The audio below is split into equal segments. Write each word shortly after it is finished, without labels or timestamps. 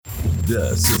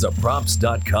This is a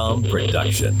Props.com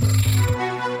production.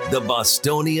 The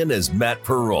Bostonian is Matt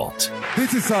Perrault.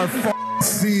 This is our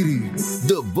city.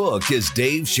 The Book is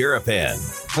Dave Sharapan.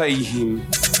 Pay him.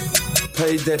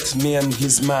 Pay that man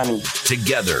his money.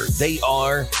 Together, they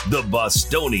are the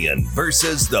Bostonian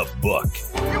versus the Book.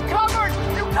 You covered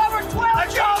 12. I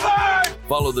covered.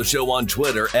 Follow the show on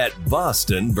Twitter at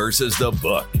Boston versus the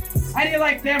Book. How do you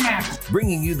like them apples?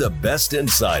 Bringing you the best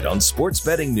insight on sports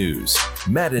betting news,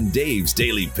 Matt and Dave's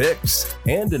daily picks,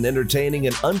 and an entertaining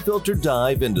and unfiltered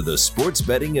dive into the sports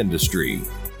betting industry.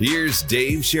 Here's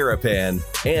Dave Sharapan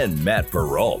and Matt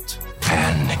Perrault.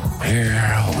 And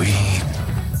here we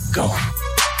go.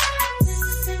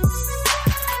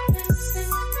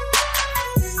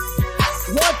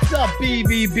 What's up,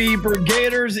 BBB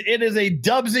Brigaders? It is a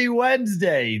Dubbies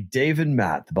Wednesday. Dave and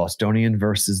Matt, the Bostonian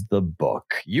versus the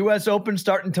Book. U.S. Open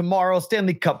starting tomorrow.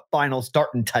 Stanley Cup Finals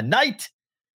starting tonight.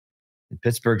 The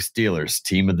Pittsburgh Steelers,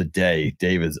 team of the day.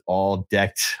 Dave is all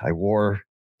decked. I wore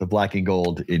the black and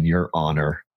gold in your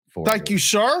honor. Thank you,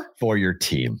 sir. For your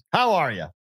team. How are you?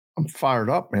 I'm fired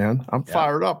up, man. I'm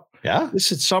fired up. Yeah.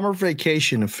 Listen, summer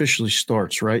vacation officially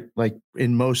starts, right? Like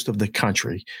in most of the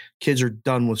country. Kids are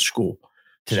done with school.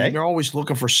 Today? So they're always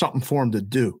looking for something for them to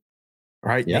do,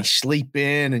 right? Yeah. They sleep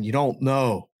in and you don't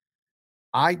know.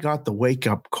 I got the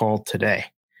wake-up call today,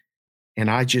 and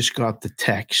I just got the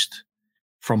text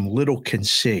from Little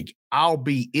Consig. I'll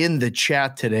be in the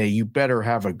chat today. You better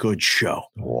have a good show.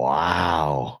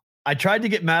 Wow. I tried to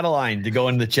get Madeline to go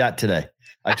into the chat today.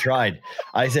 I tried.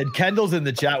 I said, Kendall's in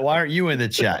the chat. Why aren't you in the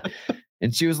chat?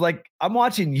 And she was like, I'm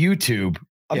watching YouTube.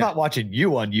 I'm not watching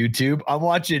you on YouTube. I'm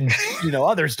watching,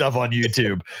 other stuff on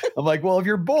YouTube. I'm like, well, if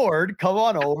you're bored, come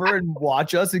on over and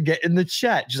watch us and get in the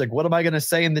chat. She's like, what am I going to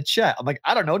say in the chat? I'm like,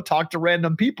 I don't know. Talk to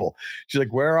random people. She's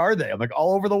like, where are they? I'm like,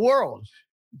 all over the world.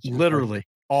 Literally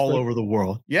all over the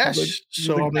world. Yes. Like,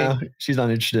 so, she's not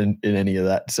interested in any of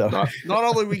that. So not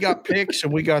only we got picks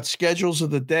and we got schedules of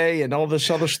the day and all this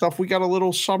other stuff, we got a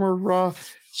little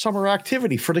summer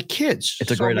activity for the kids.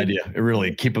 It's a great idea. It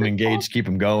really keep them engaged, keep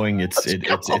them going.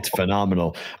 It's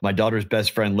phenomenal. My daughter's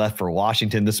best friend left for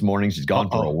Washington this morning. She's gone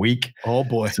for a week. Oh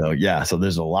boy. So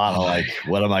there's a lot of like,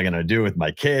 what am I going to do with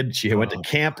my kid? She went to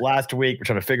camp last week. We're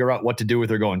trying to figure out what to do with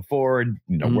her going forward.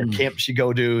 Where camp she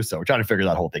go to. So we're trying to figure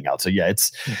that whole thing out. So yeah,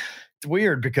 it's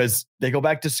weird because they go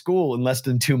back to school in less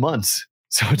than 2 months.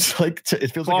 So it's like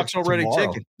it feels clock's like already tomorrow.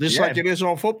 ticking, just like it is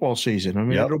on football season. I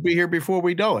mean, it'll be here before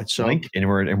we know it. So and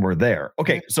we're there.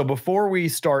 Okay, so before we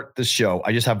start the show,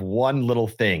 I just have one little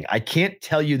thing. I can't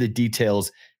tell you the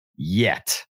details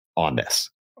yet on this.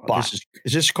 But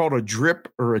is this called a drip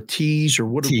or a tease or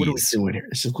what are we doing here?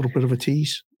 Is it a little bit of a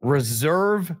tease?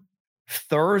 Reserve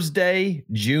Thursday,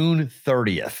 June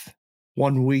 30th.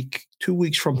 1 week, 2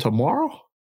 weeks from tomorrow?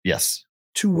 Yes.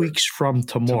 2 weeks from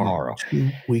tomorrow.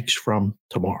 2 weeks from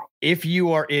tomorrow. If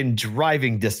you are in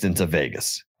driving distance of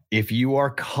Vegas, if you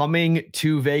are coming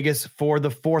to Vegas for the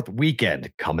fourth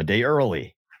weekend, come a day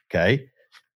early. Okay.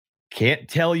 Can't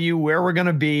tell you where we're going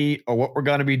to be or what we're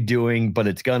going to be doing, but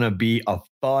it's going to be a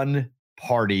fun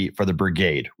party for the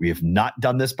brigade. We have not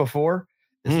done this before.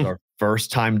 This is our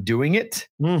first time doing it,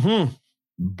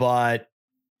 but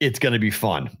it's going to be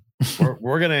fun.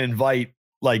 We're going to invite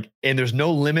and there's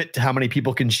no limit to how many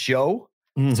people can show.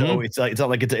 So it's not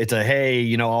like it's a hey,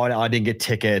 I didn't get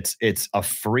tickets. It's a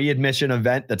free admission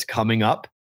event that's coming up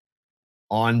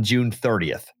on June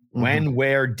 30th. When,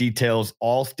 where, details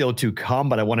all still to come,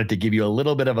 but I wanted to give you a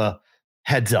little bit of a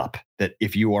heads up that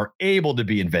if you are able to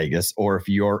be in Vegas or if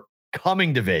you're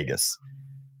coming to Vegas,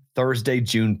 Thursday,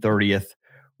 June 30th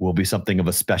will be something of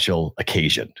a special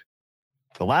occasion.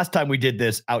 The last time we did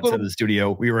this outside of the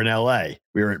studio, we were in LA.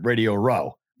 We were at Radio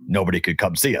Row. Nobody could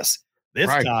come see us. This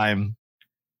time,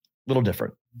 a little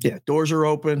different. Yeah, doors are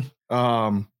open.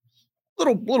 Little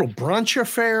brunch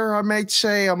affair, I might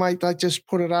say. I might just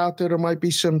put it out there. There might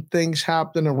be some things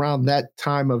happening around that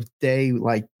time of day,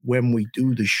 like when we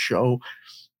do the show.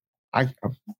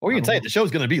 We can tell you the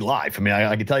show's going to be live. I mean,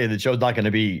 I can tell you the show's not going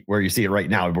to be where you see it right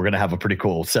now. We're going to have a pretty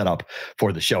cool setup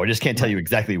for the show. I just can't tell you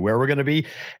exactly where we're going to be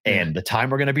and the time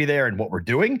we're going to be there and what we're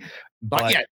doing.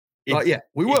 Not yet.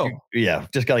 We will.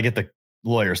 Just got to get the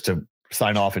lawyers to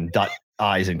sign off and dot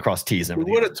I's and cross T's. And we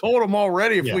would have told them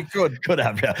already if we could. Could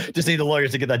have. Yeah. Just need the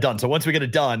lawyers to get that done. So once we get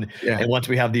it done and once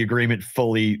we have the agreement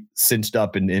fully cinched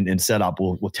up and set up,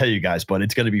 we'll tell you guys. But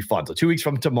it's going to be fun. So 2 weeks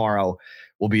from tomorrow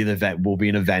will be the event. Will be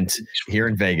an event here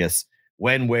in Vegas.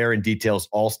 When, where, and details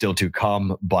all still to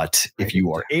come. But if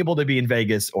you are able to be in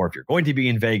Vegas or if you're going to be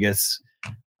in Vegas,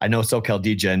 I know SoCal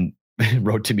DGen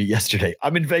wrote to me yesterday,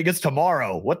 I'm in Vegas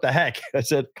tomorrow. What the heck? I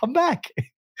said, come back.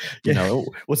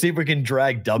 We'll see if we can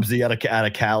drag Dubsy out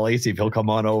of Cali, see if he'll come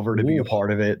on over to be a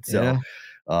part of it. So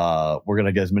we're going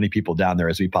to get as many people down there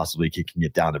as we possibly can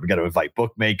get down there. We got to invite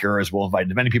bookmakers. We'll invite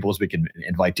as many people as we can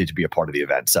invite to be a part of the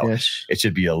event. So it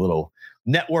should be a little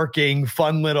networking,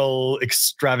 fun little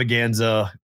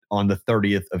extravaganza on the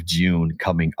 30th of June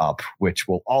coming up, which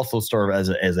will also serve as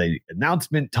a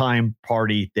announcement time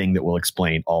party thing that will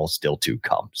explain all still to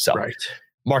come. So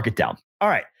mark it down. All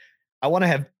right. I want to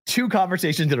have two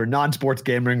conversations that are non-sports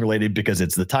gambling related because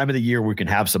it's the time of the year we can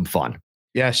have some fun.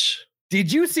 Yes.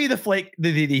 Did you see the fake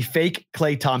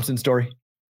Klay Thompson story?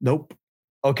 Nope.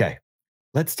 Okay.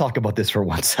 Let's talk about this for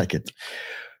 1 second.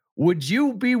 Would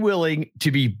you be willing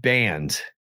to be banned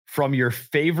from your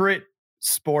favorite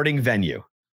sporting venue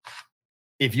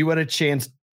if you had a chance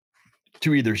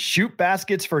to either shoot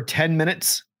baskets for 10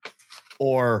 minutes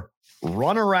or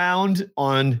run around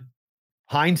on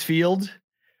Heinz Field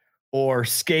or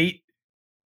skate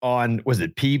on, was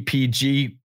it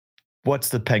PPG? What's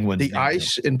the Penguins? The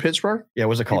ice in Pittsburgh? Yeah,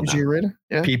 what's it called PPG now? Arena?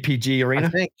 Yeah. PPG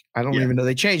Arena? I don't even know.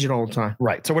 They change it all the time.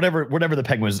 Right. So whatever the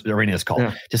Penguins Arena is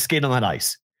called, to skate on that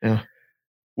ice. Yeah.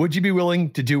 Would you be willing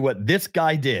to do what this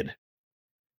guy did?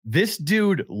 This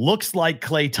dude looks like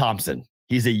Klay Thompson.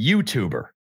 He's a YouTuber.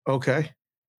 Okay.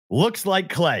 Looks like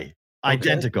Klay.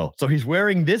 Identical. So he's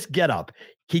wearing this getup.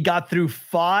 He got through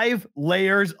 5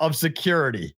 layers of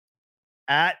security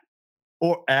at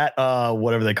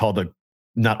whatever they call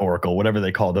not Oracle, whatever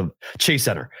they call the Chase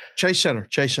Center. Chase Center.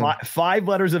 5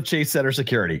 letters of Chase Center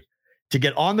security to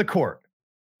get on the court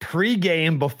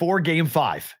pre-game before game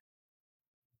 5.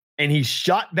 And he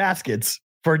shot baskets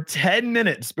for 10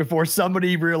 minutes before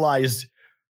somebody realized,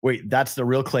 wait, that's the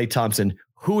real Klay Thompson.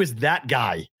 Who is that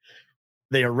guy?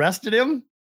 They arrested him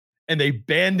and they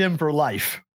banned him for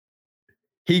life.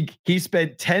 He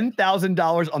spent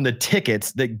 $10,000 on the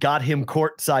tickets that got him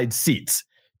courtside seats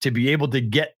to be able to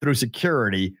get through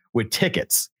security with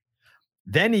tickets.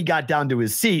 Then he got down to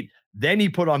his seat. Then he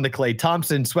put on the Klay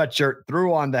Thompson sweatshirt,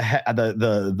 threw on the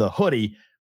hoodie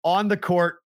on the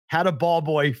court, had a ball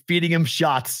boy feeding him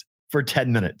shots for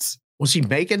 10 minutes. Was he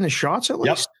making the shots at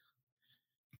least? Yep.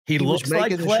 He looks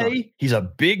like Klay. He's a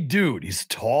big dude. He's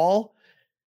tall.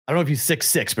 I don't know if he's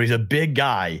 6'6", but he's a big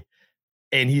guy.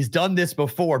 And he's done this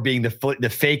before, being the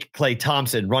fake Klay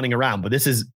Thompson running around. But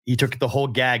he took the whole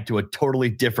gag to a totally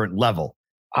different level.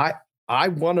 I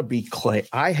want to be Klay.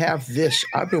 I have this.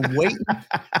 I've been waiting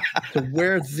to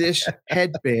wear this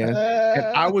headband, and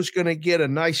I was going to get a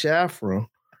nice afro,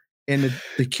 and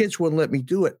the kids wouldn't let me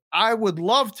do it. I would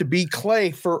love to be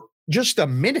Klay for just a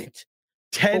minute.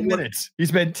 10 minutes. He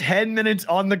spent 10 minutes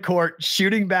on the court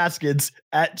shooting baskets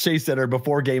at Chase Center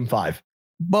before game 5.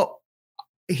 But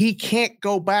he can't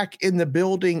go back in the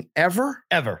building ever?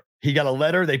 Ever. He got a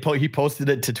letter. He posted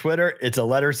it to Twitter. It's a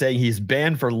letter saying he's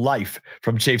banned for life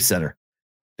from Chase Center.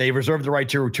 They reserve the right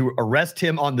to arrest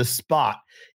him on the spot.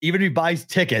 Even if he buys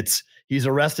tickets, he's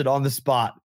arrested on the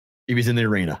spot if he's in the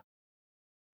arena.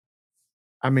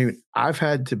 I mean, I've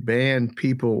had to ban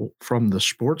people from the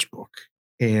sports book,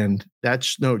 and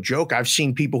that's no joke. I've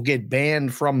seen people get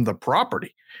banned from the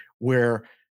property where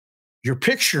your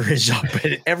picture is up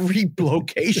at every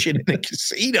location in a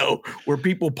casino where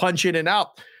people punch in and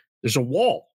out. There's a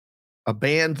wall, a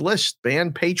banned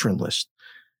patron list.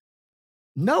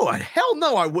 No, hell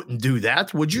no, I wouldn't do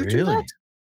that. Would you do that?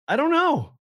 I don't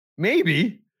know.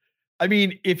 Maybe. I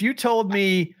mean, if you told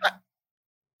me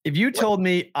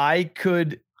I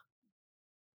could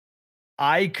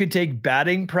take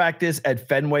batting practice at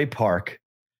Fenway Park,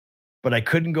 but I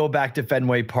couldn't go back to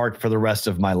Fenway Park for the rest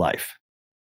of my life.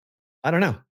 I don't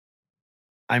know.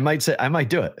 I might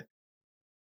do it.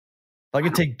 If I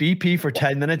could take BP for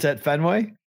 10 minutes at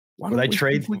Fenway, would I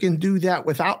trade? If we can do that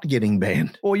without getting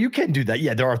banned. Well, you can do that.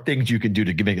 Yeah, there are things you can do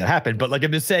to make that happen. But like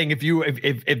I'm just saying,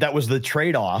 if that was the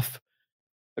trade-off,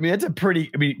 I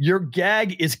mean, your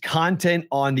gag is content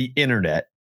on the internet,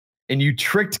 and you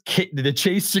tricked the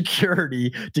Chase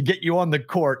security to get you on the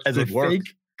court as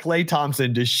fake Klay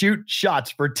Thompson to shoot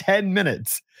shots for 10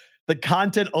 minutes. The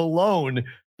content alone,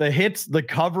 the hits, the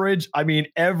coverage. I mean,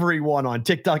 everyone on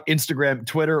TikTok, Instagram,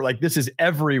 Twitter, like this is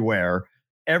everywhere.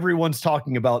 Everyone's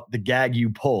talking about the gag you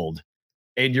pulled,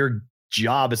 and your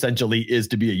job essentially is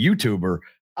to be a YouTuber.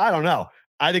 I don't know.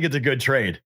 I think it's a good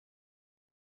trade.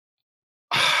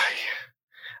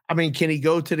 I mean, can he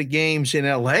go to the games in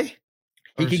LA?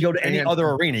 He can go to any other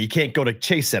arena. He can't go to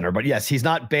Chase Center, but yes, he's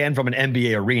not banned from an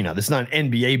NBA arena. This is not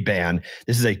an NBA ban.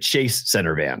 This is a Chase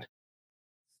Center ban.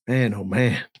 Man, oh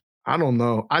man. I don't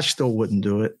know. I still wouldn't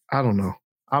do it. I don't know.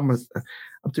 I'm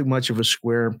too much of a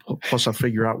square. Plus, I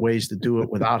figure out ways to do it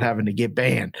without having to get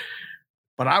banned.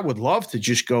 But I would love to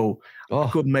just go. I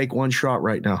couldn't make one shot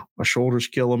right now. My shoulder's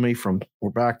killing me we're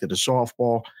back to the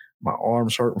softball. My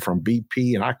arm's hurting from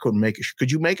BP, and I couldn't make it.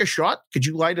 Could you make a shot? Could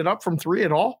you light it up from 3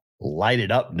 at all? Light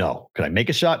it up? No. Could I make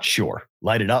a shot? Sure.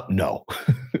 Light it up? No.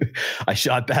 I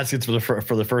shot baskets for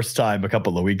the first time a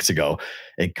couple of weeks ago,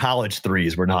 and college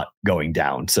threes were not going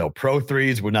down. So pro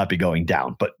threes would not be going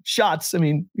down, but shots, I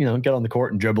mean, get on the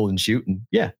court and dribble and shoot. And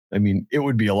yeah, I mean, it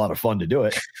would be a lot of fun to do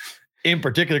it, in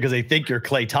particular because they think you're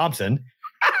Klay Thompson.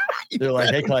 They're like,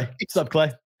 "Hey, Klay, what's up,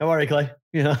 Klay? How are you, Klay?"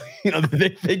 They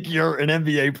think you're an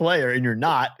NBA player, and you're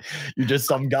not. You're just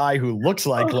some guy who looks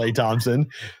like Klay Thompson.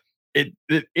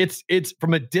 It's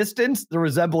from a distance, the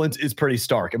resemblance is pretty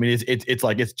stark. I mean, it's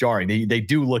like it's jarring. They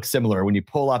do look similar. When you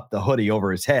pull up the hoodie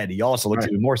over his head, he also looks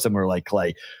even more similar like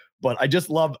Klay. But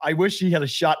I wish he had a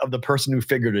shot of the person who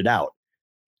figured it out,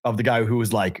 of the guy who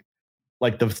was like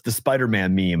the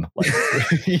Spider-Man meme, like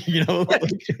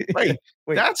wait,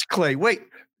 that's Klay. Wait.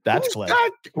 That's Klay.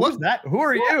 Who's that? Who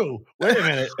are you? Wait a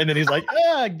minute. And then he's like,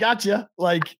 gotcha.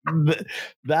 Like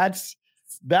that's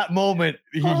that moment.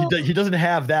 He doesn't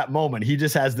have that moment. He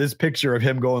just has this picture of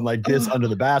him going like this under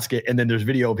the basket. And then there's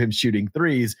video of him shooting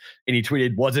threes. And he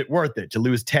tweeted, "Was it worth it to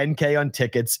lose $10K on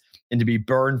tickets and to be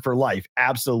burned for life?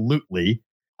 Absolutely.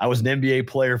 I was an NBA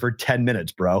player for 10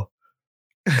 minutes, bro."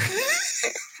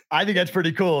 I think that's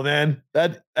pretty cool, man.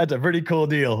 That's a pretty cool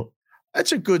deal.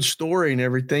 That's a good story and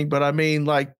everything, but I mean,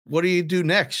 like, what do you do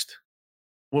next?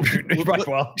 Well, I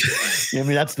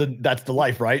mean, that's the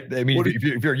life, right? I mean,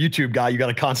 if you're a YouTube guy, you got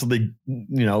to constantly,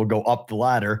 go up the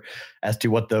ladder as to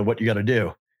what you got to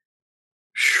do.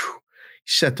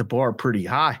 Set the bar pretty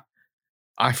high.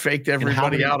 I faked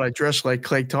everybody out. I dressed like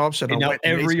Klay Thompson. Now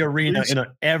every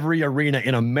arena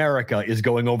in America is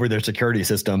going over their security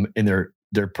system and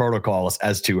their protocols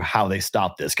as to how they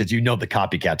stop this, because the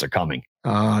copycats are coming.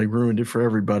 I ruined it for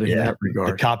everybody in that regard.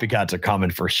 The copycats are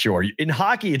coming for sure. In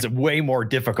hockey, it's way more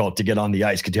difficult to get on the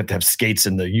ice because you have to have skates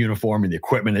and the uniform and the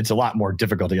equipment. It's a lot more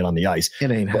difficult to get on the ice.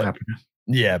 It ain't happening.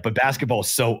 Yeah, but basketball is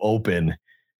so open.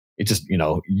 It's just,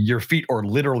 your feet are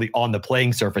literally on the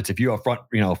playing surface. If you have front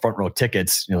row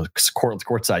tickets,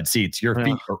 courtside seats, your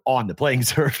feet are on the playing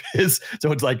surface.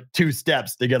 So it's like 2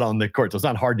 steps to get on the court. So it's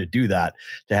not hard to do that,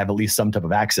 to have at least some type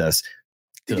of access.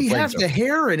 Did he have the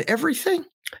hair and everything?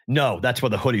 No, that's what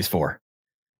the hoodie's for.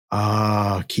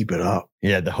 Keep it up.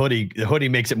 Yeah, the hoodie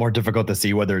makes it more difficult to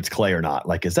see whether it's Klay or not.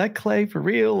 Like, is that Klay for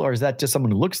real, or is that just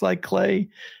someone who looks like Klay?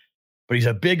 But he's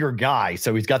a bigger guy,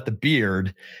 so he's got the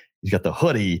beard, he's got the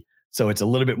hoodie, so it's a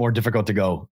little bit more difficult to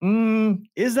go,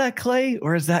 is that Klay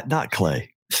or is that not Klay?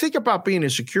 Think about being a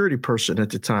security person at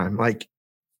the time. Like,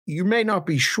 you may not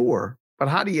be sure, but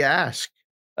how do you ask?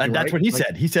 And that's what he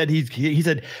said. He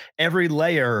said every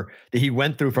layer that he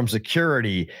went through from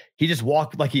security, he just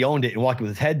walked like he owned it and walked with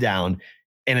his head down.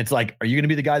 And it's like, are you going to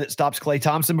be the guy that stops Klay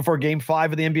Thompson before Game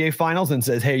 5 of the NBA Finals and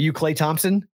says, "Hey, are you Klay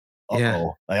Thompson?" Yeah,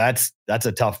 like that's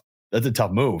a tough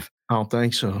move. I don't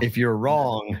think so. If you're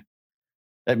wrong,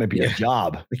 that might be a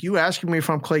job. Like, you asking me if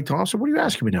I'm Klay Thompson? What are you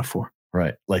asking me that for?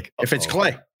 Right. Like, if it's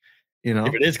Klay,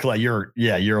 if it is Klay,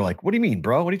 you're like, what do you mean,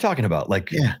 bro? What are you talking about?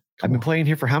 Like, I've been playing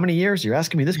here for how many years? You're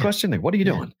asking me this question? Like, what are you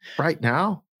doing right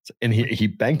now? And he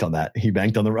banked on that. He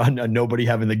banked on the run and nobody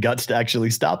having the guts to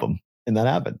actually stop him. And that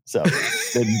happened. So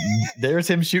there's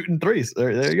him shooting threes.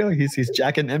 There you go. He's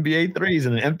jacking NBA threes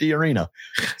in an empty arena.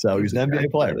 So he's an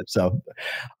NBA player. So,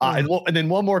 and then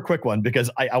one more quick one, because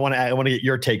I want to get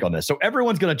your take on this. So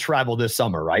everyone's going to travel this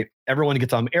summer, right? Everyone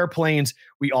gets on airplanes.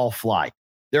 We all fly.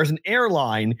 There's an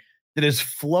airline that is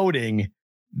floating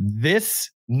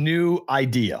this new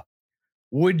idea.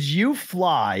 Would you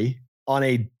fly on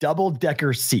a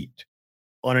double-decker seat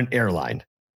on an airline?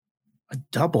 A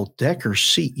double-decker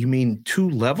seat? You mean 2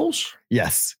 levels?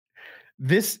 Yes.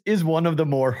 This is one of the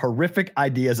more horrific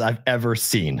ideas I've ever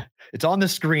seen. It's on the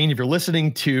screen. If you're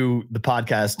listening to the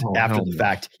podcast after the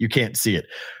fact, you can't see it.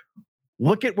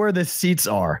 Look at where the seats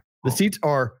are. The seats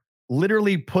are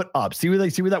literally put up. See where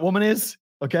that woman is?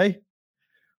 Okay.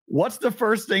 What's the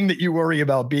first thing that you worry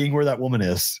about being where that woman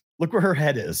is? Look where her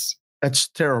head is. That's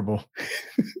terrible.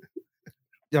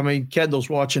 I mean, Kendall's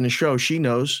watching the show. She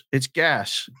knows it's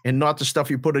gas and not the stuff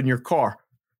you put in your car.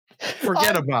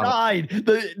 Forget about it.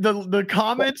 The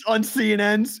comments on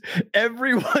CNN's,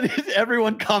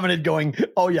 everyone commented going,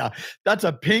 "Oh yeah, that's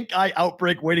a pink eye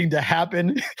outbreak waiting to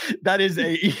happen. That is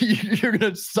you're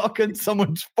gonna suck in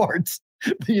someone's farts."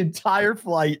 the entire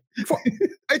flight.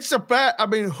 It's a bad. I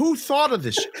mean, who thought of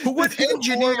this? Who would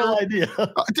engineer? Idea.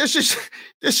 This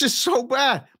is so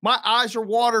bad. My eyes are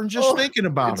watering just thinking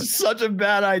about it. It's such a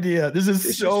bad idea. This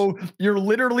is you're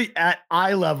literally at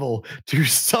eye level to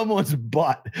someone's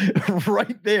butt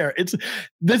right there.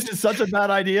 This is such a bad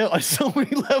idea on so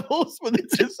many levels, but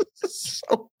it's just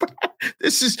so bad.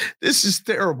 This is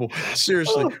terrible.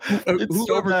 Seriously,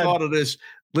 whoever thought of this?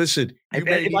 Listen,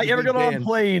 if I ever get on a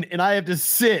plane and I have to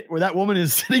sit where that woman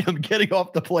is sitting, I'm getting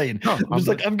off the plane. No,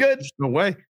 I'm good. There's no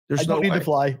way. I don't need to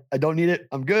fly. I don't need it.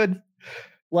 I'm good.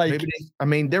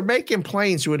 They're making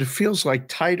planes where it feels like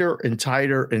tighter and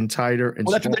tighter and tighter. And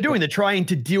that's what they're doing. They're trying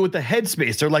to deal with the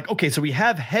headspace. They're like, okay, so we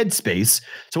have headspace.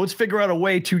 So let's figure out a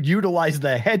way to utilize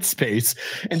the headspace.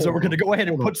 And so we're going to go ahead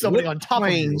and put somebody on top of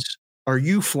planes. Are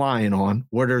you flying on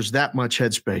where there's that much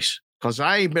headspace? Because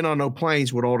I ain't been on no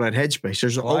planes with all that headspace.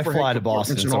 I fly to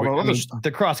Boston. So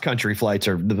the cross-country flights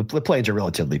the planes are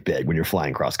relatively big when you're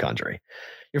flying cross-country.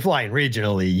 You're flying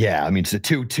regionally. Yeah. I mean, it's a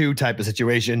 2-2 type of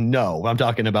situation. No, I'm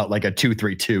talking about like a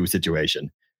 2-3-2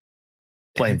 situation.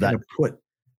 Planes that put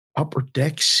upper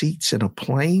deck seats in a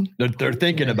plane. They're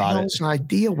thinking about it. Whose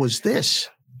idea was this?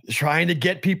 Trying to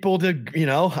get people to,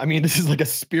 this is like a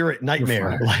spirit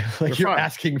nightmare. Like you're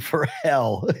asking for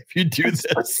hell if you do this.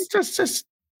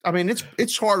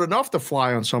 It's hard enough to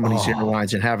fly on some of these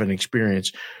airlines and have an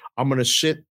experience. I'm going to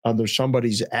sit under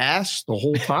somebody's ass the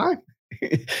whole time.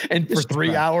 And for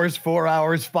 3 hours, 4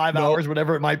 hours, 5 hours,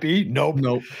 whatever it might be. No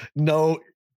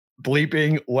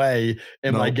bleeping way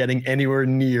am I getting anywhere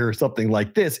near something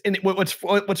like this. And what's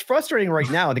frustrating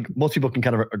right now, I think most people can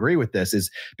kind of agree with this,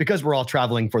 is because we're all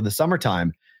traveling for the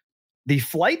summertime, the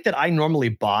flight that I normally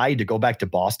buy to go back to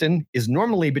Boston is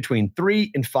normally between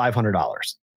 $300 and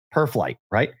 $500 per flight,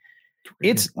 right?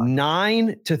 It's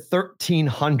 $900 to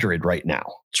 $1,300 right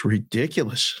now. It's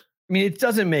ridiculous. I mean, it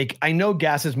doesn't make, I know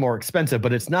gas is more expensive,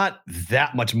 but it's not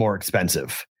that much more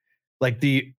expensive. Like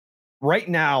right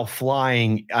now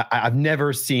flying, I've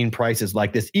never seen prices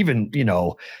like this, even,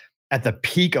 at the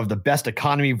peak of the best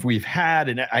economy we've had.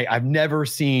 And I've never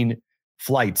seen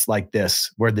flights like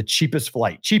this where the cheapest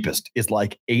is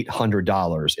like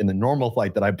 $800. And the normal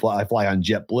flight that I fly on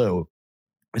JetBlue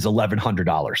is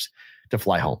 $1,100 to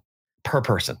fly home per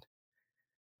person.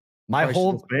 My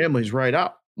whole family's right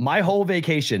up. My whole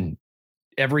vacation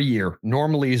every year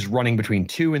normally is running between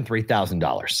 $2,000 and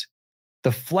 $3,000.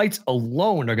 The flights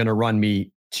alone are going to run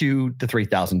me $2,000 to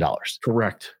 $3,000.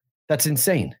 Correct. That's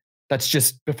insane. That's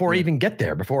just before I even get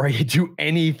there, before I do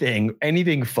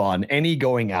anything fun, any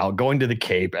going out, going to the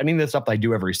Cape, any of the stuff I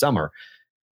do every summer.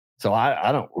 So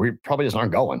we probably just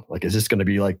aren't going. Like, is this going to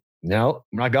be like, no,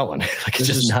 I'm not going. Like, it's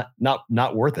just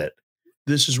not worth it.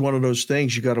 This is one of those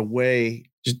things you got to weigh,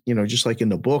 just like in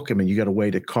the book. I mean, you got to weigh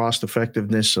the cost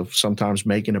effectiveness of sometimes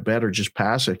making a bet or just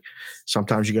passing.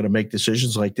 Sometimes you got to make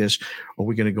decisions like this. Are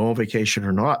we going to go on vacation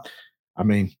or not? I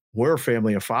mean, we're a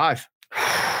family of 5.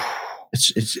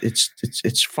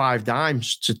 It's 5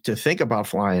 dimes to think about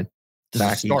flying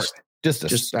back east.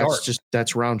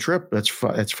 That's round trip. That's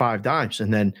 5 dimes.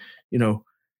 And then,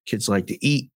 kids like to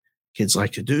eat, kids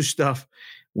like to do stuff.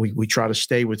 We try to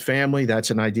stay with family. That's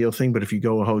an ideal thing. But if you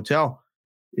go to a hotel,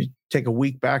 you take a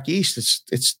week back east,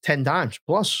 it's 10 dimes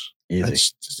plus. Easy.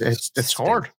 It's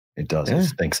hard. It does. Yeah. It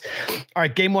stinks. All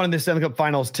right. Game 1 in the Stanley Cup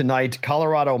Finals tonight.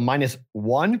 Colorado minus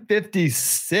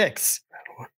 156.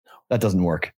 That doesn't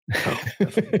work. No,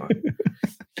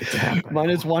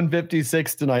 minus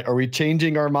 156 tonight. Are we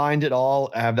changing our mind at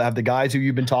all? Have the guys who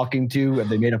you've been talking to, have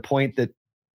they made a point that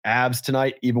Abs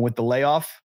tonight, even with the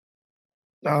layoff?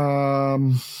 There's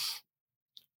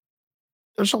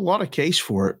a lot of case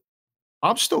for it.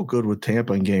 I'm still good with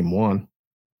Tampa in game 1,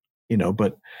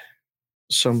 but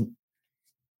some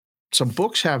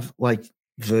books have like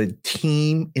the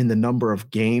team in the number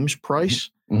of games price.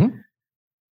 Mm-hmm.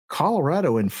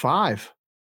 Colorado in 5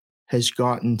 has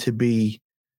gotten to be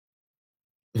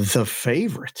the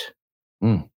favorite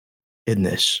in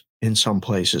this in some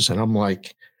places. And I'm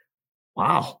like,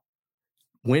 wow.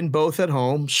 Win both at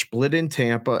home, split in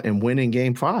Tampa, and win in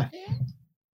game 5.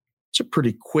 It's a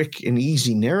pretty quick and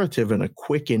easy narrative and a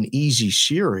quick and easy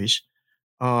series.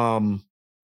 Kind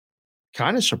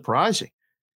of surprising.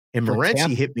 And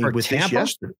Morency hit me with this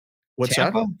yesterday. What's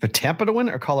that? For Tampa to win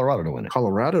or Colorado to win it?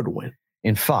 Colorado to win.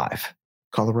 In 5.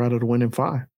 Colorado to win in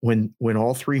 5. Win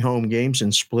all 3 home games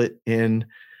and split in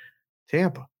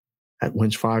Tampa. That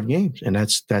wins 5 games. And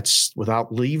that's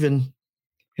without leaving,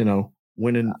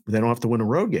 winning. They don't have to win a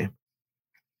road game.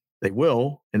 They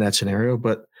will in that scenario,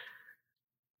 but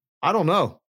I don't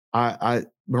know.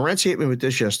 Morency hit me with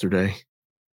this yesterday.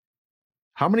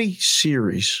 How many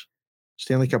series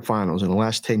Stanley Cup Finals in the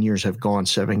last 10 years have gone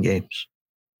 7 games?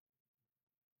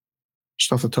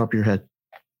 Just off the top of your head.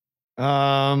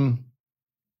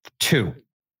 2.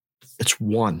 It's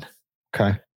 1.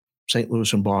 Okay. St.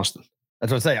 Louis and Boston.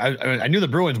 That's what I say. I knew the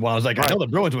Bruins won. I was like, I know the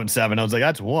Bruins won 7. I was like,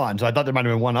 that's 1. So I thought there might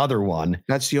have been one other one.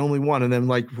 That's the only one. And then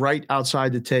like right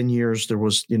outside the 10 years, there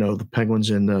was, the Penguins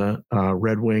and the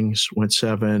Red Wings went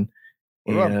 7.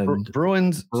 And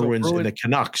Bruins and the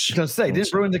Canucks. I was going to say,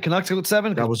 didn't Bruins and Canucks go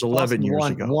 7? That was 11 years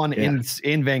ago. One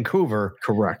in Vancouver.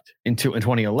 Correct. In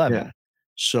 2011. Yeah.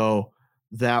 So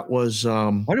that was.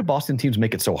 Why do Boston teams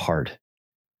make it so hard?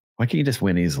 Why can't you just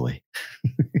win easily?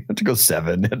 You have to go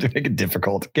 7. You have to make it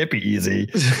difficult. It can't be easy.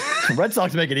 Red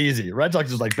Sox make it easy. Red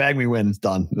Sox is like, bang me win, it's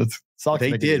done.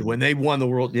 They did when they won the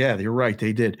World. Yeah, you're right.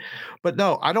 They did. But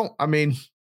no,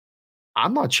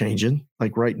 I'm not changing.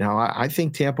 Like right now, I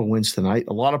think Tampa wins tonight.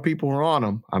 A lot of people are on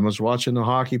them. I was watching the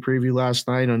hockey preview last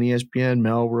night on ESPN,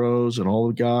 Melrose and all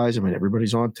the guys. I mean,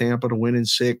 everybody's on Tampa to win in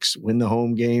 6, win the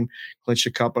home game, clinch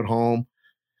the cup at home.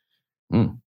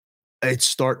 It's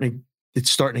starting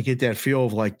to get that feel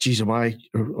of like, geez, are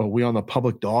we on the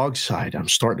public dog side? I'm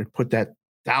starting to put that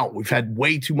out. We've had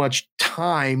way too much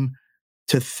time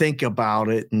to think about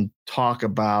it and talk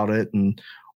about it and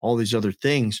all these other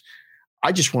things.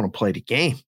 I just want to play the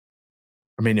game.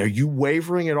 I mean, are you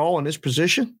wavering at all in this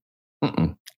position?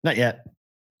 Not yet.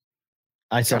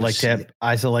 I still like Tampa.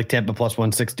 I still like Tampa plus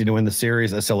 160 to win the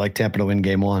series. I still like Tampa to win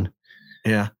game 1.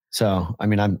 Yeah. So, I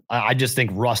mean, I just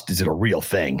think rust is a real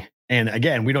thing. And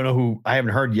again, we don't know who. I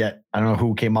haven't heard yet. I don't know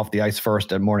who came off the ice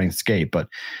first at morning skate, but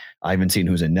I haven't seen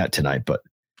who's in net tonight. But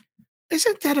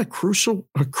isn't that a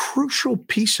crucial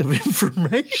piece of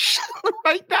information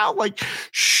right now? Like,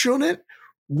 shouldn't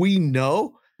we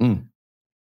know? I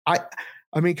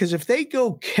mean, because if they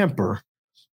go Kemper,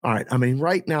 all right. I mean,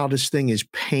 right now this thing is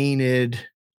painted.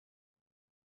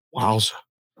 Wowza.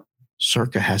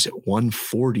 Circa has it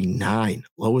 149,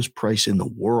 lowest price in the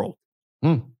world.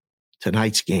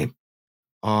 Tonight's game.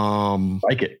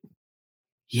 Like it.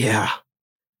 Yeah.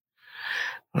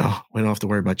 Well, we don't have to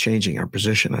worry about changing our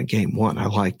position on game 1. I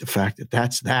like the fact that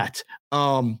that's that.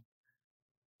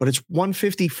 But it's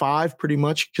 155 pretty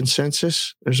much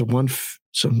consensus. There's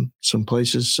some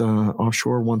places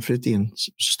offshore 150 and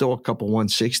still a couple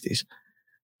 160s.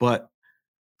 But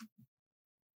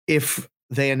if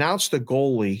they announce the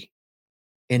goalie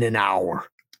in an hour.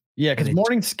 Yeah, because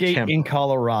morning skate in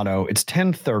Colorado, it's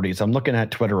 10:30. So I'm looking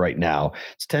at Twitter right now.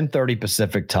 It's 10:30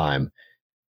 Pacific time.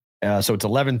 So it's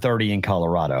 11:30 in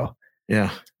Colorado.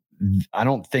 Yeah. I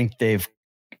don't think if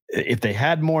they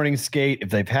had morning skate, if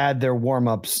they've had their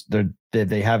warm-ups,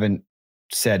 they haven't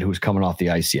said who's coming off the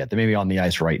ice yet. They may be on the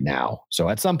ice right now. So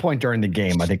at some point during the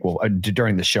game, I think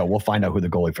during the show, we'll find out who the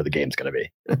goalie for the game is going to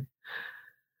be.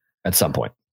 At some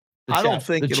point. Don't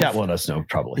think the chat will let us know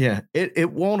probably. Yeah.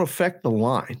 It won't affect the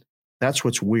line. That's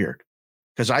what's weird.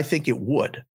 Because I think it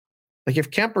would. Like if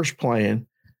Kemper's playing,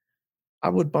 I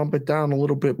would bump it down a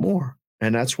little bit more.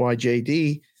 And that's why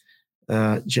JD,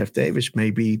 Jeff Davis,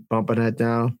 may be bumping that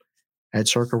down at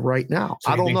circa right now.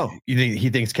 So I don't know. You think he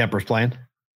thinks Kemper's playing?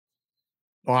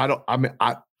 Oh,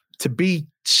 to be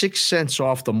 6 cents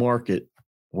off the market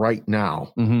right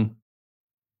now,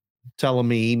 telling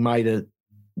me he might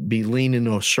be leaning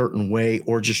a certain way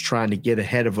or just trying to get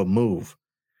ahead of a move.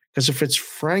 Because if it's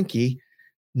Frankie,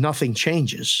 nothing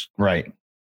changes. Right.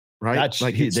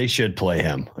 They should play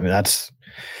him. I mean,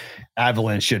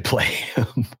 Avalanche should play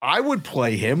him. I would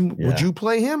play him. Yeah. Would you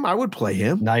play him? I would play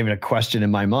him. Not even a question in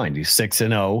my mind. He's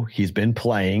 6-0. He's been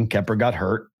playing. Kemper got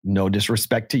hurt. No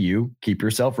disrespect to you. Keep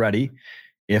yourself ready.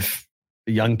 If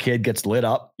the young kid gets lit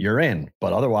up, you're in.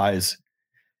 But otherwise,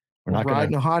 we're not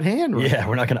riding a hot hand. Right? Yeah,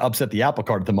 we're not going to upset the apple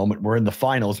cart at the moment. We're in the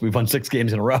finals. We've won 6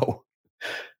 games in a row.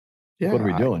 Yeah, what are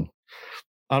we doing?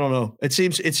 I don't know. It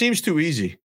seems too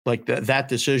easy. Like that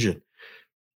decision.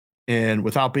 And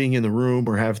without being in the room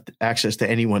or have access to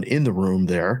anyone in the room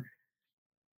there,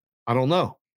 I don't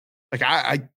know. Like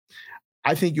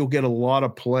I think you'll get a lot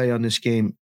of play on this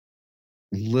game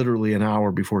literally an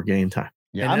hour before game time.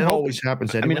 Yeah, and it always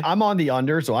happens anyway. I mean, I'm on the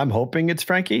under, so I'm hoping it's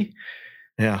Frankie.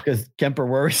 Yeah. Because Kemper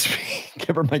worries me.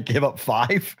 Kemper might give up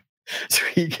 5. So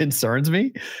he concerns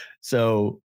me.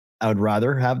 So I would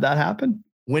rather have that happen.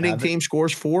 Winning team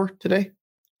scores 4 today?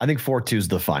 I think 4-2 is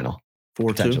the final. 4-2?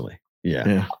 Potentially.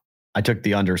 Yeah. I took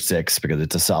the under 6 because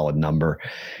it's a solid number.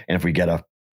 And if we get a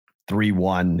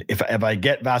 3-1, if I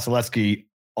get Vasilevsky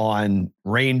on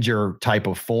Ranger type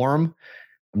of form,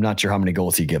 I'm not sure how many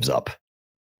goals he gives up.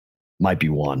 Might be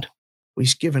 1.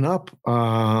 He's given up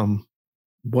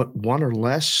one or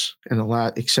less in the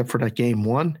last, except for that game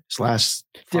one. His last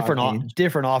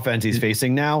different offense he's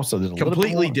facing now, so there's a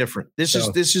completely different. This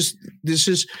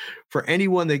is for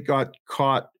anyone that got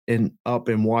caught up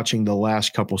in watching the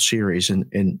last couple series,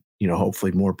 and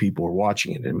hopefully more people are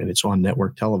watching it. I mean, it's on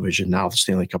network television now, the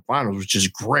Stanley Cup Finals, which is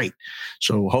great.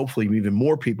 So hopefully even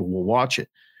more people will watch it.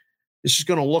 This is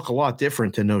going to look a lot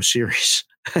different than those series.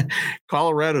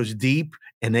 Colorado's deep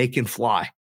and they can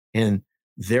fly, and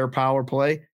their power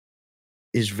play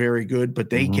is very good, but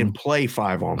they can play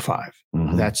 5-on-5.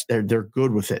 They're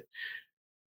good with it.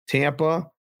 Tampa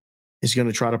is going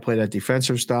to try to play that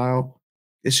defensive style.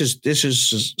 This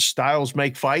is styles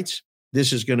make fights.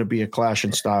 This is going to be a clash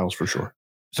in styles for sure.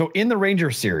 So in the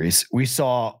Rangers series, we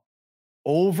saw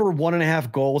over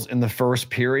 1.5 goals in the first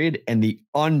period and the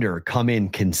under come in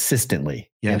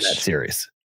consistently in that series.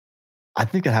 I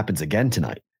think that happens again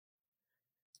tonight.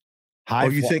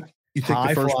 You think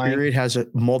the first period has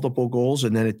multiple goals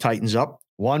and then it tightens up?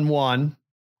 1-1.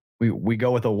 We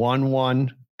go with a 1-1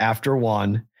 after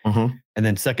one, and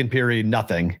then second period,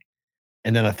 nothing.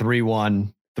 And then a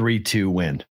 3-1, 3-2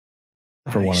 win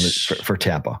for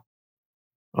Tampa.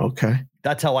 Okay.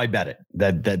 That's how I bet it.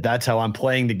 That's how I'm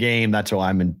playing the game. That's how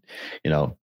I'm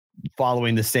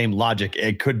following the same logic.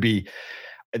 It could be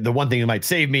the one thing that might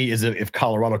save me is if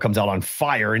Colorado comes out on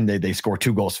fire and they score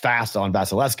 2 goals fast on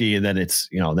Vasilevsky, and then it's,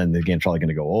 then the game's probably going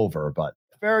to go over. But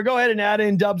Farrah, go ahead and add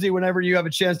in Dubsy whenever you have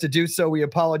a chance to do so. We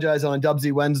apologize on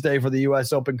Dubsy Wednesday for the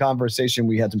U.S. Open conversation.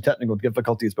 We had some technical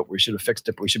difficulties, but we should have fixed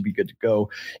it. But we should be good to go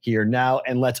here now.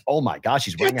 And oh my gosh,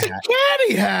 he's wearing a hat.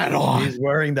 Caddy hat on. He's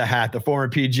wearing the hat, the former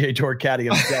PGA Tour caddy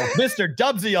himself, Mr.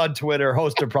 Dubsy on Twitter,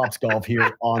 host of Props Golf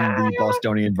here on the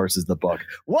Bostonian versus the Book.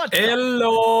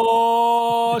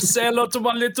 Hello. Say hello to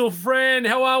my little friend.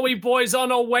 How are we, boys, on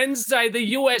a Wednesday? The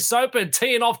U.S. Open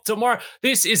teeing off tomorrow.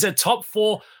 This is a top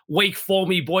 4 week for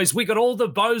me, boys. We got all the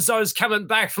bozos coming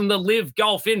back from the Live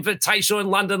Golf Invitational in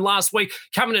London last week,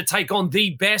 coming to take on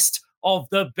the best of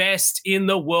the best in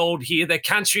the world here. The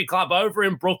Country Club over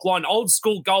in Brookline, old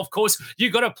school golf course. You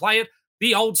got to play it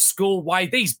the old school way.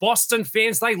 These Boston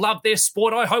fans, they love their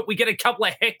sport. I hope we get a couple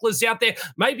of hecklers out there,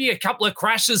 maybe a couple of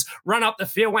crashes, run up the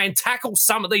fairway and tackle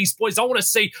some of these boys. I want to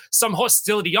see some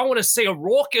hostility. I want to see a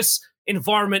raucous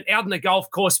environment out in the golf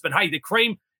course. But hey, the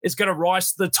cream is going to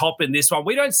rise to the top in this one.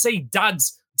 We don't see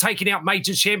duds taking out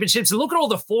major championships. And look at all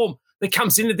the form that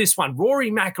comes into this one.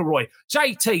 Rory McIlroy,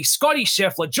 JT, Scotty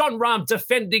Scheffler, John Rahm,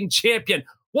 defending champion.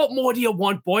 What more do you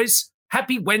want, boys?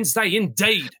 Happy Wednesday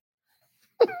indeed.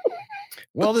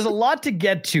 Well, there's a lot to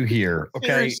get to here. Okay.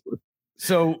 Seriously.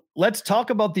 So let's talk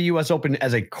about the U.S. Open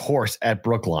as a course at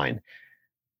Brookline.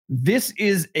 This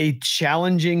is a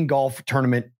challenging golf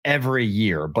tournament every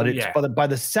year, but by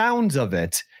the sounds of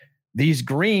it, these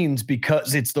greens,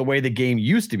 because it's the way the game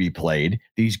used to be played,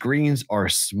 these greens are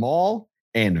small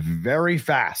and very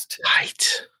fast.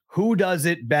 Right. Who does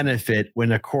it benefit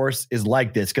when a course is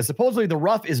like this? Because supposedly the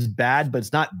rough is bad, but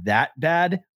it's not that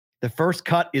bad. The first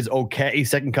cut is okay.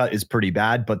 Second cut is pretty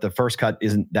bad, but the first cut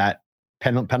isn't that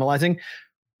penalizing.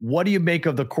 What do you make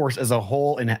of the course as a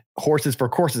whole, and horses for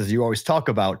courses, as you always talk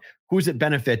about? Who's it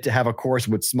benefit to have a course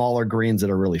with smaller greens that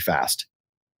are really fast?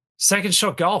 Second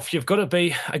shot golf, you've got to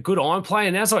be a good iron player.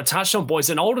 And as I touched on,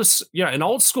 boys, an old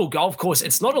school golf course,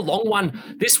 it's not a long one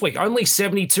this week, only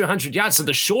 7,200 yards. So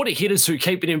the shorter hitters who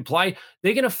keep it in play,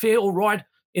 they're going to fare all right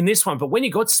in this one. But when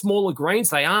you've got smaller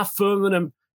greens, they are firming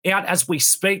them out as we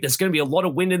speak. There's going to be a lot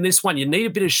of wind in this one. You need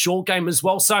a bit of short game as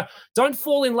well. So don't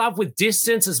fall in love with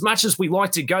distance as much as we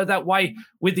like to go that way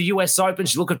with the US Open.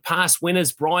 You look at past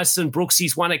winners, Bryson,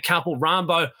 Brooksy's won a couple,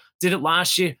 Rambo did it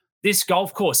last year. This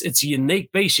golf course, it's a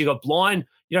unique beast. You got blind,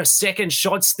 second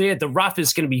shots there. The rough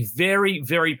is going to be very,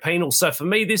 very penal. So for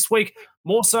me this week,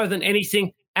 more so than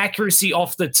anything, accuracy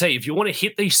off the tee. If you want to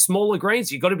hit these smaller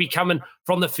greens, you've got to be coming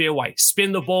from the fairway.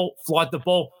 Spin the ball, flight the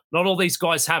ball. Not all these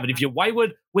guys have it. If you're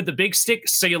wayward with the big stick,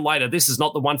 see you later. This is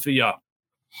not the one for you.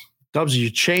 Dubs,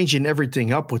 you're changing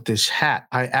everything up with this hat.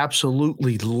 I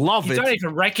absolutely love it. You don't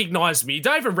even recognize me.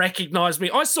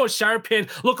 I saw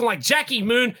Sharapan looking like Jackie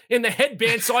Moon in the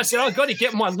headband, so I said, I've got to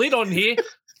get my lid on here.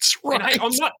 That's right. And,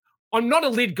 hey, I'm not a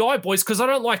lid guy, boys, because I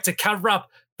don't like to cover up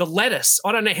the lettuce.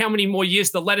 I don't know how many more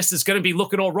years the lettuce is going to be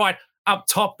looking all right up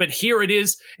top, but here it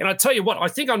is. And I tell you what, I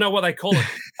think I know what they call it,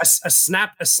 a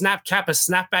snap cap, a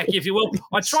snapback, if you will.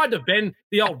 I tried to bend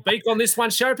the old beak on this one,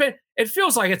 Sharapan. It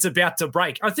feels like it's about to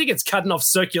break. I think it's cutting off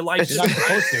circulation. It's not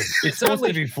supposed to. It's supposed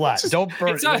to be flat. Don't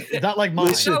burn. It's not like mine.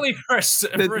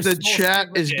 The chat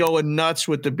is going nuts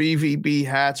with the BVB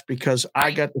hats because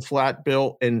I got the flat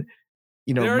bill and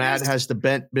Matt has the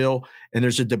bent bill, and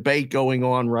there's a debate going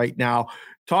on right now.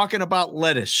 talking about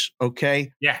lettuce,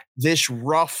 okay? Yeah. This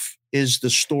rough is the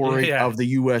story of the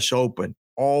U.S. Open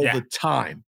all the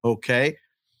time, okay?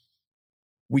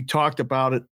 We talked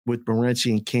about it with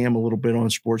Morency and Cam a little bit on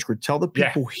Sports Grid. Tell the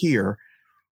people here,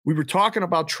 we were talking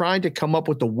about trying to come up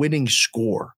with the winning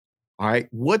score. All right.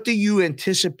 What do you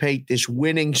anticipate this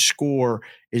winning score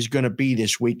is going to be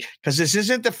this week? Because this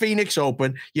isn't the Phoenix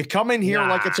Open. You come in here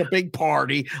like it's a big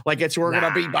party, like we're going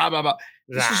to be blah, blah, blah.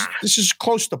 This is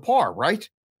close to par, right?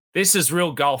 This is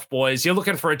real golf, boys. You're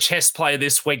looking for a chess player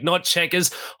this week, not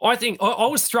checkers. I think I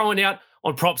was throwing out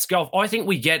on props golf. I think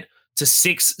we get to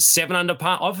 6, 7 under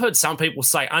par. I've heard some people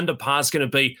say under par is going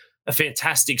to be a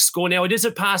fantastic score. Now, it is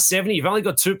a par 70. You've only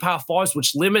got 2 par 5s,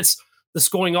 which limits the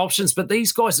scoring options, but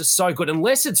these guys are so good.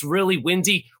 Unless it's really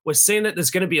windy, we're seeing that there's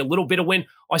going to be a little bit of wind.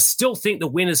 I still think the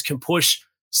winners can push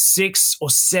 6 or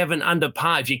 7 under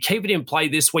par. If you keep it in play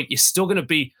this week, you're still going to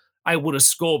be able to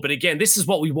score. But again, this is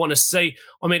what we want to see.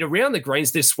 I mean, around the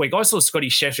greens this week, I saw Scotty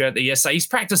Scheffler out there yesterday. He's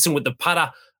practicing with the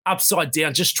putter upside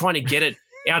down, just trying to get it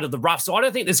out of the rough. So I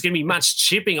don't think there's going to be much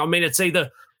chipping. I mean, it's either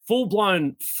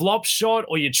full-blown flop shot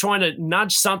or you're trying to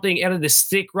nudge something out of this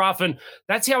thick rough, and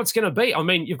that's how it's going to be. I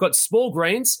mean, you've got small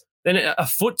greens, then a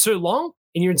foot too long,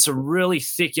 and you're in some really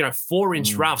thick,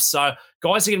 4-inch rough. So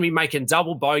guys are going to be making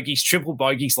double bogeys, triple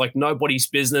bogeys like nobody's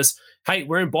business. Hey,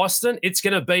 we're in Boston. It's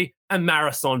going to be a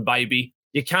marathon, baby.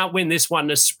 You can't win this one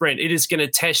in a sprint. It is going to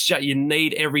test you. You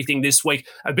need everything this week.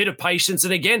 A bit of patience.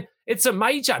 And again, it's a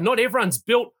major. Not everyone's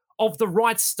built of the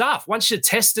right stuff. Once you're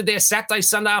tested there Saturday,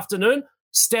 Sunday afternoon,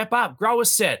 step up, grow a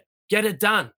set, get it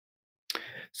done.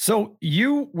 So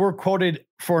you were quoted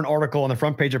for an article on the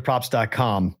front page of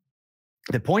props.com.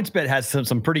 The PointsBet has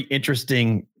some pretty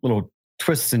interesting little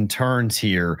twists and turns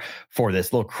here for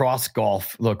this little cross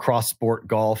sport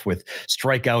golf with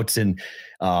strikeouts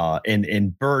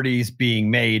and birdies being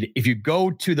made. If you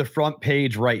go to the front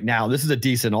page right now, this is a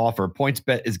decent offer.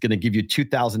 PointsBet is going to give you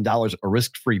 $2,000 a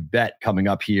risk-free bet coming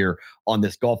up here on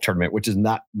this golf tournament, which is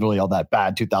not really all that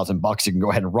bad. $2,000. You can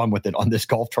go ahead and run with it on this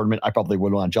golf tournament. I probably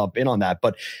would want to jump in on that.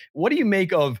 But what do you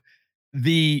make of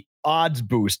the odds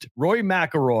boost? Rory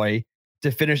McIlroy to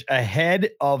finish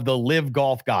ahead of the live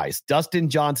golf guys, Dustin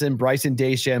Johnson, Bryson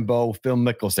DeChambeau, Phil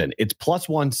Mickelson. It's plus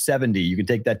 170. You can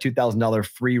take that $2,000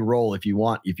 free roll if you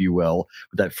want, if you will,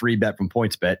 with that free bet from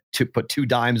PointsBet to put 2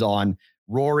 dimes on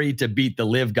Rory to beat the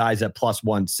live guys at plus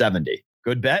 170.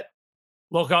 Good bet.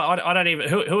 Look, I don't even.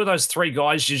 Who are those 3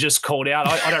 guys you just called out?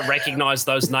 I don't recognize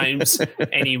those names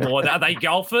anymore. Are they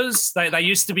golfers? They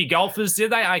used to be golfers,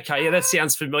 did they? Okay, yeah, that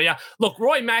sounds familiar. Look,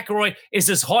 Rory McIlroy is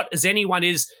as hot as anyone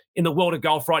is in the world of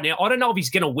golf right now. I don't know if he's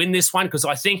going to win this one because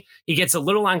I think he gets a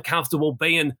little uncomfortable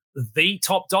being the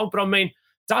top dog. But I mean,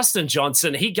 Dustin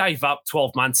Johnson, he gave up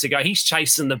 12 months ago. He's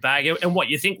chasing the bag. And what,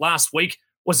 you think last week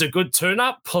was a good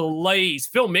turn-up? Please.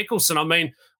 Phil Mickelson, I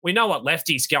mean, we know what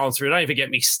lefty's going through. Don't even get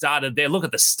me started there. Look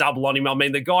at the stubble on him. I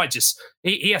mean, the guy just,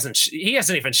 he hasn't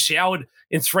even showered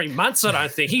in 3 months, I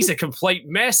don't think. He's a complete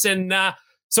mess. And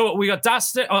so we got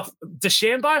Dustin,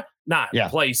 DeChambeau? No,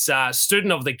 please.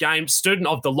 Student of the game, student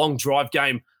of the long drive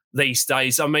game these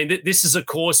days. I mean, this is a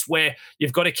course where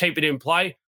you've got to keep it in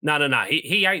play. No.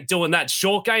 He ain't doing that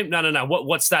short game. No.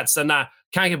 What's that? So, no,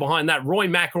 can't get behind that. Roy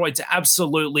McIlroy to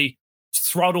absolutely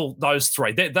throttle those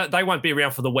 3. They won't be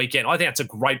around for the weekend. I think that's a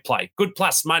great play. Good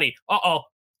plus money.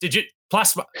 Did you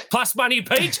plus money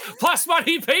Peach? Plus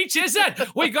money Peach, is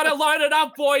it? We got to load it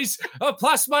up, boys.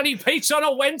 Plus money Peach on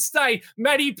a Wednesday.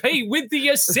 Matty P with the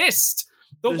assist.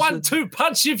 The 1-2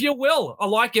 punch, if you will. I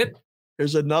like it.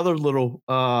 There's another little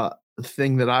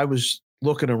thing that I was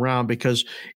looking around because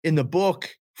in the book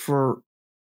for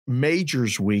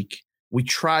Majors Week, we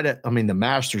try to, the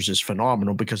Masters is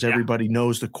phenomenal because everybody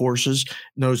knows the course and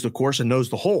knows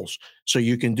the holes. So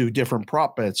you can do different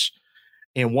prop bets.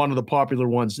 And one of the popular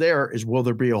ones there is, will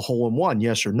there be a hole-in-one,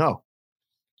 yes or no?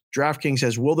 DraftKings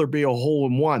says, will there be a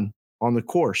hole-in-one on the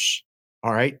course?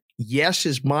 All right. Yes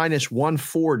is minus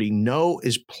 140. No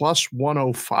is plus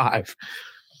 105.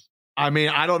 I mean,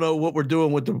 I don't know what we're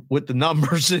doing with the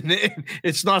numbers. And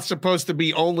it's not supposed to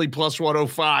be only plus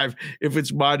 105 if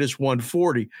it's minus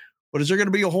 140. But is there going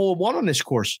to be a hole-in-one on this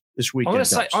course this weekend?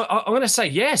 I'm going to say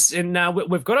yes. And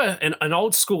we've got an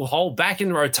old school hole back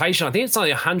in rotation. I think it's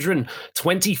only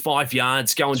 125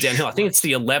 yards going downhill. I think it's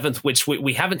the 11th, which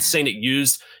we haven't seen it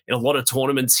used in a lot of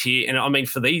tournaments here. And I mean,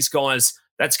 for these guys,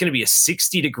 that's going to be a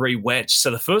 60-degree wedge. So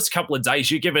the first couple of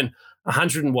days, you're given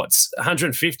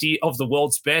 150 of the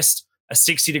world's best, a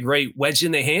 60-degree wedge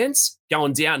in their hands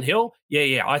going downhill.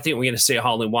 Yeah. I think we're going to see a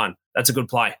hole-in-one. That's a good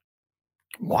play.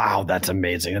 Wow, that's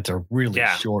amazing. That's a really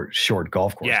short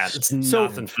golf course. Yeah, it's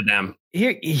nothing for them.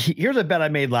 Here's a bet I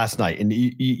made last night, and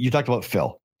you talked about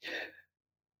Phil.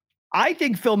 I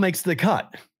think Phil makes the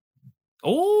cut.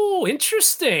 Oh,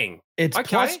 interesting. It's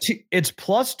okay. It's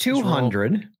plus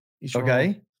 200. Okay.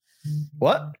 Wrong.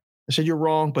 What? I said you're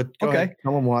wrong, but okay.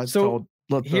 Tell them why. So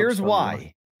here's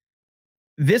why.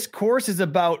 This course is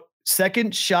about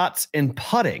second shots and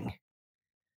putting.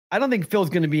 I don't think Phil's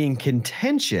going to be in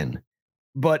contention,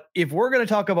 but if we're going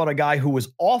to talk about a guy who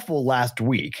was awful last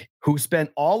week, who spent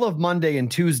all of Monday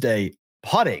and Tuesday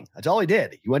putting, that's all he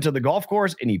did. He went to the golf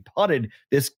course and he putted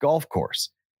this golf course.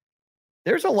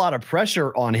 There's a lot of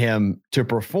pressure on him to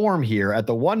perform here at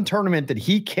the one tournament that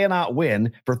he cannot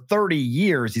win. For 30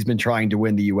 years, he's been trying to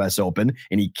win the U.S. Open,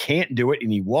 and he can't do it,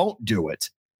 and he won't do it.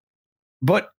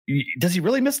 But does he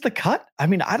really miss the cut? I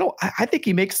mean, I think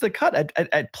he makes the cut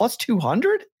at plus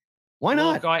 200. Why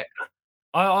not? Look,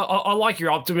 I like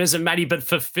your optimism, Matty, but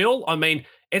for Phil, I mean,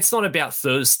 it's not about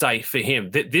Thursday for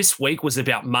him. This week was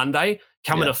about Monday,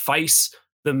 coming to face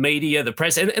the media, the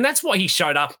press, and that's why he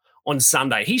showed up on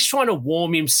Sunday. He's trying to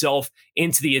warm himself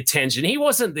into the attention. He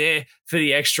wasn't there for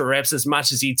the extra reps as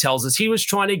much as he tells us. He was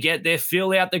trying to get there,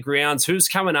 feel out the grounds, who's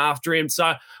coming after him.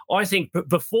 So I think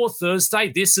before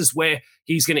Thursday, this is where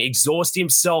he's going to exhaust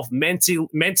himself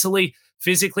mentally,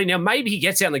 physically. Now, maybe he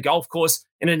gets out on the golf course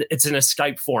and it's an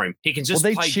escape for him. He can just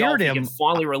play golf. He can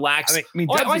finally relax.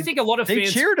 I think a lot of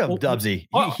fans cheered him, Dubsy.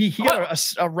 He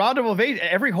got a round of ovation.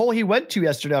 Every hole he went to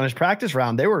yesterday on his practice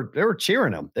round, they were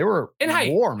cheering him. They were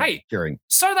warm cheering.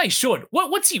 So they should.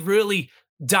 What's he really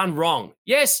done wrong?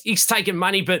 Yes, he's taken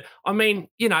money, but I mean,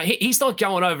 he's not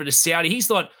going over to Saudi. He's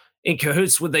not in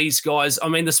cahoots with these guys. I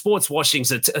mean, the sports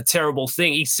washing's a terrible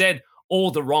thing. He said all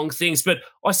the wrong things, but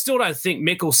I still don't think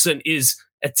Mickelson is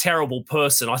a terrible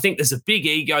person. I think there's a big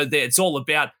ego there. It's all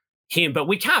about him, but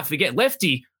we can't forget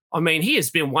Lefty. I mean, he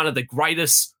has been one of the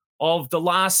greatest of the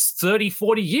last 30,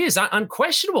 40 years,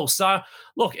 unquestionable. So,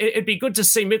 look, it'd be good to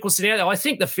see Mickelson out there. I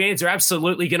think the fans are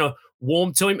absolutely going to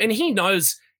warm to him, and he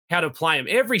knows how to play him.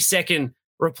 Every second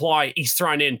reply he's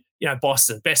thrown in,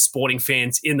 Boston, best sporting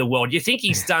fans in the world. You think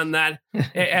he's done that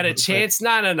at a chance?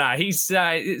 No. He's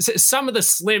some of the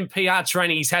slim PR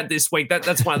training he's had this week.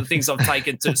 That's one of the things I've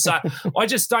taken to. So I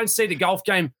just don't see the golf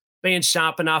game being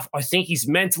sharp enough. I think he's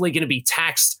mentally going to be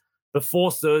taxed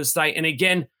before Thursday. And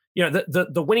again,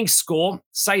 the winning score,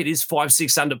 say it is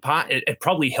 5-6 under par, it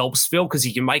probably helps Phil because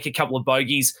he can make a couple of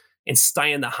bogeys and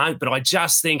stay in the hunt. But I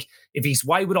just think if he's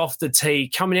wayward off the tee,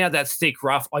 coming out of that thick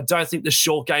rough, I don't think the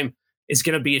short game is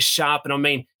going to be as sharp. And I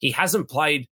mean, he hasn't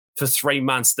played for 3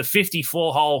 months. The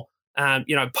 54-hole,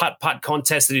 putt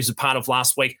contest that he was a part of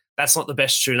last week, that's not the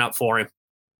best tune-up for him.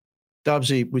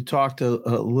 Dubsy, we talked a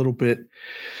little bit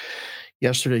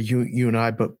yesterday, you and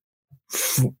I, but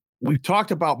we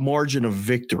talked about margin of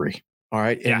victory. All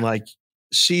right. And like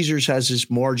Caesars has this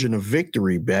margin of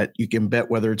victory bet. You can bet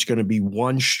whether it's going to be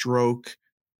one stroke,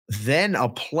 then a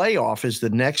playoff is the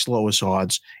next lowest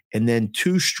odds, and then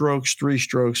 2 strokes, 3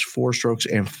 strokes, 4 strokes,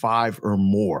 and 5 or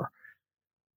more.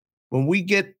 When we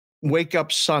wake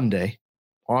up Sunday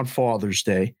on Father's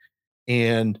Day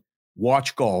and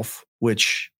watch golf,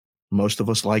 which most of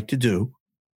us like to do,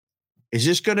 is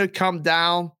this going to come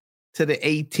down to the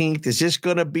 18th? Is this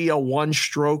going to be a 1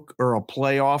 stroke or a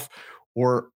playoff?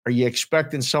 Or are you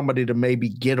expecting somebody to maybe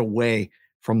get away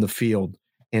from the field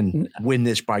and win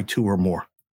this by 2 or more?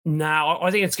 No,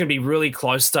 I think it's going to be really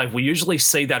close, Dave. We usually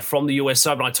see that from the US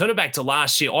Open. I turn it back to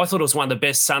last year. I thought it was one of the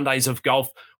best Sundays of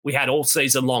golf we had all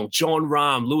season long. John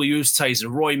Rahm, Louis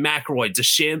Oosthuizen, Roy McIlroy,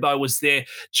 DeChambeau was there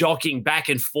jockeying back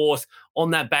and forth on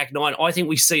that back nine. I think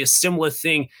we see a similar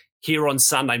thing here on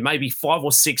Sunday, maybe 5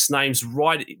 or 6 names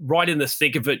right in the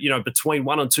thick of it, between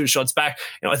 1 and 2 shots back.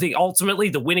 I think ultimately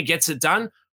the winner gets it done,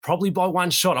 probably by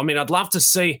 1 shot. I mean, I'd love to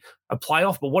see a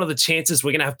playoff, but what are the chances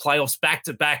we're going to have playoffs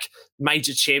back-to-back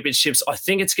major championships? I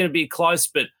think it's going to be close,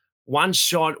 but 1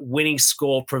 shot winning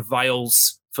score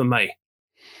prevails for me.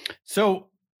 So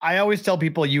I always tell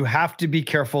people you have to be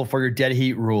careful for your dead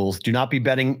heat rules. Do not be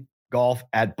betting golf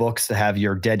at books to have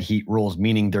your dead heat rules,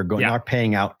 meaning they're not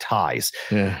paying out ties.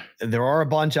 Yeah. There are a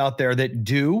bunch out there that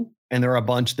do, and there are a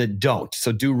bunch that don't.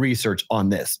 So do research on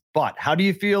this. But how do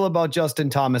you feel about Justin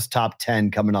Thomas top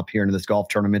 10 coming up here into this golf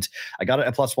tournament? I got it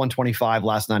at plus 125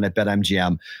 last night at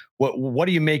BetMGM. What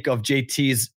do you make of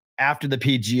JT's after the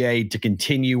PGA to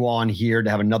continue on here to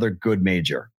have another good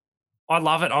major? I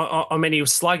love it. I mean, he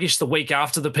was sluggish the week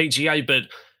after the PGA, but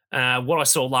what I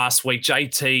saw last week,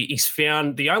 JT, he's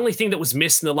found the only thing that was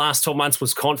missed in the last 12 months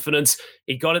was confidence.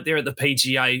 He got it there at the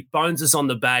PGA. Bones is on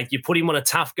the bag. You put him on a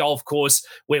tough golf course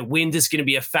where wind is going to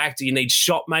be a factor. You need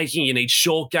shot making. You need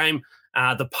short game.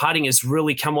 The putting has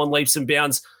really come on leaps and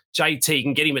bounds. JT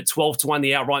can get him at 12-1,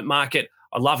 the outright market.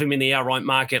 I love him in the outright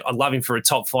market. I love him for a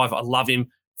top 5. I love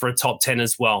him for a top 10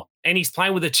 as well. And he's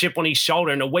playing with a chip on his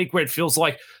shoulder in a week where it feels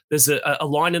like there's a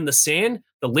line in the sand.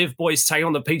 The Live boys take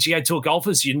on the PGA Tour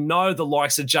golfers. You know the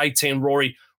likes of JT and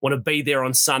Rory want to be there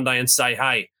on Sunday and say,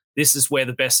 hey, this is where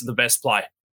the best of the best play.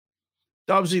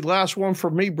 Dubsy, last one for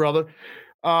me, brother.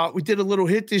 We did a little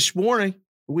hit this morning.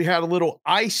 We had a little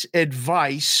ice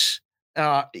advice,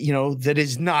 that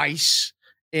is nice.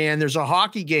 And there's a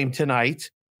hockey game tonight.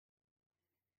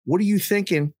 What are you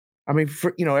thinking? I mean,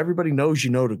 everybody knows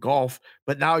to golf,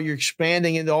 but now you're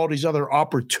expanding into all these other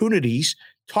opportunities,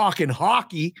 talking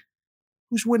hockey.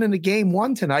 Who's winning the game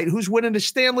 1 tonight? Who's winning the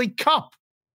Stanley Cup?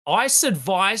 Ice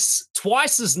advice,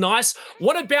 twice as nice.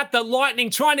 What about the Lightning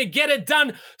trying to get it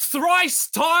done thrice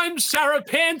times,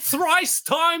 Sharapan? Thrice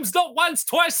times, not once,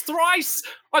 twice, thrice.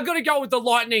 I got to go with the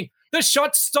Lightning. The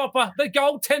shot stopper, the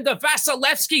goaltender,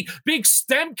 Vasilevsky, big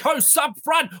Stamkos up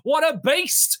front. What a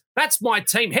beast. That's my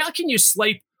team. How can you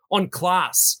sleep on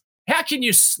class? How can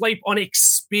you sleep on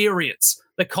experience?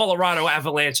 The Colorado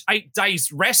Avalanche, 8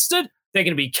 days rested. They're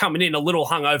going to be coming in a little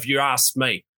hungover, you ask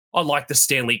me. I like the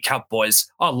Stanley Cup,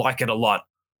 boys. I like it a lot.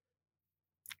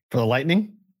 For the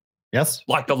Lightning? Yes?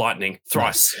 Like the Lightning.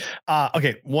 Thrice.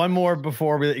 Okay, one more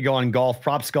before we let you go on golf.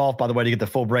 Props Golf, by the way, to get the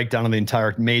full breakdown of the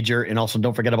entire major. And also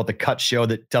don't forget about the cut show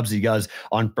that Dubsy does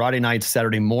on Friday night,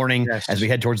 Saturday morning, as we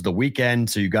head towards the weekend.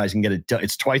 So you guys can get it.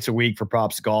 It's twice a week for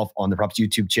Props Golf on the Props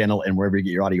YouTube channel and wherever you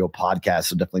get your audio podcast.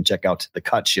 So definitely check out the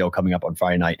cut show coming up on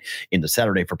Friday night into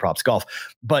Saturday for Props Golf.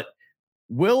 But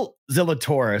Will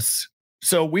Zalatoris...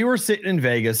 So we were sitting in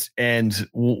Vegas, and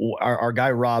our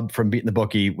guy Rob from Beating the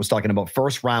Bookie was talking about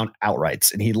first round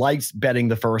outrights, and he likes betting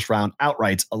the first round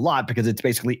outrights a lot because it's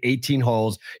basically 18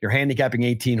 holes. You're handicapping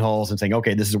 18 holes and saying,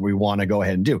 okay, this is what we want to go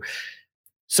ahead and do.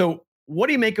 So what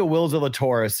do you make of Will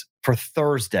Zalatoris for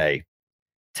Thursday?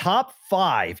 Top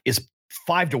 5 is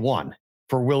 5-1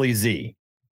 for Willie Z,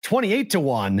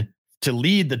 28-1 to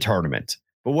lead the tournament.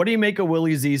 But what do you make of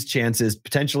Willie Z's chances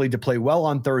potentially to play well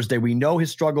on Thursday? We know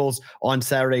his struggles on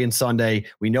Saturday and Sunday.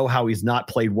 We know how he's not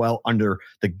played well under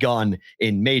the gun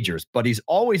in majors, but he's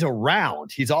always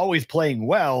around. He's always playing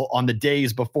well on the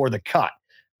days before the cut.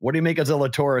 What do you make of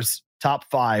Zalatoris top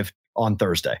 5 on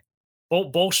Thursday?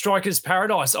 Ball striker's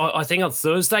paradise. I think on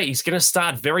Thursday, he's going to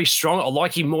start very strong. I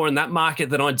like him more in that market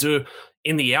than I do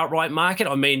in the outright market.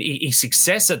 I mean, his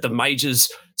success at the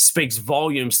majors speaks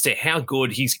volumes to how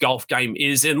good his golf game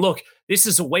is. And look, this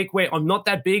is a week where I'm not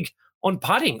that big on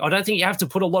putting. I don't think you have to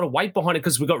put a lot of weight behind it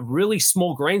because we've got really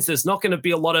small greens. There's not going to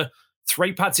be a lot of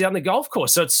 3 putts down the golf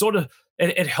course. So it's sort of,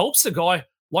 it helps a guy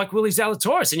like Willie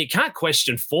Zalatoris. And you can't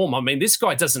question form. I mean, this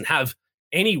guy doesn't have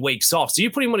any weeks off. So you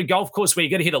put him on a golf course where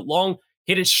you got to hit it long,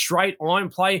 hit it straight, iron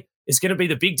play is going to be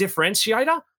the big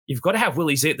differentiator. You've got to have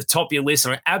Willie Z at the top of your list,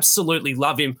 and I absolutely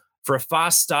love him for a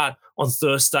fast start on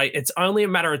Thursday. It's only a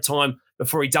matter of time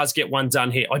before he does get one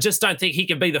done here. I just don't think he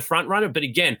can be the front runner, but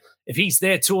again, if he's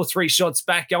there 2 or 3 shots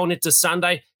back going into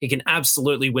Sunday, he can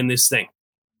absolutely win this thing.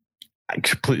 I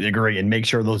completely agree. And make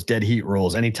sure those dead heat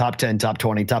rules, any top 10, top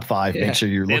 20, top 5, make sure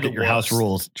you look at your house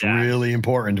rules. It's really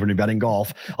important when you're betting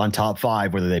golf on top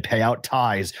 5, whether they pay out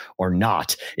ties or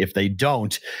not. If they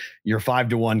don't, your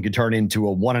 5-1 could turn into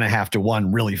a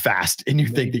 1.5-1 really fast. And you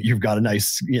think that you've got a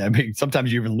nice, I mean,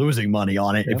 sometimes you're even losing money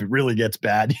on it. If it really gets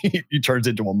bad, it turns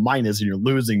into a minus and you're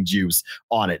losing juice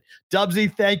on it.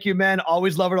 Dubsy, thank you, man.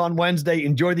 Always love it on Wednesday.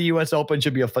 Enjoy the US Open.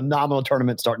 Should be a phenomenal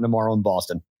tournament starting tomorrow in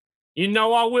Boston. You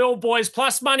know I will, boys.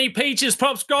 Plus money, peaches,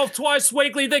 props golf twice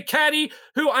weekly. The caddy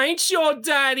who ain't your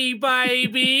daddy,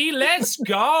 baby. Let's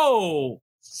go.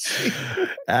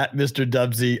 At Mr.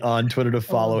 Dubsy on Twitter to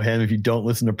follow him. If you don't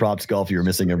listen to Props Golf, you're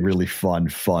missing a really fun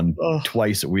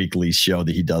twice weekly show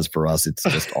that he does for us. It's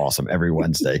just awesome every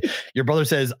Wednesday. Your brother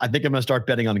says, I think I'm going to start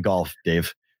betting on golf,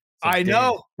 Dave. I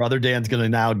know. Brother Dan's going to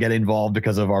now get involved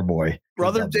because of our boy.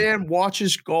 Brother Dan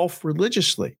watches golf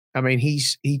religiously. I mean, he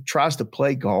tries to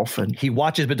play golf and he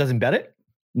watches but doesn't bet it?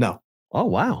 No. Oh,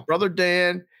 wow. Brother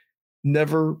Dan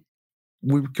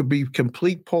we could be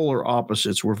complete polar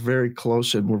opposites. We're very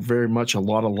close and we're very much a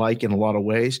lot alike in a lot of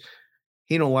ways.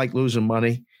 He don't like losing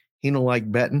money. He don't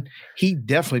like betting. He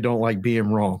definitely don't like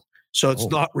being wrong. So it's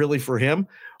not really for him.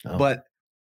 Oh. But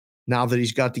now that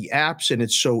he's got the apps and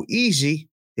it's so easy,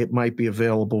 it might be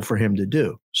available for him to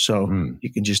do. So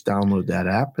you can just download that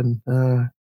app. And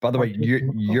by the way,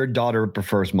 your daughter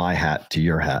prefers my hat to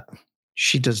your hat.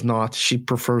 She does not. She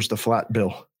prefers the flat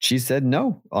bill. She said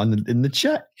no in the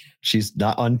chat. She's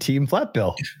not on team flat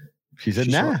bill. She said,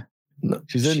 nah. No,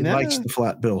 She likes the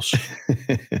flat bills.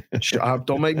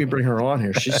 Don't make me bring her on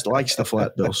here. She likes the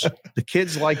flat bills. The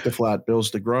kids like the flat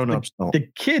bills. The grown-ups don't. The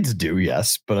kids do,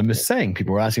 yes. But I'm just saying,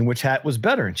 people were asking which hat was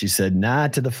better. And she said, nah,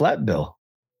 to the flat bill.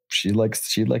 She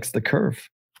likes the curve.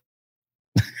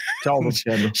 Tell them,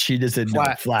 Kendall. She just said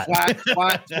flat. flat.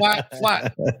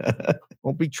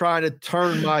 Don't be trying to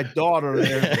turn my daughter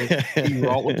there.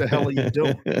 What the hell are you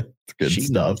doing? It's good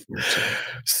stuff.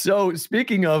 So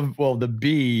speaking of, the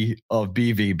B of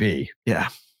BVB. Yeah.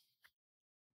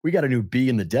 We got a new B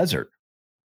in the desert.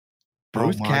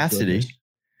 Bruce Cassidy. Goodness.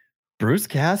 Bruce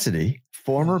Cassidy,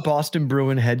 former Boston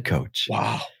Bruin head coach.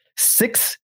 Wow.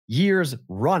 6 years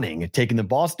running, taking the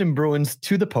Boston Bruins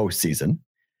to the postseason.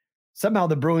 Somehow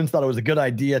the Bruins thought it was a good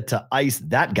idea to ice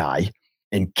that guy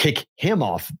and kick him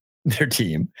off their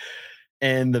team.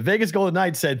 And the Vegas Golden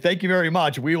Knights said, thank you very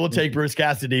much. We will take Bruce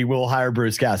Cassidy. We'll hire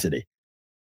Bruce Cassidy.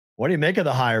 What do you make of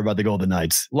the hire by the Golden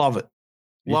Knights? Love it.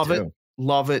 Me Love too. it.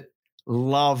 Love it.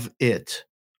 Love it.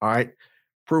 All right.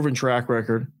 Proven track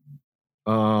record.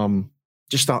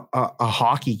 Just a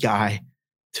hockey guy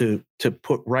to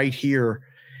put right here.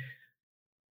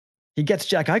 He gets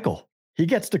Jack Eichel. He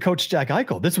gets to coach Jack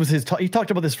Eichel. This was he talked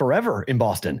about this forever in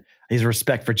Boston. His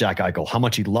respect for Jack Eichel, how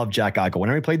much he loved Jack Eichel.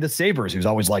 Whenever he played the Sabres, he was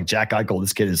always like, Jack Eichel,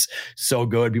 this kid is so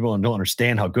good. People don't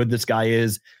understand how good this guy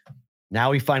is.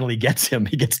 Now he finally gets him.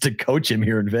 He gets to coach him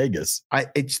here in Vegas. I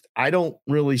don't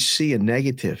really see a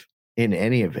negative in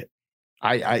any of it.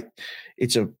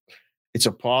 It's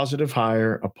a positive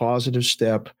hire, a positive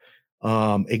step.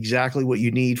 Exactly what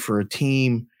you need for a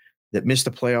team that missed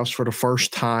the playoffs for the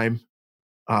first time.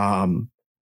 I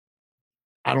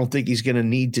don't think he's going to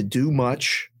need to do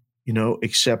much,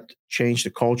 except change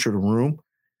the culture of the room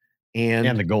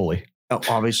and the goalie.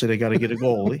 Obviously, they got to get a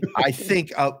goalie. I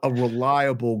think a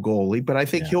reliable goalie, but I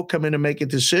think he'll come in and make a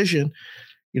decision,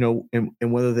 and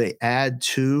whether they add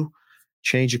to,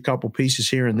 change a couple pieces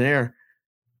here and there.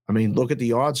 I mean, look at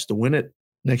the odds to win it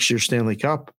next year's Stanley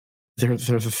Cup. They're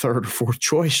the third or fourth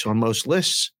choice on most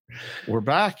lists. We're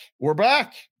back.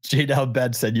 J-Dow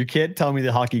Ben said, you can't tell me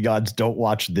the hockey gods don't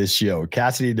watch this show.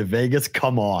 Cassidy to Vegas,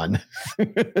 come on.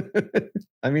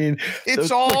 I mean,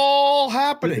 it's all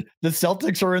happening. The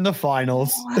Celtics are in the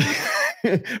finals.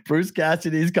 Bruce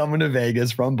Cassidy's coming to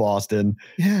Vegas from Boston.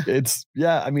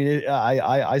 Yeah. I mean,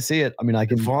 I see it. I mean,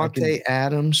 Devontae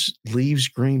Adams leaves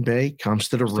Green Bay, comes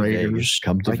to the Raiders.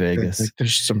 Come to Vegas.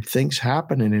 There's some things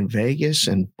happening in Vegas,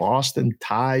 and Boston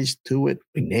ties to it.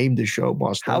 We named the show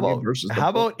Boston. How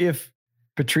about if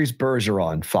Patrice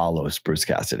Bergeron follows Bruce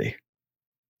Cassidy?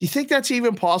 You think that's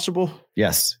even possible?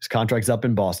 Yes. His contract's up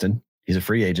in Boston. He's a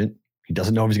free agent. He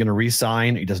doesn't know if he's going to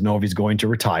re-sign. He doesn't know if he's going to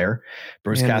retire.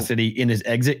 Bruce Cassidy, in his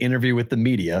exit interview with the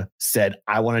media, said,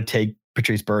 I want to take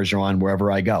Patrice Bergeron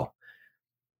wherever I go.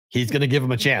 He's going to give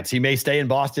him a chance. He may stay in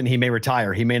Boston. He may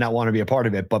retire. He may not want to be a part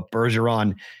of it, but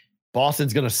Bergeron,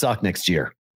 Boston's going to suck next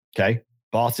year. Okay.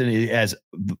 Boston,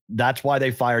 that's why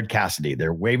they fired Cassidy.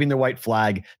 They're waving the white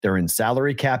flag. They're in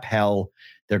salary cap hell.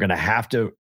 They're going to have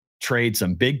to trade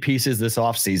some big pieces this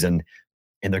offseason,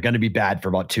 and they're going to be bad for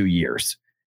about 2 years.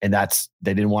 And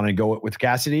they didn't want to go with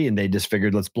Cassidy, and they just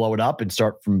figured, let's blow it up and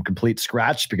start from complete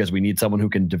scratch because we need someone who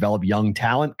can develop young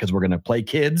talent because we're going to play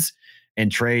kids and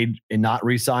trade and not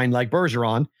re-sign like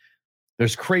Bergeron.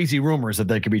 There's crazy rumors that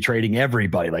they could be trading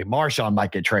everybody. Like Marchand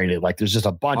might get traded. Like there's just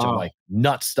a bunch of like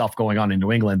nuts stuff going on in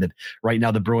New England that right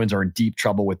now the Bruins are in deep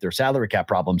trouble with their salary cap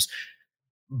problems.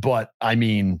 But I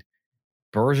mean,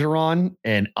 Bergeron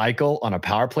and Eichel on a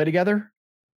power play together.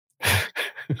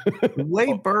 The way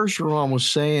Bergeron was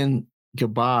saying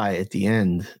goodbye at the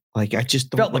end, like I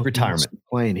just don't felt like retirement.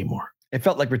 Play anymore. It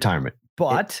felt like retirement.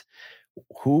 But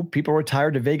who people retire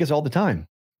to Vegas all the time?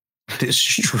 This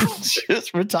is true.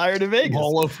 Just retire to Vegas.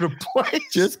 All over the place.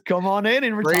 Just come on in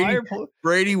and retire.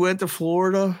 Brady went to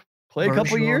Florida. Play a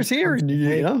couple years here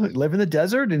and, live in the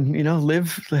desert and,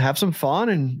 have some fun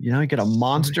and, get a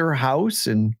monster house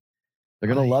and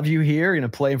they're going to love you here. You're going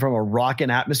to play from a rocking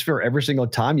atmosphere every single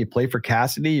time you play for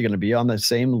Cassidy. You're going to be on the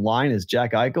same line as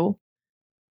Jack Eichel.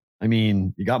 I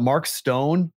mean, you got Mark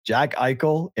Stone, Jack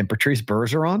Eichel, and Patrice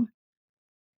Bergeron.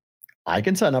 I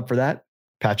can sign up for that.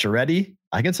 Pacioretty,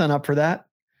 I can sign up for that.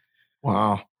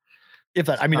 Wow. It's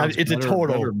a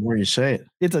total. The more you say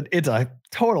it, it's a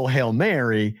total Hail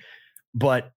Mary,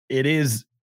 but it is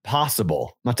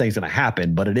possible. I'm not saying it's going to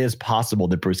happen, but it is possible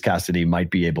that Bruce Cassidy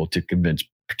might be able to convince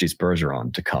Patrice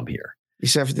Bergeron to come here.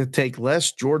 He's having to take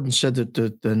less. Jordan said that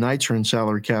the Knights are in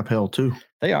salary cap hell too.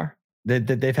 They are.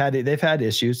 They've had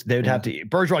issues. They would have to.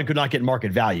 Bergeron could not get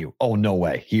market value. Oh, no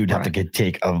way. He would have to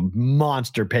take a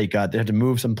monster pay cut. They had to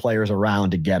move some players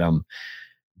around to get him.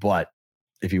 But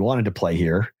if he wanted to play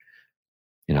here,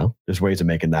 there's ways of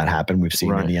making that happen. We've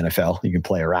seen in the NFL, you can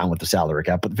play around with the salary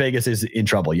cap, but Vegas is in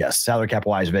trouble. Yes. Salary cap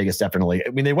wise, Vegas definitely,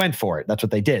 they went for it. That's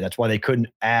what they did. That's why they couldn't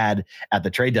add at the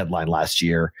trade deadline last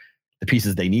year the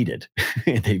pieces they needed.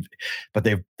 They've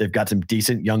got some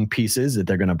decent young pieces that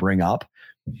they're going to bring up.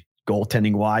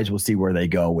 Goaltending wise, we'll see where they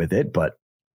go with it. But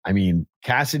I mean,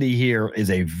 Cassidy here is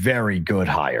a very good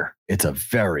hire. It's a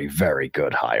very, very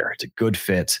good hire. It's a good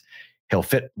fit. He'll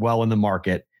fit well in the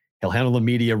market. He'll handle the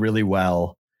media really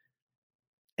well.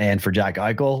 And for Jack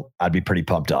Eichel, I'd be pretty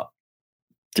pumped up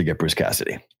to get Bruce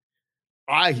Cassidy.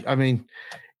 I mean,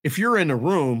 if you're in the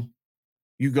room,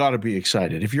 you got to be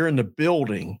excited. If you're in the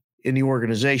building, in the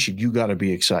organization, you got to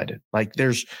be excited. Like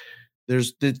this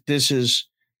is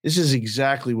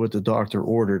exactly what the doctor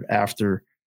ordered after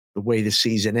the way the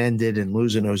season ended and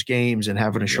losing those games and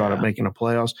having a shot at making the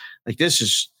playoffs. Like this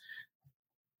is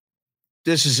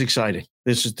exciting.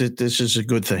 This is a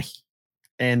good thing.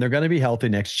 And they're going to be healthy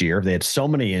next year. They had so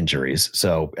many injuries.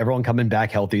 So everyone coming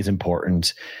back healthy is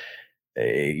important.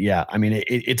 I mean,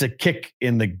 it's a kick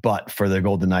in the butt for the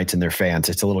Golden Knights and their fans.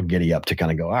 It's a little giddy up to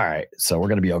kind of go, all right, so we're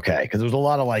going to be okay. Because there's a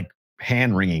lot of like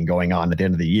hand wringing going on at the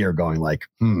end of the year going like,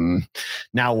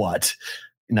 now what?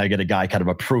 Now you get a guy, kind of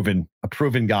a proven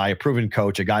guy, a proven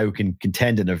coach, a guy who can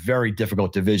contend in a very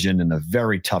difficult division in a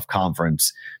very tough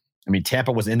conference. I mean,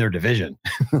 Tampa was in their division.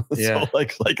 So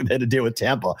like they had to deal with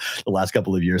Tampa the last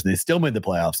couple of years. And they still made the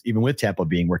playoffs, even with Tampa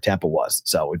being where Tampa was.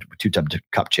 So 2-time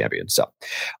cup champions. So,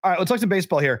 all right, let's talk some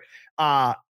baseball here.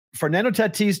 Fernando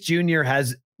Tatis Jr.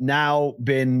 has now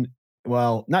been,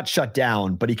 not shut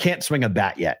down, but he can't swing a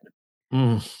bat yet.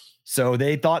 So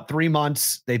they thought 3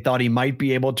 months. They thought he might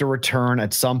be able to return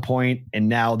at some point. And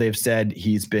now they've said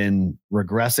he's been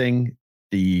regressing.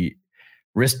 The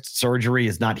wrist surgery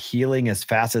is not healing as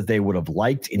fast as they would have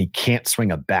liked, and he can't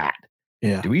swing a bat.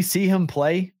 Yeah. Do we see him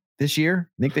play this year?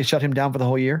 Think they shut him down for the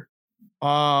whole year?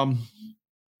 I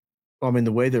mean,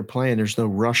 the way they're playing, there's no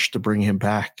rush to bring him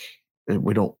back.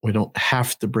 We don't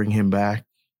have to bring him back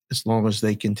as long as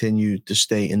they continue to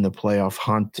stay in the playoff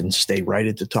hunt and stay right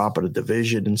at the top of the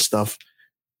division and stuff.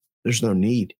 There's no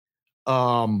need.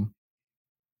 You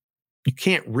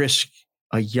can't risk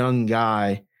a young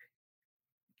guy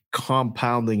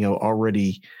compounding an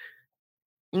already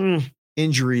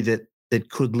injury that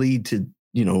could lead to,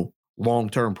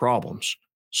 long-term problems.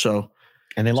 So,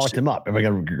 and they locked him up. And we got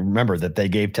to remember that they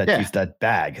gave Tatis that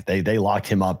bag. They locked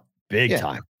him up big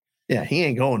time. Yeah, he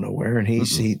ain't going nowhere, and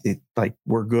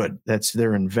we're good. That's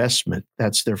their investment.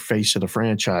 That's their face of the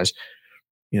franchise,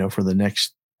 for the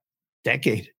next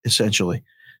decade, essentially.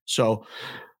 So,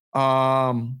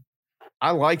 I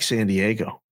like San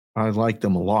Diego. I like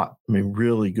them a lot. I mean,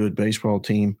 really good baseball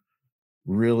team.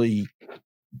 Really,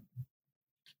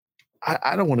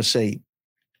 I don't want to say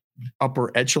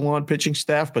upper echelon pitching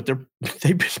staff, but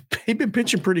they've been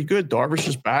pitching pretty good. Darvish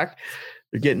is back.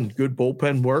 They're getting good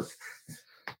bullpen work.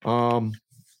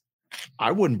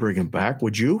 I wouldn't bring him back.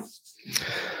 Would you?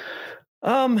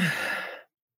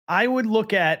 I would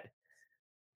look at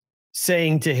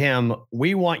saying to him,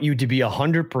 we want you to be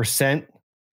 100%.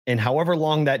 And however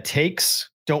long that takes,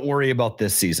 don't worry about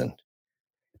this season,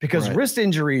 because wrist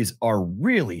injuries are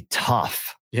really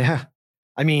tough. Yeah.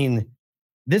 I mean,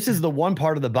 this is the one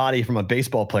part of the body from a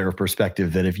baseball player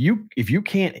perspective that if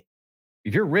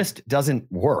your wrist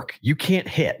doesn't work, you can't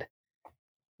hit.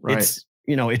 Right.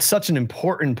 It's such an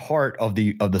important part of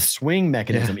the swing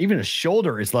mechanism. Even a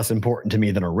shoulder is less important to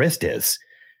me than a wrist is.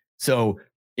 So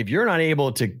if you're not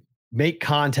able to make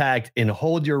contact and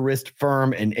hold your wrist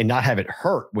firm and not have it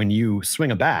hurt when you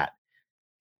swing a bat,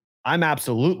 I'm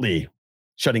absolutely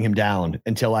shutting him down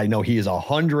until I know he is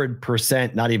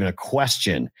 100%, not even a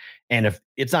question. And if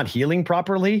it's not healing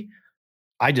properly,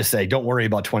 I just say, don't worry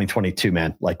about 2022,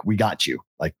 man. Like, we got you.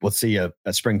 Like, we'll see you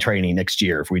at spring training next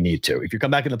year if we need to. If you come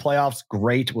back in the playoffs,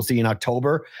 great. We'll see you in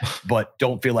October, but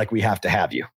don't feel like we have to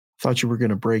have you. Thought you were going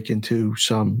to break into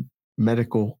some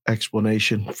medical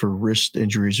explanation for wrist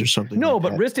injuries or something. No,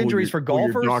 but wrist injuries for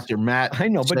golfers. Dr. Matt. I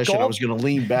know, but I was going to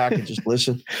lean back and just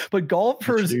listen. But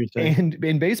golfers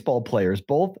and baseball players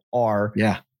both are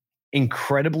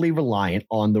incredibly reliant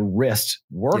on the wrist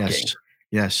working.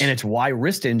 Yes. And it's why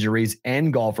wrist injuries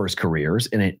end golfers' careers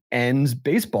and it ends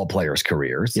baseball players'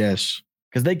 careers. Yes.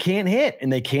 Because they can't hit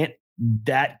and they can't.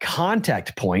 That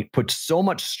contact point puts so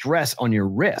much stress on your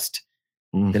wrist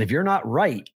that if you're not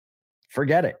right,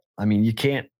 forget it. I mean, you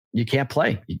can't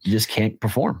play. You just can't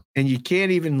perform. And you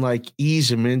can't even ease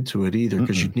them into it either,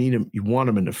 because you need them. You want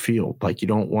them in the field. Like, you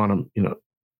don't want them,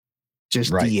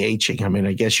 just DHing. I mean,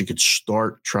 I guess you could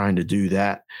start trying to do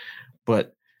that,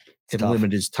 but it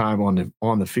limit his time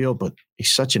on the field. But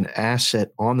he's such an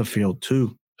asset on the field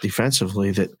too.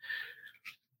 defensively that,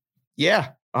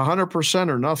 100%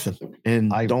 or nothing, and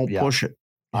don't push it.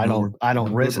 I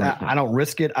don't risk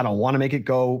it. I don't want to make it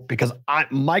go because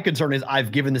my concern is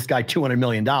I've given this guy $200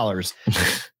 million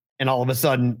and all of a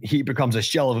sudden he becomes a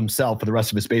shell of himself for the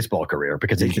rest of his baseball career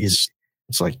because it's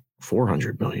like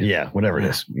 $400 million. Yeah, whatever it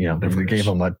is. You know, we gave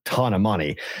him a ton of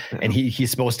money, and he's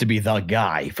supposed to be the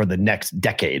guy for the next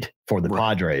decade for the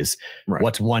Padres. Right.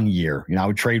 What's 1 year? You know, I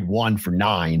would trade 1 for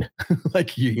 9.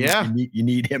 Like you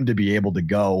need him to be able to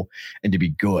go and to be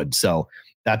good. So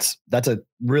that's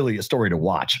really a story to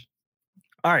watch.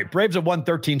 All right, Braves have won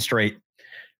 13 straight.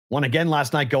 Won again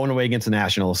last night going away against the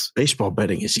Nationals. Baseball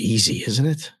betting is easy, isn't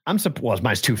it? It's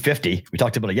minus 250. We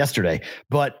talked about it yesterday,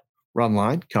 but run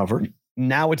line covered.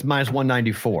 Now it's minus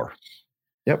 194.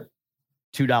 Yep.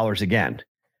 $2 again.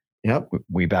 Yep.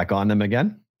 We back on them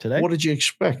again today. What did you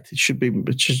expect? It should be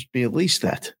at least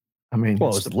that. I mean,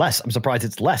 well, it's less. I'm surprised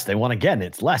it's less. They won again.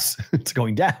 It's less. It's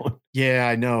going down. Yeah,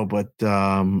 I know, but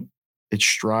it's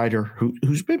Strider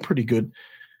who's been pretty good.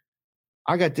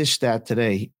 I got this stat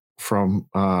today from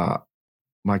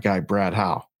my guy Brad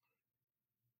Howe.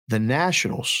 The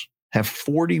Nationals have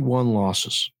 41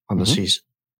 losses on the season.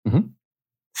 Mm-hmm.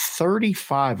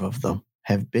 35 of them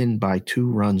have been by 2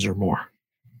 runs or more.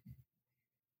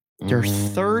 They're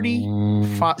 6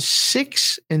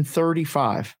 and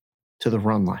 35 to the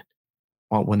run line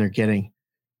when they're getting.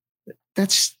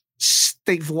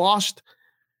 They've lost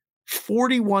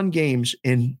 41 games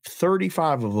in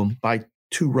 35 of them by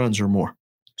 2 runs or more.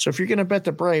 So if you're going to bet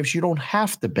the Braves, you don't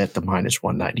have to bet the minus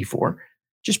 194.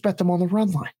 Just bet them on the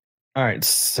run line. All right.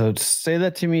 So say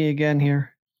that to me again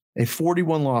here. They have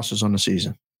 41 losses on the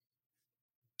season.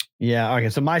 Yeah. Okay.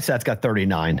 So my set's got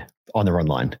 39 on the run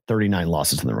line, 39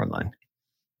 losses on the run line.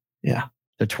 Yeah.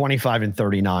 The 25 and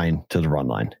 39 to the run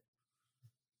line.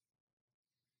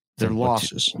 They're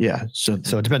losses. Yeah. So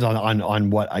it depends on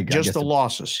what I guess. Just the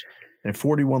losses. They have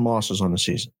 41 losses on the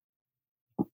season.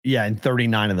 Yeah. And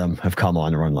 39 of them have come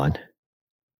on the run line.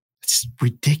 It's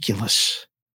ridiculous.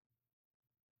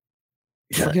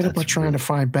 Yeah, Forget about trying to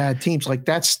find bad teams. Like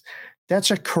that's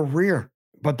a career.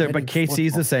 But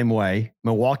KC's the same way.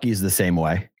 Milwaukee's the same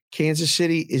way. Kansas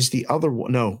City is the other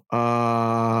one. No.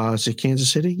 Is it Kansas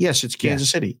City? Yes, it's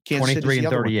Kansas City. Kansas 23 and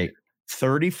 38.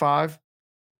 35,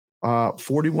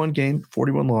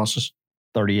 41 losses.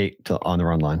 38 on the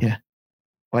run line. Yeah.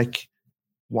 Like,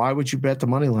 why would you bet the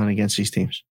money line against these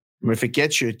teams? I mean, if it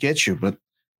gets you, it gets you. But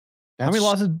how many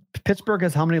losses? Pittsburgh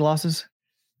has how many losses?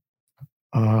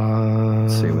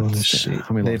 Let's see.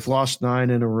 How many They've lost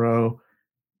 9 in a row.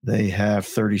 They have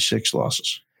 36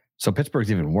 losses. So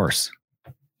Pittsburgh's even worse.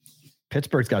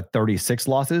 Pittsburgh's got 36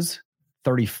 losses.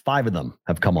 35 of them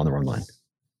have come on the run line.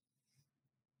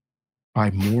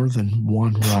 By more than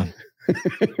 1 run.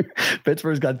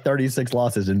 Pittsburgh's got 36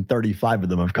 losses and 35 of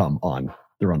them have come on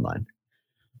the run line.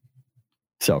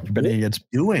 So if you're betting against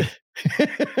doing.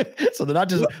 So they're not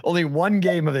just only 1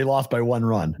 game have they lost by 1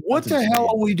 run. What the hell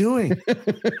are we doing?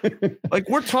 Like,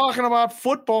 we're talking about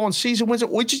football and season wins.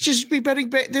 We should just be betting.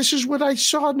 This is what I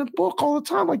saw in the book all the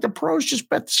time. Like, the pros just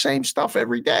bet the same stuff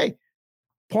every day.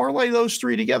 Parlay those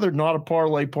 3 together. Not a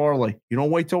parlay. You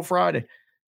don't wait till Friday.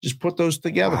 Just put those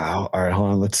together. Wow. All right,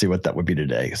 hold on. Let's see what that would be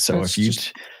today. So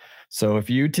if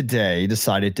you today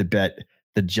decided to bet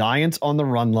the Giants on the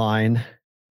run line,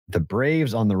 the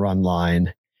Braves on the run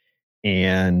line,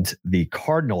 and the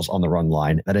Cardinals on the run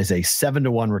line, that is a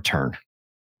 7-1 return.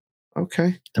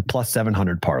 Okay. The plus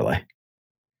 700 parlay.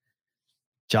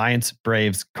 Giants,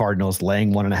 Braves, Cardinals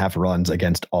laying 1.5 runs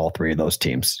against all 3 of those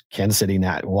teams. Kansas City,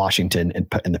 Washington,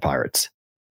 and the Pirates.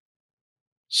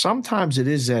 Sometimes it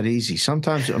is that easy.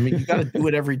 Sometimes, I mean, you got to do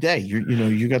it every day.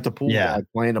 You got the pool guy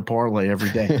playing a parlay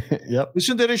every day. Yep.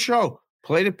 Listen to the show.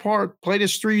 Play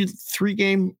this three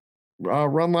game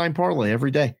run line parlay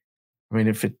every day. I mean,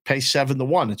 if it pays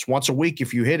 7-1, it's once a week.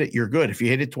 If you hit it, you're good. If you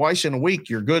hit it twice in a week,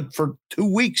 you're good for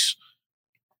 2 weeks.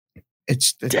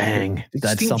 That's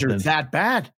something. Are that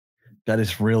bad. That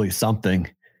is really something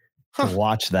to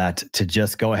watch. That to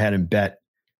just go ahead and bet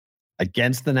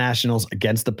against the Nationals,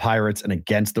 against the Pirates, and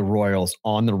against the Royals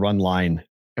on the run line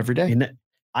every day.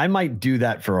 I might do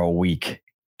that for a week.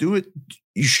 Do it.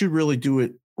 You should really do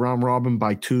it round robin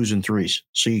by 2s and 3s.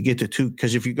 So you get to 2,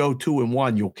 because if you go 2 and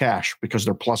 1, you'll cash because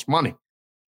they're plus money.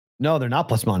 No, they're not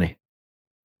plus money.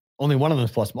 Only one of them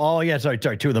is plus. Oh, yeah. Sorry.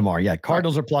 2 of them are. Yeah.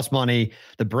 Cardinals are plus money.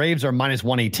 The Braves are minus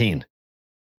 118.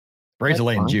 Braves are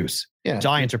laying juice. Yeah.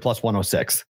 Giants are plus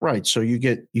 106. Right. So you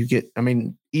get, I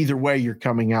mean, either way, you're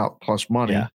coming out plus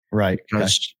money. Yeah. Right.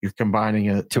 Because you're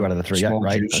combining 2 out of the 3. Yeah.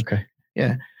 Right. Juice. Okay.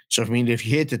 Yeah. So, I mean, if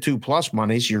you hit the 2 plus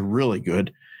monies, you're really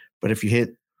good. But if you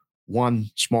hit one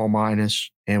small minus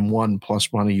and one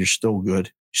plus money, you're still good.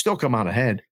 You still come out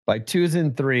ahead. By 2s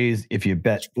and 3s, if you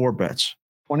bet 4 bets,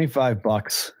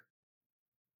 $25,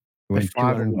 you win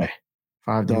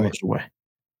 $5 away.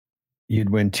 You'd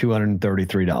win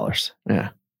 $233. Yeah.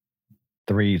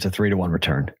 It's a 3-to-1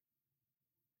 return.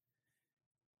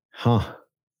 Huh.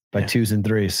 By 2s and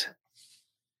 3s.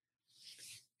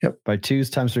 Yep. By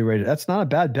 2s times 3 rated. That's not a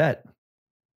bad bet.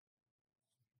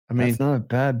 I mean, that's not a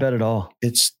bad bet at all.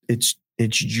 It's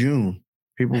June.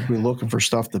 People will be looking for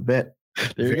stuff to bet.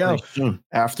 There you go. Soon.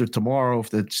 After tomorrow,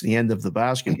 if it's the end of the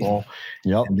basketball,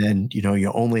 yep. And then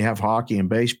you only have hockey and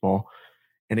baseball.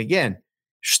 And again, you're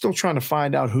still trying to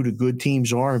find out who the good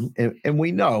teams are. And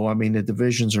we know, I mean, the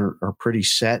divisions are pretty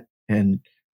set and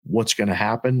what's going to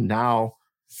happen. Now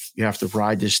you have to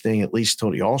ride this thing at least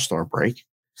till the All-Star break.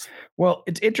 Well,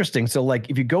 it's interesting. So, like,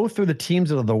 if you go through the teams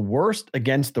that are the worst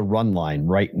against the run line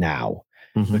right now,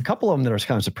 a couple of them that are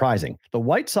kind of surprising. The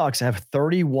White Sox have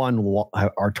 31,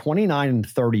 are 29 and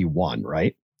 31,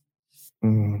 right?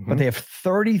 But they have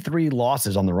 33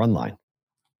 losses on the run line,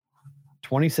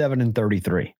 27 and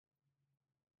 33.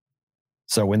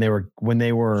 So when they were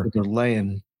they're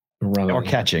laying or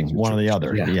catching one or the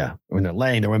other. Yeah. When they're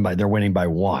laying, they're winning by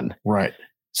 1. Right.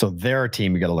 So they're a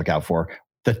team you got to look out for.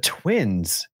 The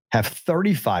Twins have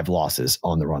 35 losses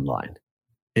on the run line.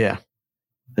 Yeah.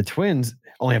 The Twins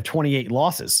only have 28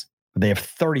 losses, but they have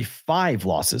 35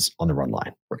 losses on the run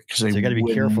line. Because so you got to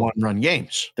be careful. One-run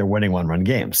games. They're winning one-run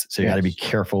games. So you got to be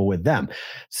careful with them.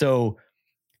 So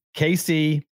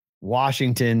KC,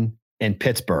 Washington, and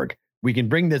Pittsburgh. We can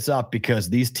bring this up because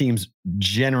these teams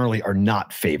generally are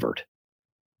not favored.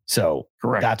 So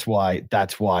correct. That's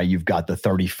why you've got the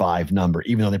 35 number,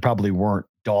 even though they probably weren't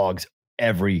dogs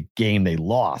every game they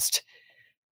lost.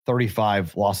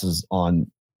 35 losses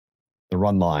on the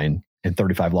run line and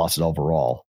 35 losses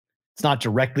overall. It's not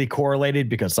directly correlated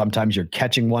because sometimes you're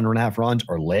catching 1.5 runs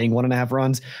or laying 1.5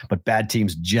 runs, but bad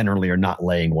teams generally are not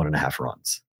laying 1.5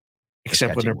 runs.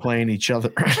 Except when they're playing each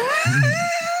other.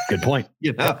 Good point.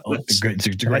 It's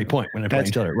a great point when they're playing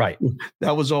each other. Right.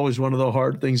 That was always one of the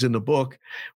hard things in the book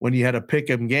when you had a pick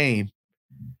 'em game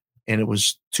and it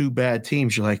was 2 bad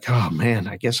teams. You're like, oh man,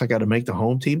 I guess I got to make the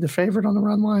home team the favorite on the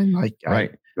run line. Like,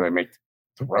 right. Do I make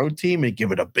the road team and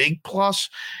give it a big plus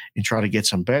and try to get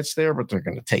some bets there, but they're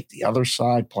going to take the other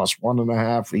side plus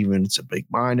 1.5, even it's a big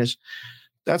minus.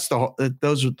 Those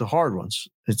are the hard ones.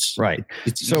 It's right.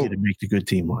 It's easy to make the good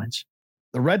team lines.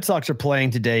 The Red Sox are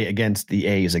playing today against the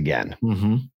A's again.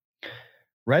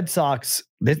 Red Sox.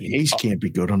 The A's can't be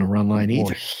good on the run line either.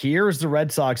 Well, here's the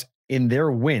Red Sox in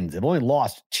their wins. They've only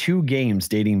lost 2 games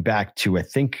dating back to, I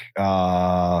think,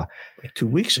 2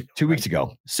 weeks ago. 2 weeks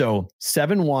ago. So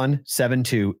 7-1,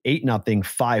 7-2, 8-0,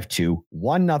 5-2,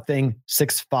 1-0,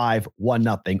 6-5,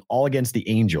 1-0, all against the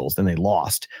Angels. Then they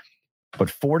lost. But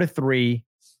 4-3,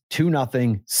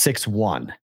 2-0,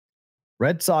 6-1.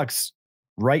 Red Sox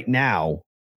right now,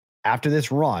 after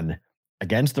this run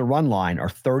against the run line, are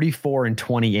 34 and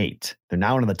 28. They're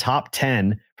now into the top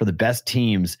 10 for the best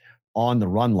teams on the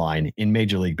run line in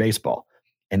Major League Baseball.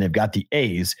 And they've got the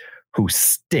A's who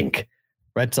stink.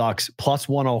 Red Sox plus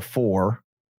 104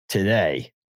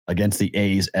 today against the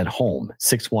A's at home.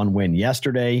 6-1 win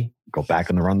yesterday. Go back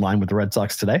on the run line with the Red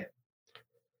Sox today.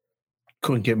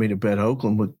 Couldn't get me to bet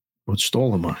Oakland with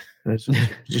Stolemine. It's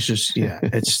just,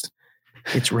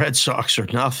 it's Red Sox or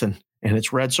nothing. And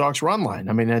it's Red Sox run line.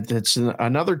 I mean, that's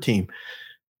another team.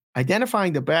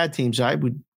 Identifying the bad teams, I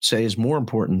would say, is more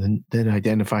important than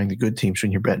identifying the good teams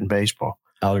when you're betting baseball.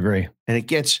 I'll agree. And it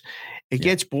gets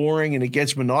boring and it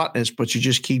gets monotonous, but you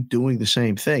just keep doing the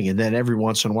same thing. And then every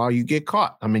once in a while you get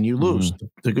caught. I mean, you lose.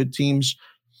 The good teams,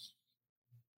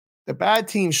 the bad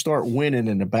teams start winning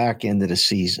in the back end of the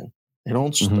season. They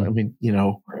don't, I mean,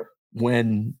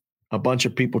 when a bunch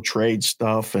of people trade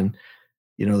stuff and,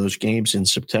 those games in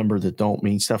September that don't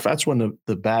mean stuff, that's when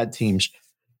the bad teams,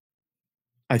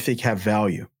 I think, have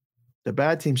value. The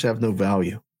bad teams have no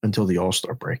value until the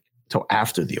All-Star break, until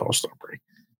after the All-Star break.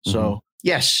 So,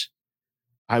 yes,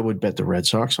 I would bet the Red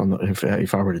Sox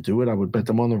if I were to do it, I would bet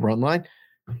them on the run line.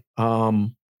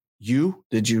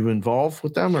 Did you involve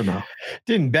with them or no?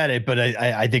 Didn't bet it, but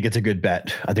I think it's a good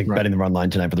bet. I think betting the run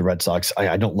line tonight for the Red Sox.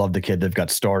 I don't love the kid they've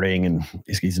got starting, and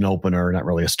he's an opener, not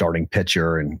really a starting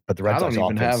pitcher. But the Red Sox, I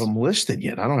don't even have him listed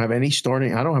yet. I don't have any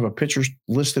starting. I don't have a pitcher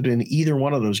listed in either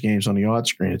one of those games on the odds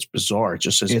screen. It's bizarre. It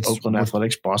just says Oakland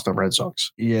Athletics, Boston Red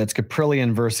Sox. Yeah, it's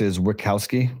Caprillion versus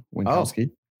Winkowski. Oh,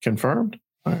 confirmed.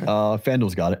 All right.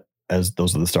 FanDuel's got it as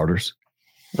those are the starters.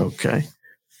 Okay.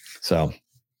 So.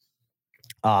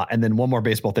 And then one more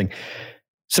baseball thing.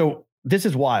 So this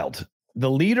is wild.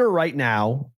 The leader right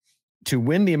now to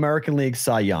win the American League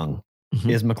Cy Young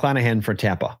is McClanahan for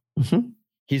Tampa.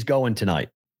 He's going tonight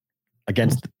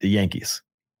against the Yankees.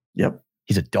 Yep.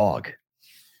 He's a dog.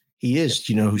 He is.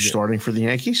 Do you know who's starting for the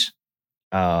Yankees?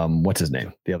 What's his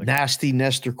name? The other Nasty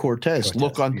Nestor Cortez.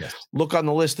 Look on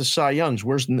the list of Cy Youngs.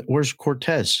 Where's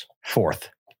Cortez? 4th.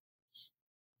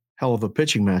 Hell of a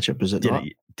pitching matchup, is it not?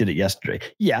 Did it yesterday.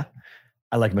 Yeah.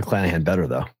 I like McClanahan better,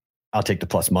 though. I'll take the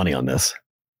plus money on this.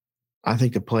 I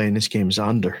think the play in this game is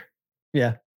under.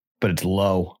 Yeah, but it's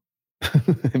low.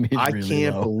 I really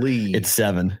can't low. believe it's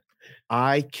 7.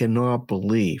 I cannot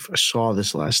believe I saw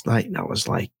this last night and I was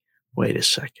like, wait a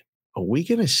second. Are we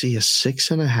going to see a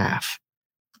 6.5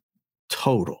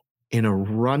 total in a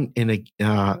run in a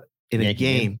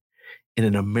game in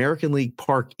an American League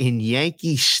park in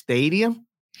Yankee Stadium?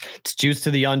 It's juiced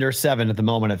to the under 7 at the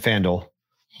moment at FanDuel.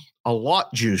 A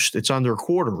lot juiced. It's under a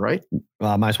quarter, right?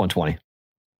 Minus 120.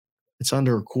 It's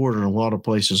under a quarter in a lot of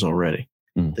places already.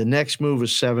 The next move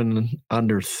is 7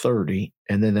 under 30,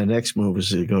 and then the next move is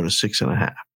to go to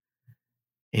 6.5.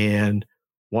 And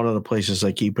one of the places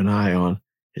I keep an eye on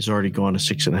has already gone to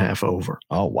 6.5 over.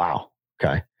 Oh, wow.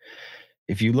 Okay.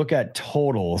 If you look at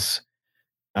totals,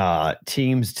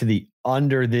 teams to the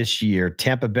under this year,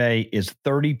 Tampa Bay is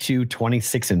 32,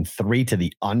 26, and 3 to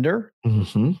the under.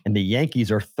 And the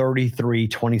Yankees are 33,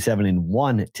 27, and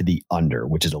 1 to the under,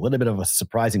 which is a little bit of a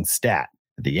surprising stat.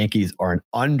 The Yankees are an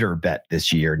under bet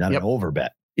this year, not an over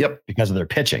bet. Because of their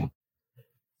pitching.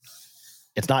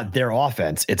 It's not their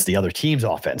offense. It's the other team's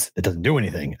offense that doesn't do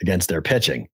anything against their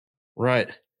pitching. Right.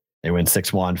 They win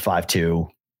 6-1, 5-2.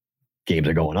 Games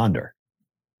are going under.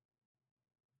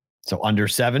 So under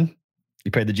 7,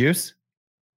 you pay the juice?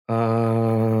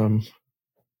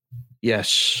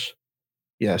 Yes,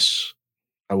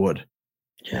 I would.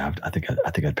 Yeah, I think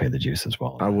I'd pay the juice as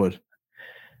well. I would.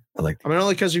 Only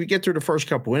because if you get through the first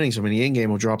couple innings, the end game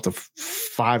will drop to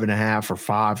 5.5 or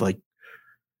 5. Like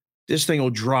this thing will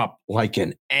drop like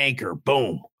an anchor.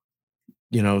 Boom.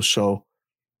 So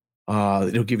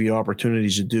it'll give you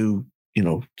opportunities to do,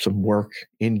 some work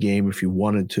in game if you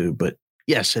wanted to. But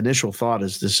yes, initial thought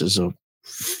is this is a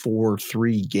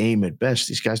 4-3 game at best.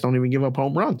 These guys don't even give up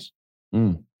home runs.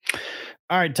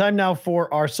 All right, time now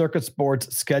for our Circuit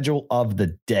Sports schedule of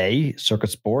the day. Circuit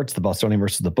Sports, the Bostonian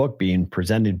versus the Book, being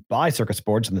presented by Circuit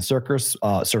Sports in the Circus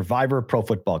Survivor Pro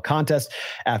Football Contest.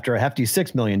 After a hefty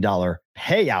 $6 million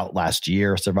payout last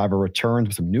year, Survivor returns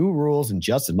with some new rules and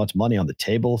just as much money on the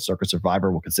table. Circuit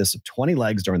Survivor will consist of 20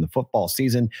 legs during the football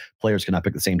season. Players cannot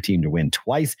pick the same team to win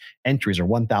twice. Entries are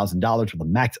 $1,000 with a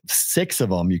max of 6 of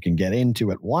them you can get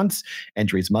into at once.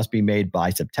 Entries must be made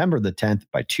by September the 10th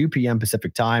by 2 p.m.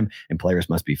 Pacific time, and players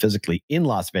must be physically in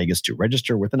Las Vegas to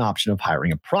register, with an option of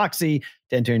hiring a proxy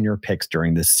to enter in your picks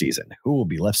during this season. Who will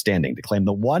be left standing to claim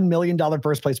the $1 million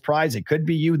first place prize? It could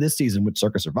be you this season with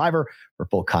Circus Survivor. For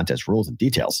full contest rules and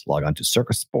details, log on to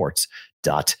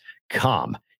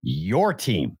circusports.com. Your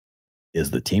team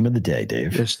is the team of the day,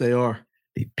 Dave. Yes, they are.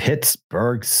 The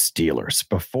Pittsburgh Steelers.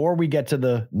 Before we get to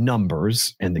the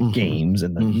numbers and the games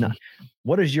and the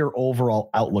what is your overall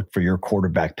outlook for your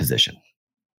quarterback position?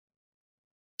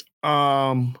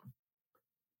 I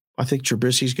think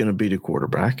Trubisky's going to be the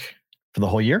quarterback for the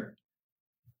whole year.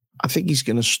 I think he's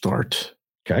going to start.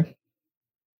 Okay.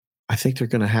 I think they're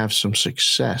going to have some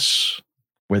success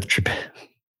with Trubisky.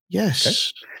 Yes. Okay.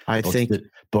 I think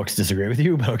books disagree with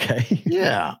you, but okay.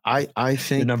 Yeah. I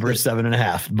think the number is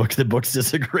 7.5. The books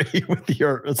disagree with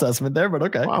your assessment there, but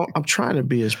okay. Well, I'm trying to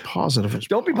be as positive as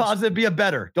Don't be positive, be a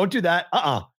better. Don't do that.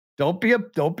 Don't be a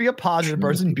positive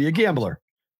person, be a gambler.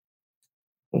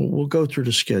 We'll go through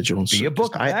the schedule and be a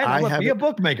book. Be a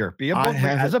bookmaker. Be a bookmaker.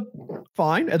 As a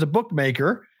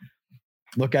bookmaker.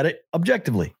 Look at it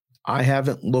objectively. I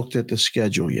haven't looked at the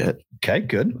schedule yet. Okay,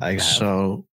 good.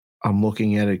 So I'm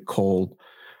looking at it cold.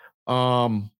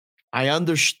 I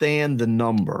understand the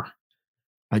number.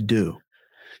 I do.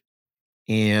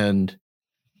 And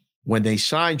when they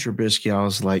signed Trubisky, I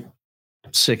was like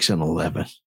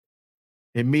 6-11.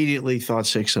 Immediately thought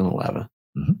 6-11.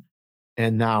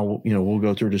 And now, we'll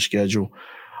go through the schedule.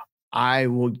 I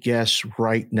will guess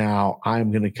right now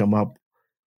I'm going to come up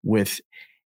with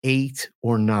 8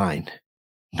 or 9.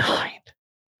 9.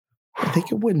 They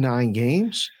could win 9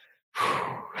 games.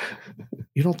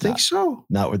 You don't think so?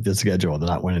 Not with the schedule. They're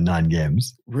not winning 9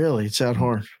 games. Really? It's that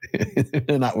hard.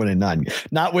 They're not winning 9.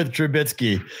 Not with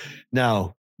Trubisky.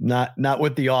 No, not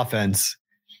with the offense.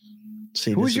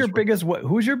 See, who's your biggest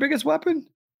weapon?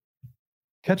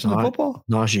 Catching the football?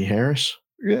 Najee Harris.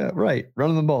 Yeah, right.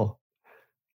 Running the ball.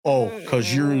 Oh,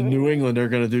 because you're in New England, they're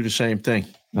going to do the same thing.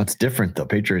 That's different, though.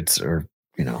 Patriots are,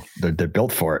 they're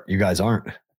built for it. You guys aren't.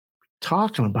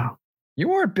 Talking about.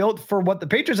 You aren't built for what the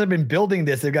Patriots have been building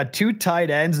this. They've got 2 tight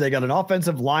ends. They got an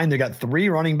offensive line. They got 3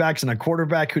 running backs and a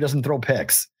quarterback who doesn't throw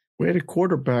picks. We had a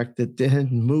quarterback that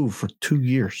didn't move for 2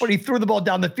 years. But he threw the ball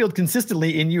down the field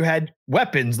consistently, and you had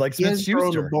weapons like Smith-Schuster. He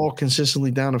didn't throw the ball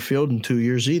consistently down the field in 2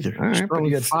 years either. All right, but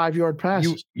you had 5-yard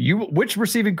passes. Which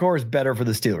receiving core is better for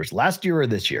the Steelers, last year or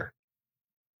this year?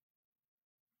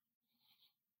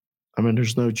 I mean,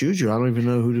 there's no Juju. I don't even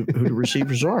know who the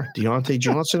receivers are. Deontay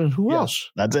Johnson and who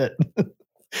else? That's it.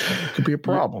 Could be a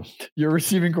problem. Your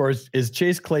receiving core is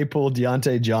Chase Claypool,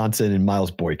 Deontay Johnson, and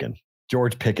Miles Boykin.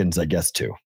 George Pickens, I guess,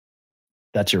 too.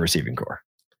 That's your receiving core.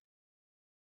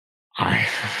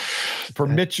 For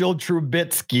Mitchell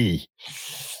Trubisky.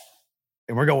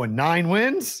 And we're going 9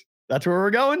 wins? That's where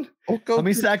we're going? How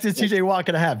many sacks is TJ Watt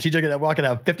going to have? TJ Watt going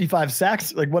to have 55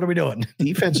 sacks? Like, what are we doing?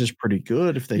 Defense is pretty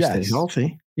good if they stay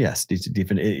healthy. Yes,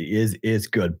 defense is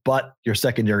good, but your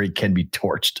secondary can be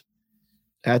torched.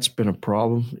 That's been a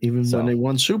problem. Even when they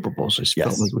won Super Bowls, they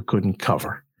felt like we couldn't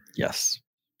cover. Yes.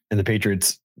 And the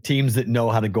Patriots, teams that know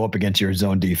how to go up against your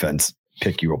zone defense,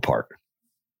 pick you apart.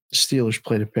 Steelers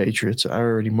play the Patriots. I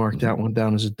already marked that one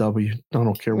down as a W. I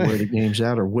don't care where the game's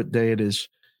at or what day it is.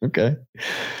 Okay.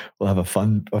 We'll have a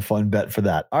fun bet for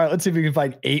that. All right, let's see if we can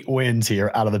find 8 wins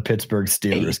here out of the Pittsburgh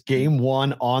Steelers. 8. Game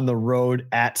 1 on the road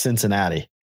at Cincinnati.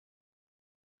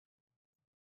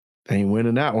 Ain't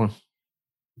winning that one.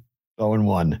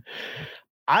 0-1.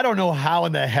 I don't know how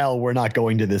in the hell we're not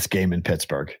going to this game in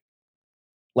Pittsburgh.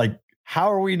 Like,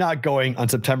 how are we not going on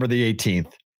September the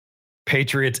 18th?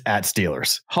 Patriots at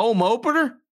Steelers. Home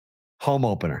opener? Home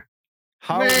opener.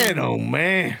 Oh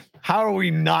man. How are we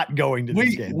not going to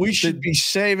this game? We should be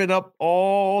saving up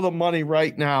all the money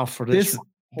right now for this.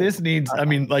 This needs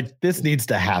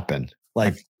to happen.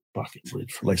 Like, bucket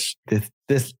lid for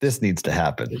this needs to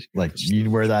happen. Like, you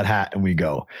wear that hat and we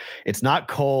go. It's not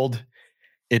cold.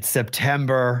 It's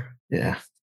September. Yeah.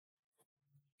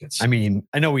 I mean,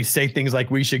 I know we say things like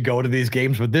we should go to these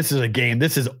games, but this is a game.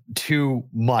 This is too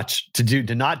much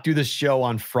to not do the show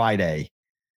on Friday.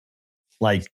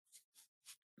 Like,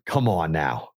 come on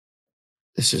now.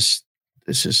 This is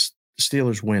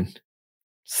Steelers win.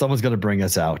 Someone's going to bring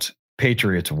us out.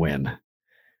 Patriots win.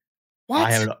 What?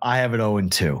 I have it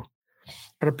 0-2. Are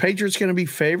the Patriots going to be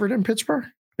favored in Pittsburgh?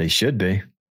 They should be.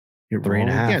 You're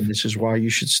 3.5. Again, this is why you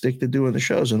should stick to doing the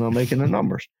shows and not making the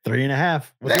numbers. 3.5.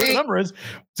 What the number is?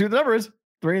 See what the number is?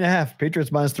 3.5.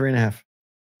 Patriots minus 3.5.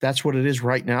 That's what it is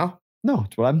right now? No,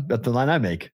 that's the line I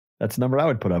make. That's the number I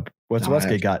would put up. What's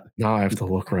Westgate got? Now I have to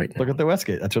look right now. Look at the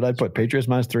Westgate. That's what I'd put. Patriots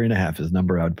minus 3.5 is the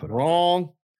number I would put.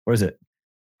 Wrong. What is it?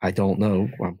 I don't know.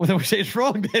 Well, then we say it's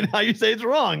wrong. Then how you say it's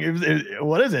wrong?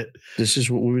 What is it? This is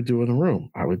what we would do in the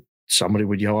room. Somebody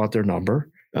would yell out their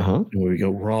number. And we would go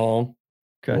wrong.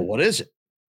 Okay. Well, what is it?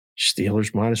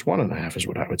 Steelers minus 1.5 is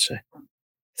what I would say.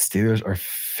 Steelers are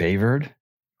favored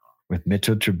with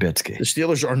Mitchell Trubisky. The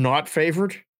Steelers are not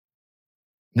favored?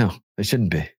 No, they shouldn't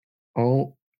be.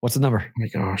 Oh. What's the number? Oh my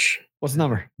gosh. What's the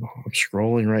number? Oh, I'm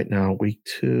scrolling right now. Week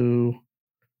 2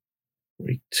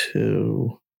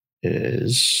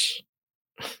 is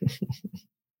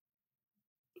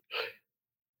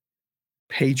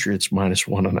Patriots minus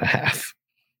 1.5.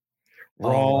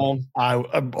 Wrong.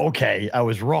 Okay. I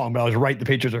was wrong, but I was right. The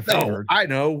Patriots are favored. No, I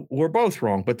know we're both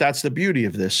wrong, but that's the beauty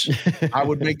of this. I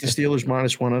would make the Steelers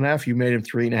minus 1.5. You made them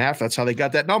 3.5. That's how they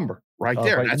got that number right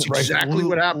there. Right, that's exactly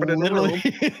what happened in the room.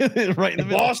 Right in the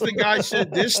middle. Boston guy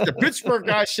said this. The Pittsburgh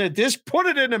guy said this. Put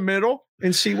it in the middle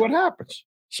and see what happens.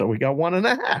 So we got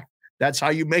 1.5. That's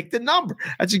how you make the number.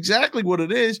 That's exactly what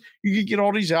it is. You can get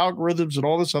all these algorithms and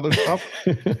all this other stuff.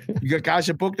 You got guys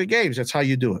that book the games. That's how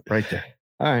you do it right there.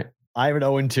 All right. I have it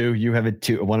 0-2. You have it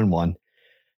 1-1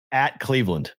 at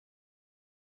Cleveland.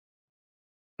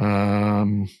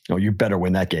 Oh, you better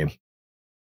win that game.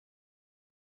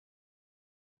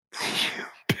 You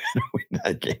better win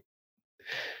that game.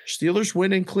 Steelers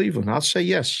win in Cleveland. I'll say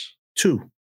yes. 2.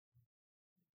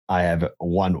 I have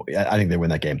 1. I think they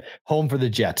win that game. Home for the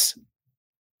Jets.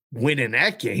 Winning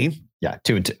that game? Yeah,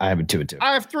 2-2. I have it 2-2.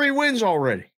 I have 3 wins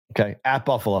already. Okay. At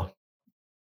Buffalo.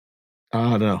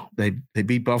 Oh, no. They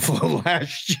beat Buffalo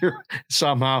last year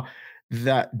somehow.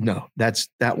 That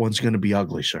one's going to be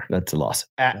ugly, sir. That's a loss.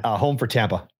 At home for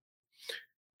Tampa.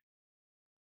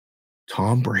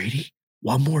 Tom Brady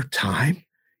one more time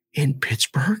in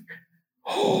Pittsburgh.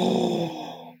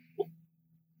 Oh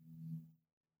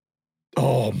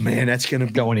man, that's going to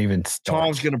be. Don't even start.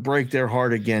 Tom's going to break their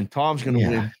heart again. Tom's going to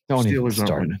win. Don't Steelers even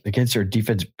start against their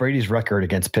defense. Brady's record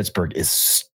against Pittsburgh is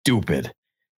stupid.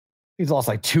 He's lost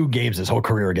like 2 games his whole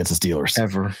career against the Steelers.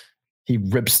 Ever. He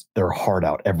rips their heart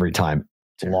out every time.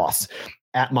 It's a loss.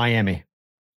 At Miami.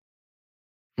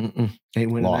 Ain't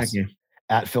winning Loss. that game.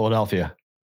 At Philadelphia.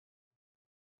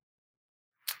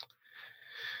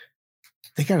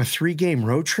 They got a 3-game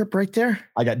road trip right there.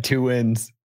 I got 2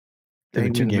 wins. They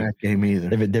ain't winning that game either.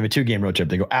 They have a 2-game road trip.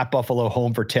 They go at Buffalo,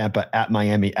 home for Tampa, at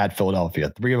Miami, at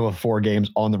Philadelphia. 3 of the 4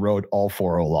 games on the road, all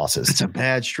 4 are losses. It's a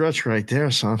bad stretch right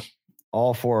there, son.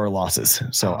 All 4 are losses.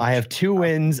 So I have 2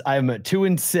 wins. I'm at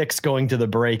 2-6 going to the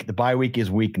break. The bye week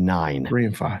is week 9.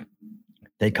 3-5.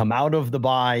 They come out of the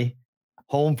bye,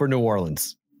 home for New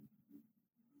Orleans.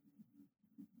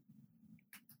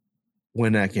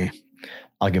 Win that game.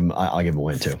 I'll give them a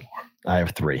win too. I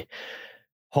have 3.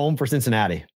 Home for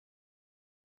Cincinnati.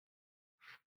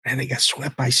 And they got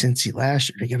swept by Cincy last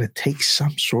year. They got to take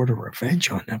some sort of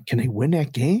revenge on them. Can they win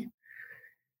that game?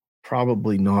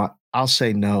 Probably not. I'll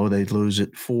say no. They'd lose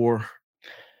it 4.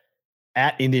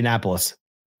 At Indianapolis.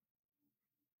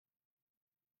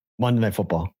 Monday Night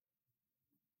Football.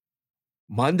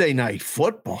 Monday Night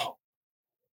Football.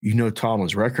 You know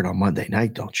Tomlin's record on Monday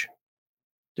night, don't you?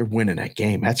 They're winning that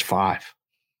game. That's 5.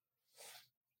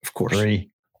 Of course. 3.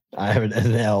 I have an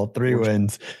L. 3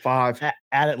 wins. 5. At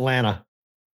Atlanta.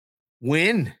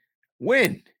 Win.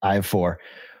 I have 4.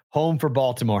 Home for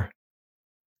Baltimore.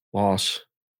 Loss.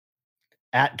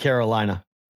 At Carolina.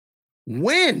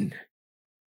 Win.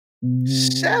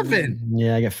 7.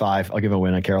 Yeah, I get 5. I'll give a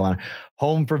win at Carolina.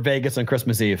 Home for Vegas on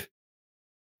Christmas Eve.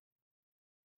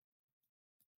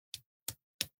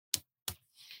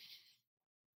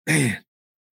 Man,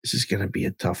 this is going to be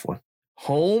a tough one.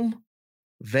 Home,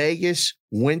 Vegas,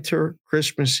 winter,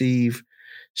 Christmas Eve.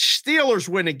 Steelers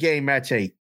win a game. That's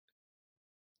 8.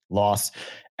 Loss.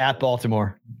 At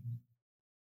Baltimore.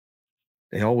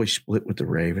 They always split with the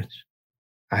Ravens.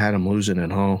 I had them losing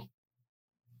at home.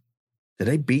 Did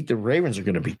they beat the Ravens? Are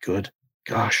going to be good.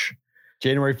 Gosh.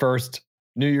 January 1st,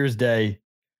 New Year's Day.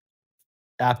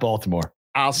 At Baltimore.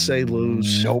 I'll say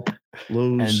lose. Nope.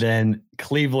 Lose. And then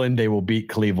Cleveland, they will beat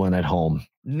Cleveland at home.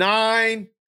 9.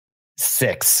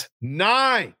 6.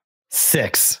 9.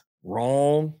 6.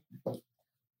 Wrong.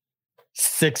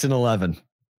 6-11.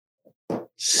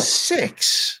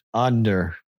 6.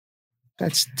 Under.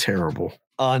 That's terrible.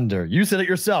 Under. You said it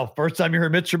yourself. First time you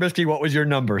heard Mitch Trubisky, what was your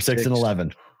number?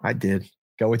 6-11. I did.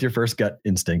 Go with your first gut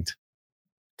instinct.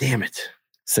 Damn it.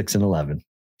 6-11.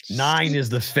 9 is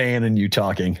the fan in you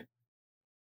talking.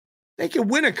 They can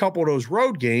win a couple of those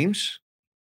road games.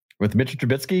 With Mitch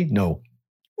Trubisky? No.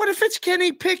 What if it's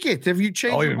Kenny Pickett? Have you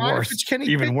changed your Even mind worse. if it's Kenny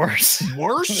Even Pickett? worse.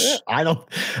 Worse? I don't.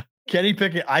 Kenny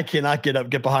Pickett, I cannot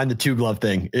get behind the 2-glove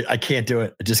thing. I can't do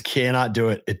it. I just cannot do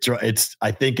it. It's.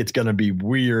 I think it's going to be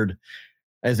weird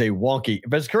as a wonky.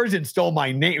 Veskurjan stole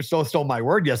my name, stole my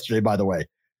word yesterday, by the way.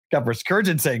 Got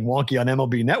Veskurjan saying wonky on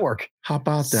MLB Network. How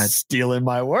about that? Stealing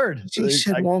my word. He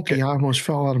said wonky. I almost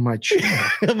fell out of my chair.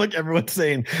 I'm like, everyone's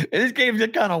saying, this game's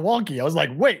kind of wonky. I was like,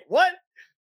 wait, what?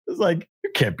 It's like, you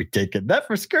can't be taking that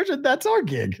for Veskurjan. That's our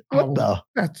gig. What the?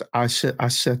 I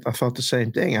thought the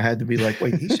same thing. I had to be like,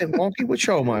 wait, he said wonky? What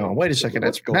show am I on? Wait a second.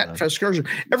 That's Matt Veskurjan.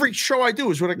 Every show I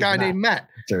do is with a guy named Matt.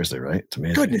 Seriously, right? It's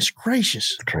amazing. Goodness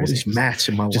gracious. It's crazy. All these Matts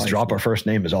in my life. Just drop our first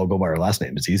name as I'll go by our last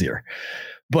name. It's easier.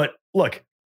 But look,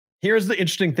 here's the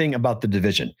interesting thing about the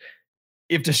division.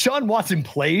 If Deshaun Watson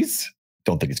plays,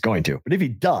 don't think he's going to, but if he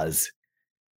does,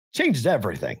 changes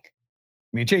everything.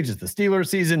 I mean, it changes the Steelers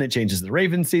season, it changes the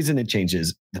Ravens season, it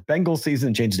changes the Bengals season,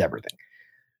 it changes everything.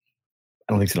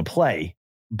 I don't think he's going to play,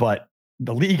 but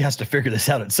the league has to figure this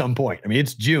out at some point. I mean,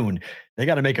 it's June. They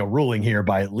got to make a ruling here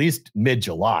by at least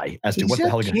mid-July as to what the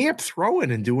hell he's camp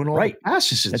throwing and doing all the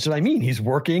passes. That's what I mean. He's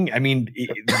working. I mean,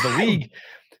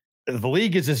 the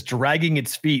league is just dragging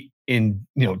its feet in,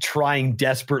 trying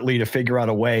desperately to figure out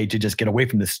a way to just get away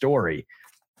from this story.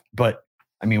 But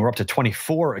I mean, we're up to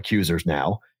 24 accusers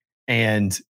now,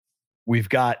 and we've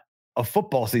got a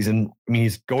football season. I mean,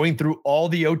 he's going through all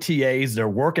the OTAs. They're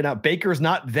working out. Baker's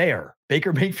not there.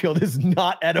 Baker Mayfield is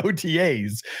not at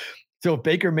OTAs. So if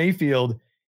Baker Mayfield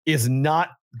is not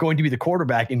going to be the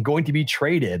quarterback and going to be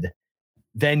traded,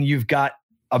 then you've got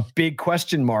a big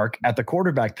question mark at the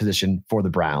quarterback position for the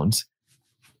Browns.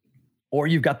 Or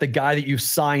you've got the guy that you've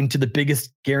signed to the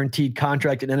biggest guaranteed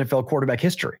contract in NFL quarterback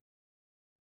history.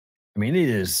 I mean,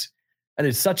 that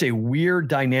is such a weird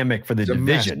dynamic for the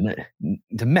division.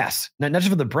 It's a mess. Not just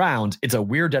for the Browns, it's a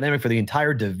weird dynamic for the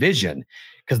entire division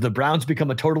because the Browns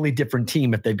become a totally different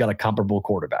team if they've got a comparable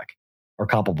quarterback or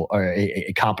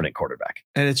a competent quarterback.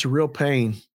 And it's a real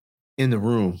pain in the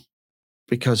room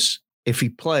because if he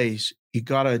plays, you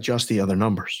got to adjust the other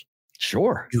numbers.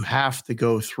 Sure. You have to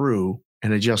go through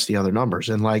and adjust the other numbers.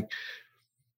 And like,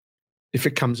 if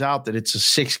it comes out that it's a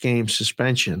 6-game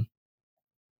suspension,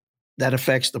 that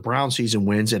affects the Brown season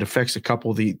wins. It affects a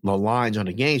couple of the lines on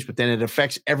the games, but then it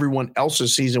affects everyone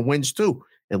else's season wins too,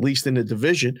 at least in the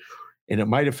division. And it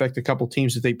might affect a couple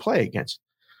teams that they play against.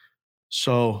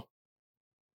 So,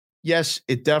 yes,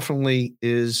 it definitely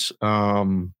is.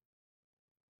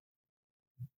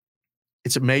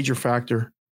 It's a major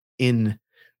factor in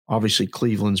obviously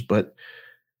Cleveland's, but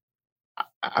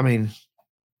I mean,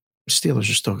 Steelers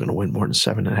are still going to win more than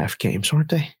 7.5 games, aren't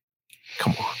they?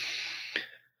 Come on.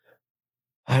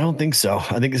 I don't think so.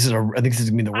 I think this is going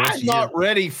to be the worst. I'm not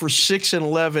ready for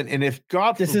 6-11. And if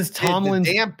God, this is Tomlin's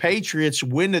the damn Patriots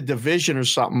win the division or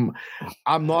something,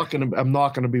 I'm not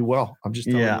gonna be well. I'm just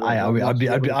telling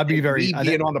you. I'd be very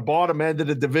being on the bottom end of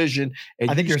the division.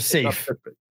 And I think you're safe.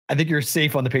 I think you're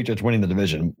safe on the Patriots winning the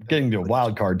division. Getting to a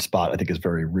wild card spot, I think, is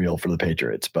very real for the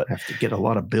Patriots. But I have to get a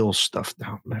lot of Bills stuff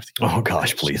down. Oh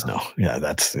gosh, please no. Yeah,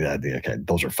 okay.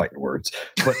 Those are fighting words.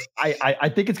 But I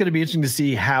think it's going to be interesting to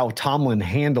see how Tomlin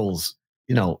handles.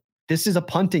 This is a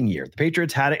punting year. The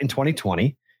Patriots had it in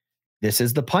 2020. This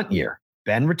is the punt year.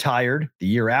 Ben retired the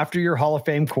year after your Hall of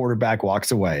Fame quarterback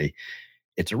walks away.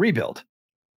 It's a rebuild.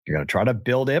 You're going to try to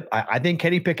build it. I think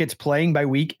Kenny Pickett's playing by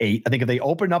week 8. I think if they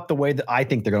open up the way that I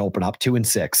think they're going to open up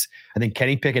 2-6, I think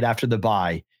Kenny Pickett after the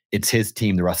bye, it's his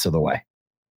team the rest of the way.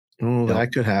 Oh,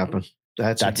 that could happen.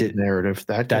 That's it. Narrative.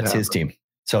 That's his team.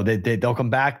 So they'll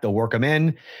come back, they'll work them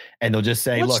in, and they'll just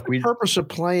say, "What's the purpose of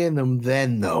playing them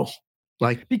then, though?"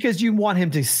 Because you want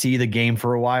him to see the game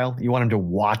for a while. You want him to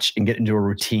watch and get into a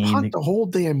routine. Hunt the whole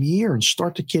damn year and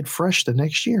start the kid fresh the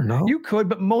next year. No, you could,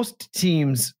 but most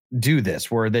teams do this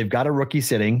where they've got a rookie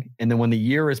sitting, and then when the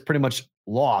year is pretty much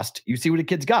lost, you see what a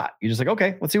kid's got. You're just like,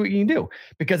 okay, let's see what you can do,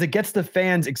 because it gets the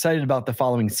fans excited about the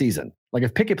following season. Like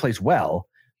if Pickett plays well,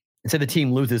 and say the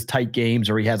team loses tight games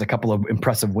or he has a couple of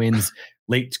impressive wins,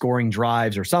 late scoring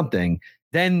drives or something,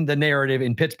 then the narrative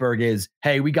in Pittsburgh is,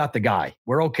 hey, we got the guy.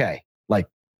 We're okay. Like,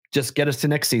 just get us to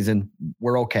next season.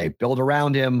 We're okay. Build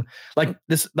around him. Like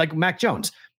Mac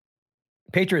Jones.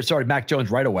 Patriots started Mac Jones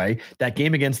right away. That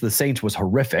game against the Saints was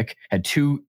horrific. Had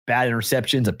 2 bad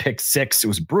interceptions, a pick 6. It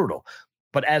was brutal.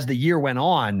 But as the year went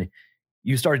on,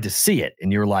 you started to see it,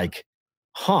 and you're like,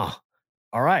 huh,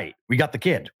 all right, we got the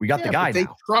kid. We got the guy they now.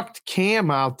 They trucked Cam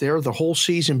out there the whole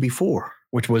season before.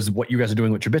 Which was what you guys are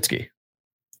doing with Trubisky.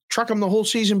 Truck him the whole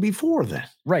season before then.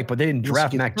 Right, but they didn't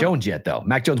draft Mac Jones yet, though.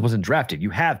 Mac Jones wasn't drafted. You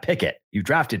have Pickett. You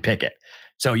drafted Pickett.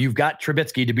 So you've got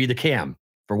Trubisky to be the Cam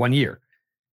for 1 year.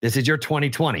 This is your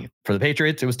 2020. For the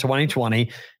Patriots, it was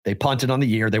 2020. They punted on the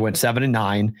year. They went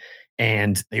 7-9,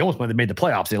 and they almost made the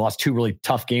playoffs. They lost 2 really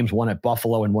tough games, one at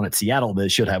Buffalo and one at Seattle. They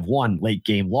should have won late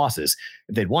game losses.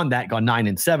 If they'd won that, gone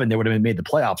 9-7, they would have made the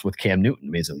playoffs with Cam Newton,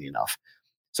 amazingly enough.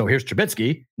 So here's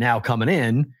Trubisky now coming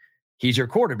in. He's your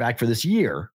quarterback for this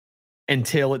year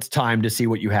until it's time to see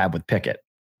what you have with Pickett.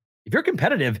 If you're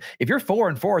competitive, if you're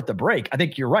 4-4 at the break, I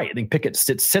think you're right. I think Pickett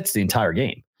sits the entire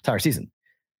season.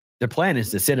 Their plan is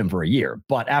to sit him for a year.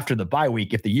 But after the bye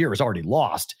week, if the year is already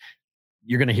lost,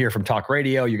 you're going to hear from talk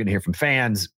radio. You're going to hear from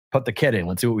fans. Put the kid in.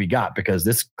 Let's see what we got, because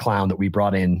this clown that we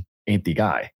brought in ain't the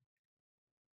guy.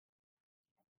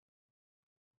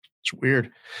 It's weird.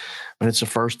 And it's the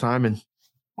first time in,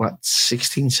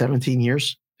 16, 17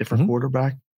 years, different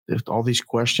quarterback. There's all these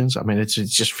questions. I mean, it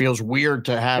just feels weird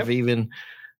to have even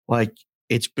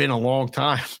it's been a long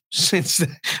time since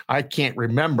I can't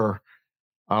remember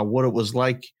what it was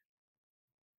like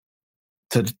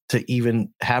to even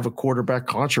have a quarterback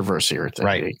controversy or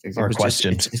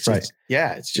question.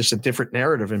 It's just a different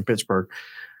narrative in Pittsburgh.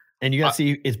 And you got to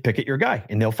see, is Pickett your guy?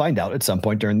 And they'll find out at some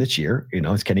point during this year,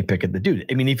 is Kenny Pickett the dude?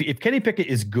 I mean, if Kenny Pickett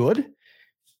is good,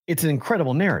 it's an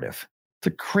incredible narrative. It's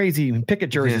a crazy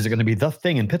Pickett jerseys are going to be the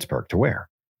thing in Pittsburgh to wear.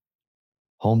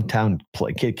 Hometown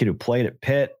kid who played at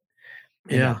Pitt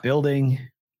in that building.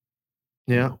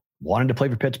 Yeah. Wanted to play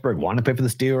for Pittsburgh, wanted to play for the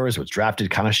Steelers, was drafted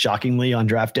kind of shockingly on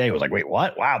draft day. It was like, wait,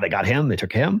 what? Wow, they got him. They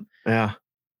took him. Yeah.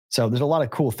 So there's a lot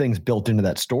of cool things built into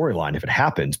that storyline if it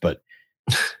happens, but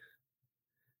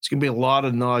it's going to be a lot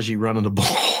of Najee running the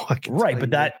ball. Right,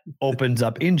 but that opens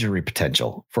up injury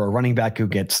potential for a running back who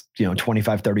gets,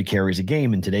 25, 30 carries a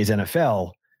game in today's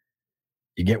NFL.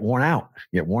 You get worn out,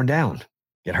 you get worn down,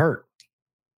 get hurt.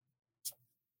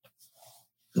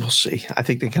 We'll see. I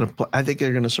think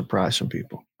they're going to surprise some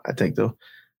people. I think though,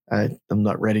 I'm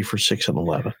not ready for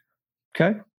 6-11.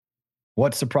 Okay.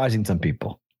 What's surprising some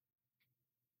people?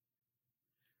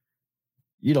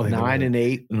 You don't think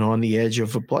 9-8 and on the edge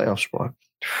of a playoff spot.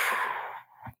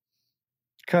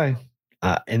 Okay.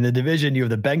 In the division, you have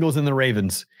the Bengals and the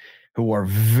Ravens. who are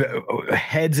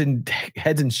heads and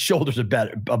shoulders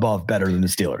better than the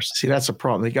Steelers. See, that's a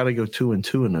problem. They got to go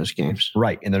 2-2 in those games.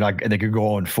 Right. And they could go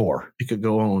 0-4. You could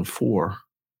go 0-4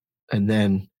 and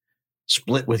then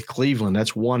split with Cleveland.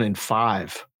 That's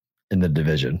 1-5 in the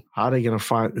division. How are they going to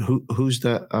find who's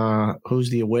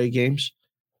the away games?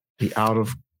 The out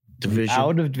of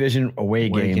division away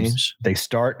games. They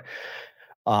start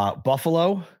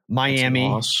Buffalo,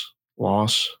 Miami,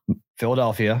 loss,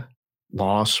 Philadelphia,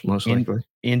 loss, most likely.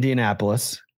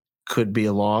 Indianapolis could be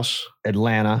a loss.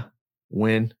 Atlanta,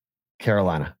 win.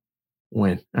 Carolina,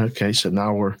 win. Okay, so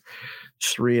now we're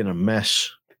 3 in a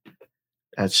mess.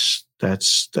 That's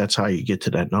how you get to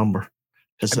that number.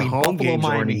 Because the home games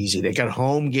aren't easy. They got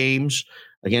home games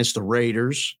against the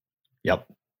Raiders. Yep.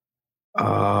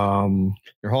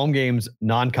 Your home games,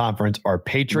 non-conference, are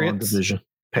Patriots. Non-division.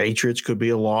 Patriots could be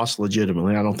a loss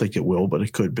legitimately. I don't think it will, but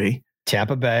it could be.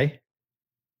 Tampa Bay.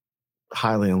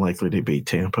 Highly unlikely to beat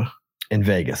Tampa. And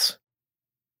Vegas.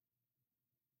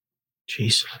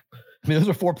 Jeez. I mean, those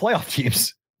are 4 playoff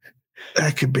teams.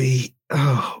 That could be.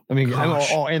 Oh, I mean,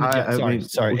 and the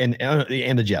Jets. Sorry. And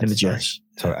the Jets. And the Jets.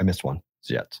 Sorry, I missed one.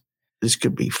 Jets. This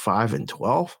could be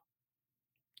 5-12.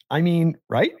 I mean,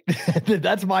 right?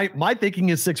 That's my thinking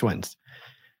is 6 wins.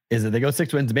 Is that they go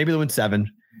 6 wins, maybe they win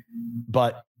 7,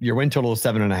 but your win total is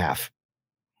 7.5.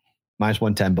 Minus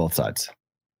 110 both sides.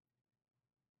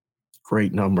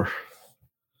 Great number.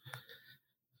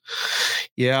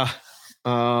 Yeah.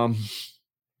 The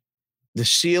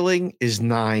ceiling is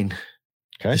 9.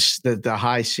 Okay. The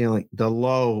high ceiling. The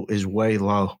low is way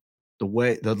low.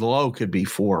 The low could be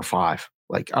 4 or 5.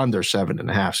 Like under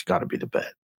 7.5's got to be the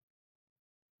bet.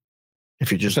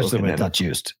 If you're just especially when it's not not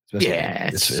juiced. Yeah,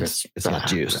 it's not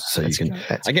juiced. So you can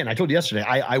again. I told you yesterday.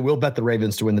 I will bet the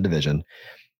Ravens to win the division.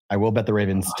 I will bet the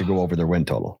Ravens to go over their win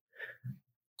total.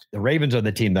 The Ravens are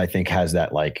the team that I think has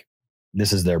that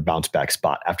this is their bounce back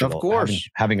spot after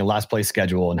having a last place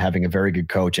schedule and having a very good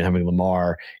coach and having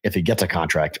Lamar. If he gets a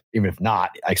contract, even if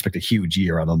not, I expect a huge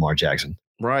year out of Lamar Jackson.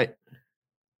 Right.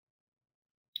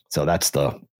 So that's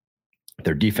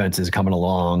their defense is coming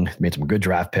along. Made some good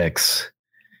draft picks.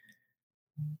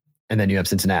 And then you have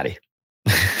Cincinnati.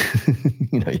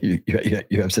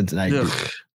 you have Cincinnati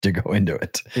to go into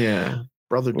it. Yeah.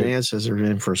 Brother Dan says they're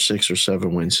in for a 6 or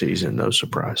 7 win season. No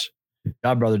surprise.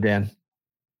 God, Brother Dan.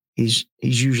 He's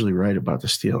usually right about the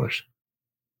Steelers.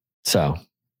 So,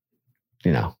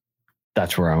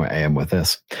 that's where I am with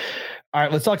this. All right,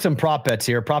 let's talk some prop bets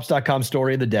here. Props.com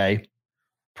story of the day.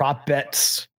 Prop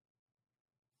bets.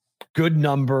 Good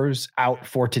numbers out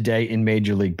for today in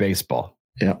Major League Baseball.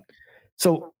 Yeah.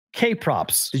 So, K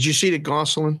props. Did you see the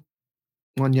Gosselin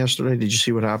one yesterday? Did you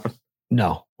see what happened?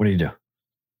 No. What do you do?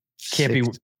 Can't be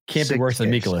worse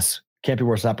than Mikolas. Can't be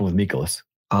worse than happened with Mikolas.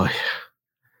 Oh,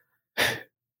 yeah.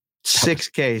 6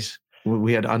 Ks.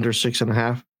 We had under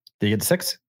 6.5. Did you get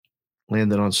 6?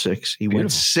 Landed on 6. He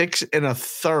went 6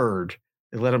 1/3.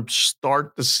 They let him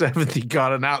start the 7th. He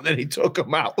got an out, and then he took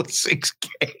him out with 6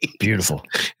 Ks. Beautiful.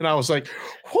 And I was like,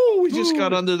 whoo, we just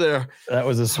got under there. That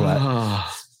was a sweat.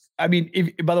 I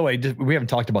mean, by the way, we haven't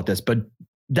talked about this, but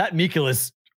that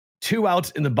Mikolas 2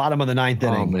 outs in the bottom of the 9th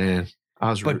inning. Oh, man.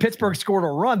 But Pittsburgh scored a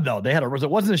run, though. It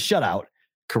wasn't a shutout.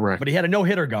 Correct. But he had a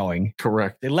no-hitter going.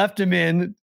 Correct. They left him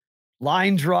in.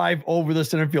 Line drive over the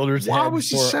center fielder's head. Why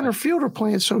was the center fielder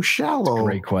playing so shallow?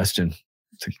 Great question.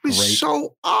 He was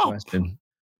so up. Question.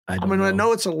 I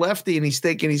know it's a lefty, and he's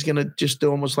thinking he's going to just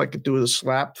do almost like do the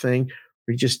slap thing.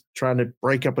 Or he's just trying to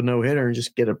break up a no-hitter and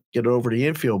just get it over the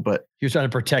infield. But he was trying to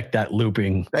protect that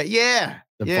looping. That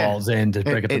falls in to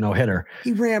break up the no-hitter.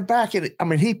 He ran back, and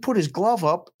he put his glove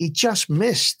up. He just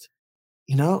missed,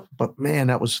 But man,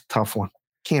 that was a tough one.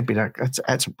 Can't be that.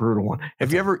 That's a brutal one.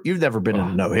 You've never been in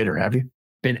a no-hitter, have you?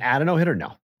 Been at a no-hitter?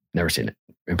 No, never seen it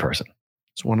in person.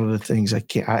 It's one of the things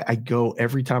I go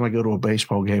every time I go to a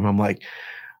baseball game. I'm like,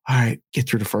 all right, get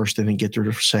through the first inning, get through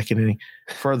the second inning.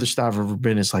 Furthest I've ever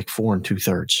been is like 4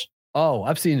 2/3. Oh,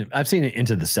 I've seen it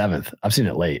into the 7th. I've seen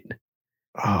it late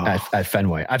at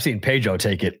Fenway. I've seen Pedro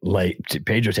take it late.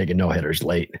 Pedro taking no-hitters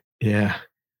late. Yeah.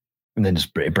 And then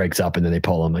just it breaks up, and then they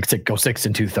pull them go 6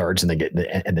 2/3,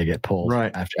 and they get pulled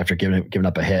right after giving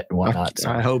up a hit and whatnot.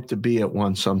 I hope to be at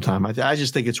one sometime. I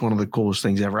just think it's one of the coolest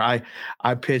things ever. I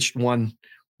pitched one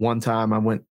time. I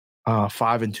went 5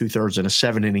 2/3 in a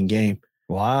 7-inning game.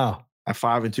 Wow! At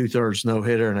 5 2/3 no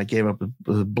hitter, and I gave up a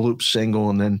bloop single,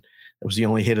 and then it was the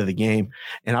only hit of the game.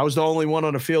 And I was the only one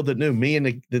on the field that knew. Me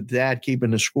and the dad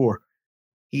keeping the score.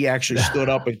 He actually stood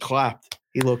up and clapped.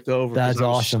 He looked over. That's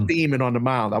awesome. Steaming on the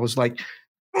mound. I was like,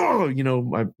 my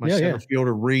center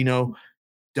fielder, Reno,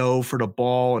 dove for the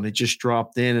ball, and it just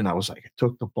dropped in. And I was like, I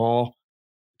took the ball,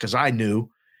 because I knew.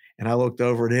 And I looked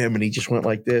over at him, and he just went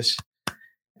like this.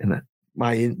 And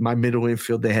my middle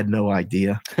infield, they had no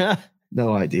idea.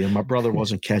 No idea. My brother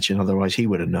wasn't catching. Otherwise, he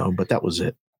would have known. But that was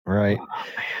it. Right.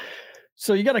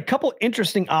 So you got a couple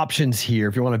interesting options here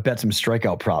if you want to bet some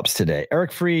strikeout props today.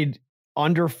 Eric Fried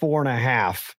under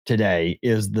 4.5 today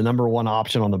is the number one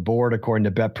option on the board, according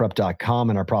to betprep.com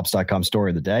and our props.com story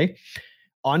of the day.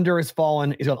 Under has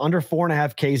fallen. He's got under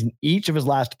 4.5 Ks in each of his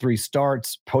last 3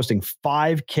 starts, posting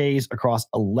 5 Ks across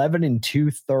 11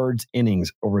 2/3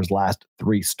 innings over his last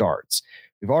 3 starts.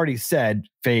 We've already said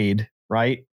fade,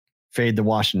 right? Fade the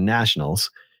Washington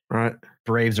Nationals. Right.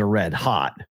 Braves are red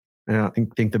hot. Yeah.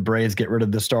 Think the Braves get rid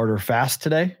of the starter fast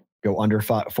today? Go under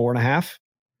 4.5?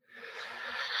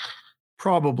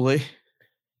 Probably.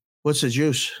 What's the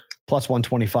juice? Plus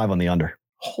 125 on the under.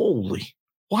 Holy.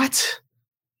 What?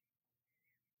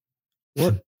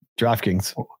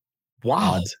 DraftKings.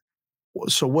 Wow. Odds.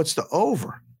 So what's the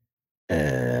over? I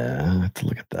have to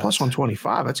look at that. Plus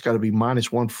 125. That's got to be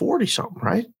minus 140 something,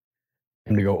 right?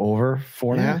 I'm to go over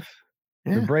 4.5.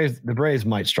 Yeah. The Braves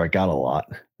might strike out a lot.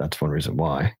 That's one reason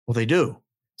why. Well, they do.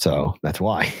 So that's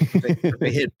why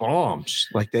they hit bombs.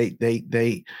 Like they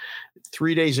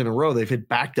 3 days in a row, they've hit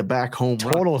back-to-back home runs.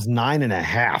 Total is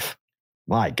 9.5.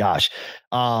 My gosh.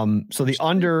 So the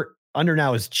under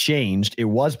now has changed. It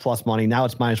was plus money. Now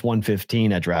it's minus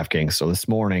 115 at DraftKings. So this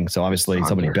morning, so obviously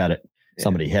somebody bet it. Yeah.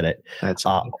 Somebody hit it. That's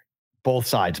both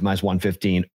sides minus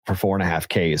 115 for 4.5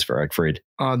 Ks for Eric Fried.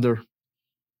 Under.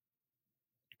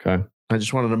 Okay. I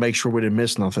just wanted to make sure we didn't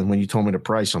miss nothing. When you told me the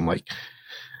price, I'm like,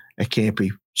 it can't be.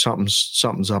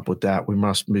 Something's up with that. We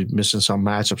must be missing some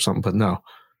matchup, something. But no,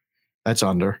 that's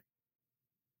under.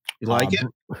 You like it?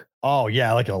 Oh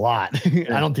yeah, I like it a lot.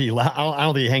 I don't think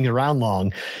he hangs around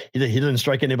long. He doesn't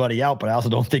strike anybody out, but I also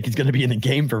don't think he's going to be in the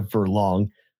game for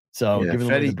long. So yeah,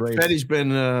 Fetty's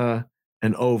been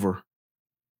an over.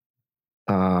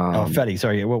 Fetty.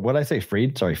 Sorry, what did I say?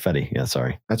 Fried? Sorry, Fetty. Yeah,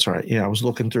 sorry. That's right. Yeah, I was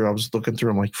looking through.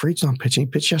 I'm like, Fried's not pitching. He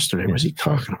pitched yesterday. What is he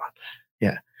talking about?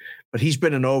 Yeah, but he's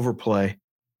been an overplay.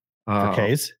 For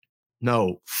Ks?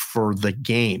 No, for the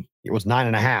game. It was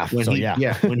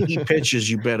 9.5. When he pitches,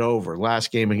 you bet over.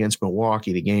 Last game against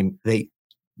Milwaukee,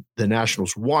 the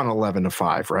Nationals won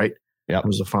 11-5, right? Yeah, it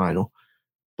was the final.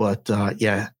 But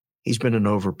he's been an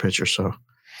over pitcher. So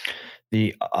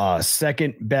the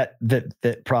second bet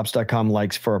that props.com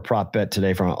likes for a prop bet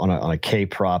today on a K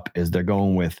prop is they're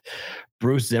going with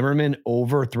Bruce Zimmerman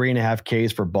over 3.5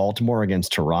 Ks for Baltimore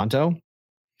against Toronto.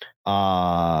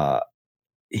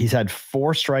 He's had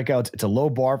 4 strikeouts. It's a low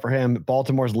bar for him.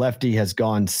 Baltimore's lefty has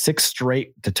gone 6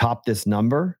 straight to top this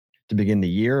number to begin the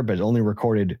year, but only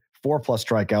recorded 4+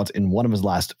 strikeouts in one of his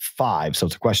last 5. So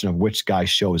it's a question of which guy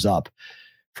shows up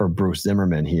for Bruce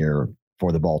Zimmerman here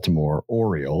for the Baltimore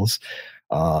Orioles.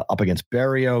 Up against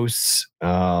Berrios.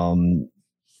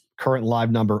 Current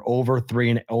live number over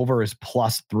is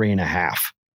plus 3.5.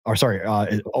 Or sorry,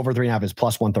 over 3.5 is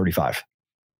plus 135.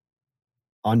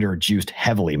 Under juiced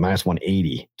heavily, minus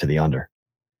 180 to the under.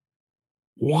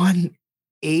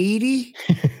 180?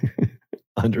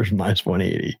 Under's minus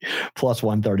 180, plus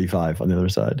 135 on the other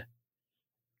side.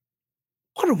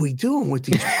 What are we doing with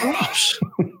these props?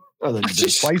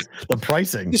 The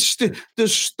pricing. The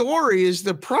story is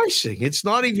the pricing. It's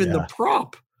not even the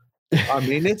prop. I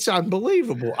mean, it's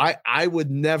unbelievable. I would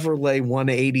never lay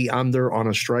 180 under on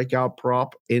a strikeout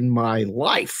prop in my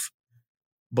life.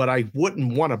 But I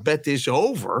wouldn't want to bet this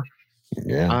over.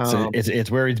 Yeah, it's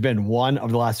where he's been 1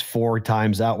 of the last 4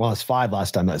 times out. Well, it's 5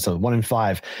 last time. So 1 in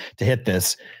 5 to hit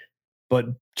this. But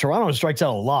Toronto strikes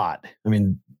out a lot. I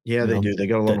mean, yeah, they do. They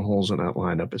got a lot of holes in that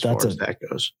lineup as far as that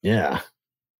goes. Yeah,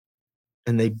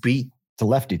 and they beat the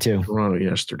lefty too. Toronto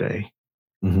yesterday.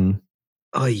 Mm-hmm.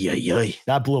 Ay.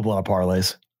 That blew up a lot of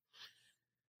parlays. It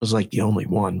was like the only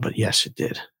one, but yes, it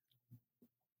did.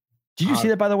 Did you see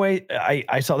that, by the way?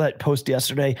 I saw that post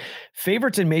yesterday.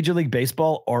 Favorites in Major League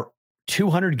Baseball are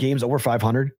 200 games over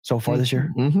 500 so far this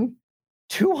year. Mm-hmm.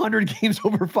 200 games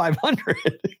over 500.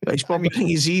 Baseball betting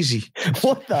is easy.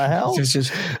 What the hell?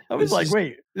 I was like,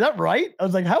 wait, is that right? I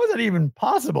was like, how is that even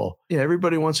possible? Yeah,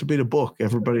 everybody wants to be the book.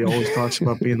 Everybody always talks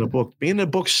about being the book. Being the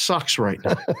book sucks right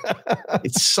now.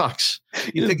 It sucks.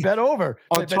 You think bet over.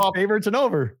 On top, favorites and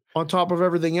over. On top of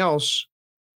everything else,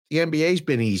 the NBA's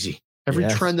been easy. Every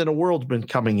trend in the world's been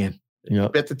coming in.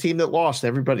 Yep. Bet the team that lost.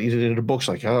 Everybody in the books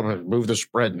like, oh, move the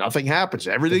spread. Nothing happens.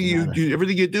 Everything you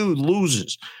do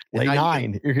loses. Lay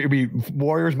 9. It could be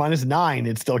Warriors minus 9.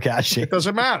 It's still cashing. It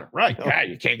doesn't matter, right? Yeah,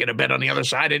 you can't get a bet on the other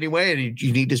side anyway, and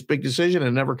you need this big decision, and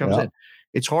it never comes in.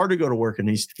 It's hard to go to work in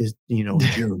these, in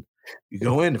June. You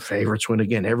go in, the favorites win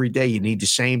again. Every day you need the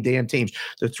same damn teams.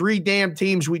 The 3 damn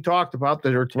teams we talked about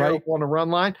that are terrible on the run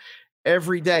line,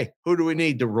 every day. Who do we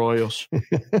need? The Royals.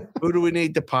 Who do we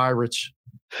need? The Pirates.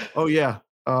 Oh, yeah.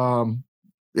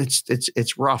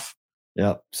 It's rough.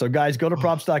 Yeah. So, guys, go to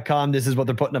props.com. This is what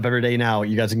they're putting up every day now.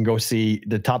 You guys can go see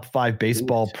the top 5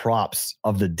 baseball props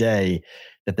of the day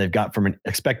that they've got from an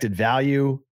expected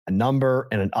value, a number,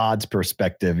 and an odds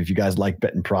perspective. If you guys like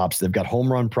betting props, they've got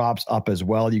home run props up as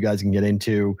well. You guys can get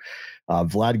into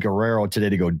Vlad Guerrero today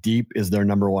to go deep is their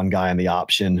number 1 guy on the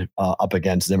option up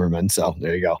against Zimmerman. So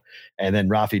there you go. And then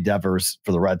Rafi Devers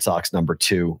for the Red Sox, number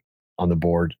 2 on the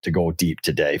board to go deep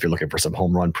today if you're looking for some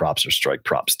home run props or strike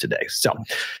props today. So,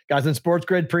 guys in Sports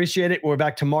Grid, appreciate it. We're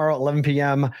back tomorrow at 11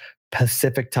 p.m.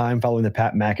 Pacific time following the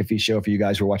Pat McAfee show. For you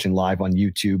guys who are watching live on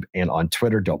YouTube and on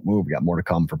Twitter, don't move. We got more to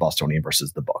come for Bostonian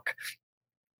versus the book.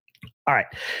 All right,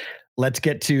 let's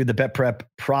get to the Bet Prep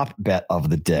prop bet of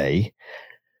the day.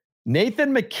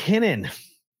 Nathan McKinnon.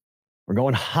 We're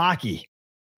going hockey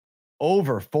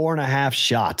over 4.5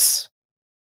 shots.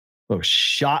 Little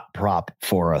shot prop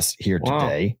for us here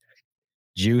today.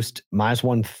 Juiced minus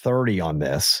 130 on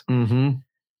this. Mm-hmm.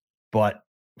 But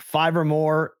 5 or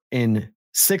more in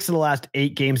 6 of the last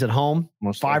 8 games at home.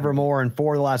 5 or more in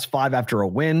 4 of the last 5 after a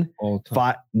win. 9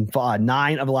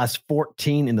 of the last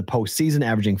 14 in the postseason,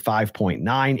 averaging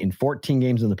 5.9 in 14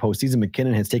 games in the postseason.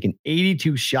 McKinnon has taken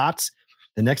 82 shots.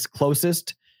 The next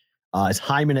closest is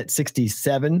Hyman at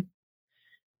 67.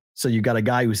 So you got a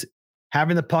guy who's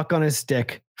having the puck on his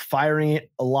stick, firing it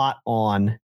a lot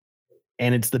on,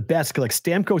 and it's the best. Like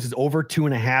Stamkos is over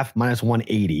 2.5 minus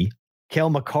 180. Cale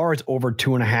Makar is over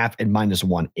 2.5 and minus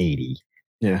 180.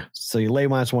 Yeah. So you lay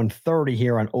minus 130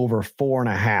 here on over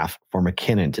 4.5 for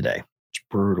McKinnon today. It's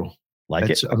brutal.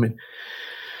 It? I mean,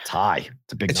 it's high.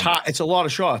 It's a big. It's number. high. It's a lot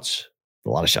of shots. A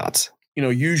lot of shots. You know,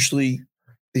 usually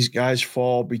these guys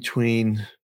fall between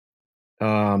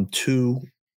 2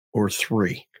 or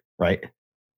 3. Right.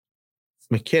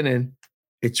 McKinnon,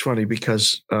 it's funny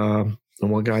because the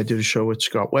one guy I did a show with,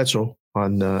 Scott Wetzel,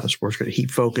 on Sports Grid, he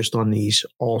focused on these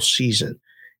all season.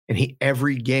 And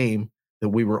every game that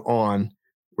we were on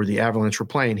where the Avalanche were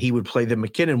playing, he would play the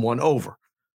McKinnon one over.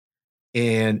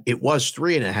 And it was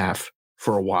 3.5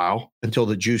 for a while until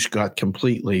the juice got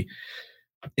completely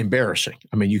embarrassing.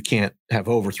 I mean, you can't have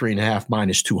over 3.5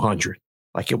 minus 200.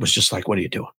 Like, it was just like, what are you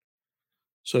doing?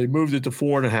 So he moved it to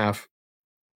 4.5.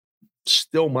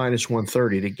 Still minus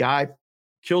 130. The guy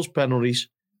kills penalties,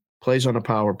 plays on a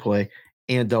power play,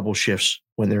 and double shifts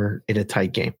when they're in a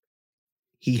tight game.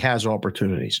 He has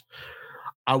opportunities.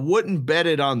 I wouldn't bet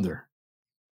it under.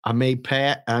 I may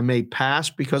pass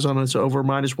because on it's over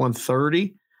minus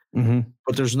 130,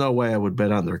 but there's no way I would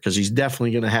bet under because he's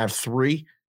definitely going to have 3,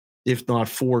 if not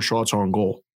 4 shots on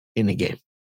goal in the game.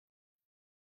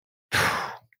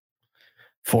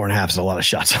 4.5 is a lot of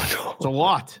shots on goal. It's a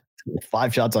lot.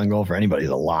 5 shots on goal for anybody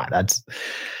is a lot.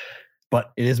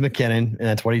 But it is McKinnon, and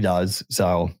that's what he does.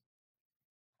 So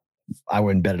I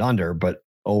wouldn't bet it under, but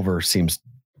over seems,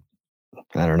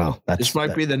 I don't know. This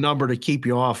might be the number to keep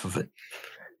you off of it.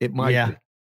 It might be.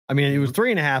 I mean, it was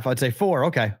 3.5. I'd say 4.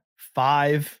 Okay.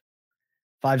 5's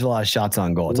a lot of shots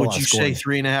on goal. It's Would you say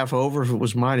 3.5 over if it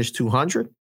was minus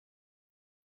 200?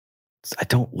 I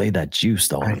don't lay that juice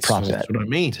though on a prop bet. That's what I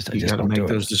mean. You got to make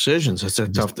those decisions. It's a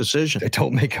tough decision. I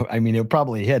don't make. I mean, it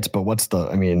probably hits, but what's the?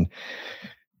 I mean,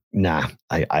 nah.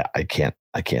 I can't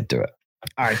do it.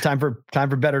 All right, time for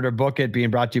Better to Book It. Being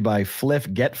brought to you by Fliff.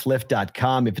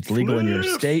 GetFliff.com. If it's legal in your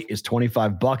state, is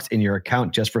 $25 in your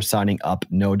account just for signing up.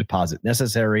 No deposit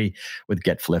necessary with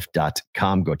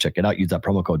GetFliff.com. Go check it out. Use that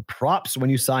promo code PROPS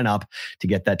when you sign up to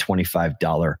get that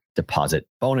 $25 deposit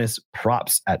bonus.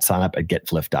 Props at sign up at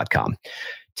GetFliff.com.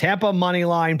 Tampa money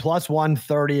line plus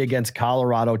 130 against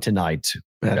Colorado tonight.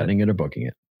 Betting it or booking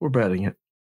it? We're betting it.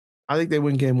 I think they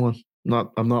win game 1.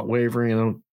 I'm not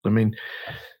wavering. I mean.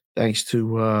 Thanks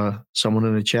to someone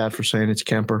in the chat for saying it's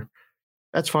Kemper.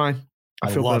 That's fine. I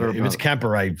feel better about it. If it's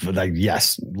Kemper, I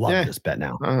love this bet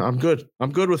now. I'm good.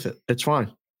 I'm good with it. It's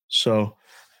fine. So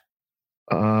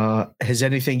has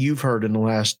anything you've heard in the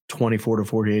last 24 to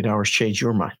 48 hours changed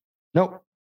your mind? Nope.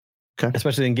 Okay.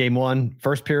 Especially in game 1,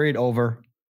 first period over,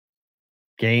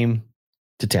 game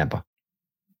to Tampa.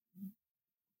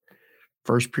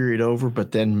 First period over,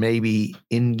 but then maybe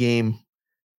in game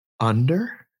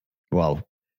under? Well,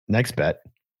 next bet,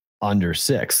 under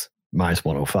 6, minus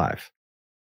 105.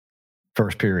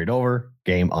 First period over,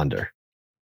 game under.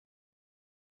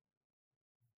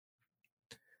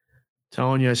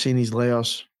 Telling you, I've seen these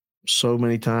layoffs so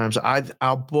many times.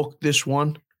 I'll book this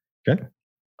one. Okay.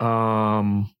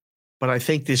 But I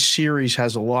think this series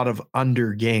has a lot of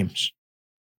under games.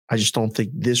 I just don't think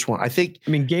this one.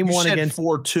 Game one against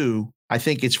 4-2. I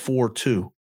think it's 4-2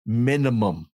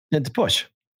 minimum. It's a push.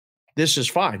 This is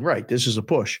fine, right? This is a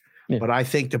push. Yeah. But I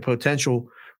think the potential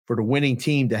for the winning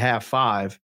team to have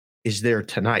 5 is there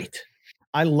tonight.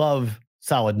 I love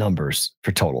solid numbers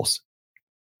for totals.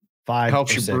 5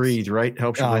 helps you 6. Breathe, right?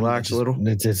 Helps you relax a little.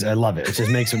 I love it. It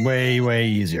just makes it way, way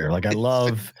easier. Like I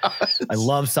love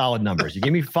solid numbers. You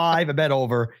give me 5, I bet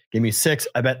over. Give me 6,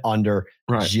 I bet under.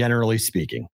 Right. Generally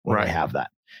speaking, when I have that.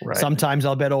 Right. Sometimes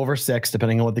I'll bet over 6,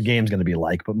 depending on what the game's going to be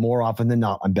like. But more often than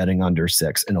not, I'm betting under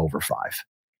 6 and over 5.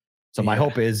 So my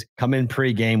hope is come in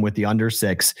pregame with the under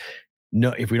 6.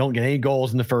 No, if we don't get any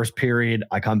goals in the first period,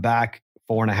 I come back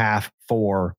 4.5,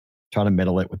 4, try to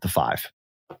middle it with the 5.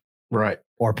 Right.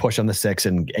 Or push on the 6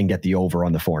 and get the over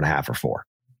on the 4.5 or 4.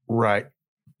 Right.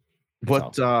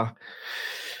 What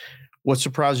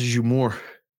surprises you more?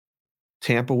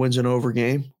 Tampa wins an over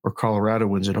game or Colorado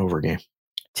wins an over game?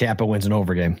 Tampa wins an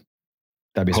over game.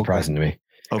 That'd be surprising to me.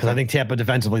 Because I think Tampa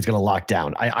defensively is going to lock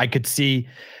down. I could see,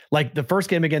 like, the first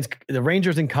game against the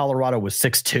Rangers in Colorado was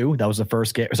 6-2. That was the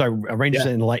first game. Sorry, Rangers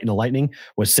in the Lightning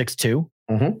was 6-2.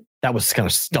 Mm-hmm. That was kind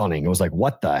of stunning. It was like,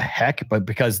 what the heck? But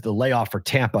because the layoff for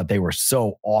Tampa, they were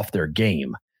so off their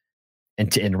game.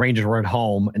 And Rangers were at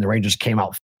home, and the Rangers came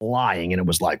out flying, and it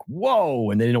was like, whoa,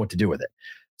 and they didn't know what to do with it.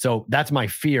 So that's my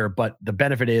fear. But the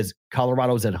benefit is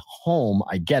Colorado's at home.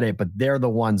 I get it, but they're the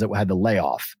ones that had the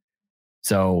layoff.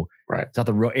 So it's not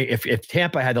the road. If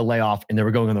Tampa had the layoff and they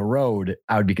were going on the road,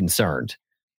 I would be concerned.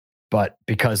 But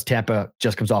because Tampa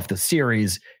just comes off the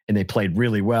series and they played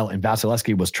really well, and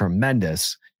Vasilevsky was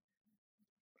tremendous,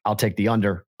 I'll take the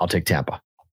under. I'll take Tampa.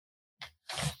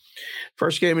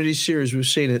 First game of these series, we've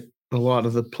seen it a lot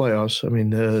of the playoffs. I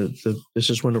mean, this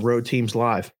is when the road team's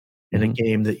live in a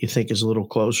game that you think is a little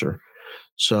closer.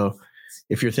 So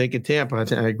if you're thinking Tampa,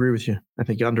 I agree with you. I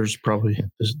think under's probably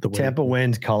the way. Tampa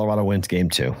wins, Colorado wins game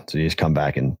 2. So you just come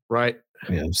back and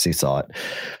seesaw it.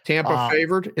 Tampa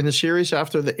favored in the series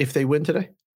if they win today?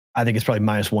 I think it's probably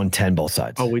 -110 both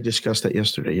sides. Oh, we discussed that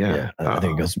yesterday. Yeah. I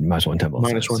think it goes -110 both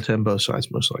sides. -110 both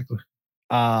sides, most likely.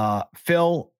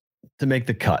 Phil to make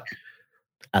the cut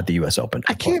at the U.S. Open.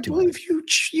 I can't believe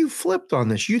you flipped on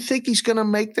this. You think he's going to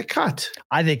make the cut?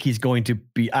 I think he's going to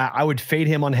be. I would fade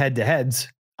him on head-to-heads.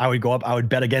 I would go up. I would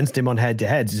bet against him on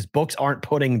head-to-heads. His books aren't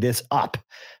putting this up.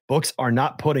 Books are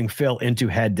not putting Phil into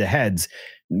head-to-heads.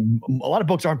 A lot of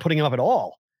books aren't putting him up at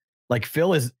all. Like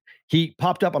Phil is. He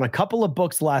popped up on a couple of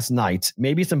books last night.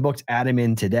 Maybe some books add him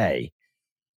in today.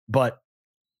 But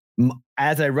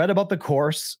as I read about the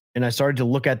course and I started to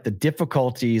look at the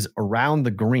difficulties around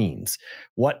the greens,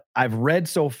 what I've read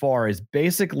so far is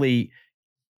basically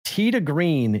tee to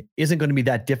green isn't going to be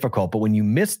that difficult. But when you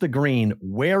miss the green,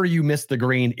 where you miss the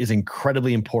green is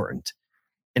incredibly important.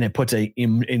 And it puts an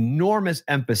enormous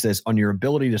emphasis on your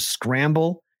ability to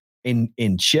scramble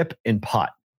in chip and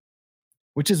putt,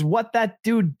 which is what that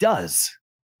dude does.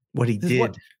 What he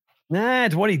did.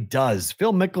 It's what he does.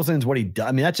 Phil Mickelson's what he does.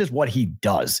 I mean, that's just what he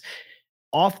does.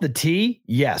 Off the tee,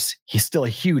 yes, he's still a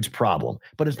huge problem,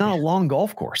 but it's not a long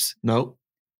golf course. No.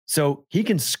 So he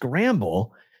can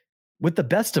scramble with the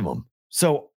best of them.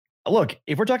 So look,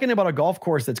 if we're talking about a golf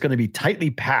course that's going to be tightly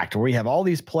packed, where we have all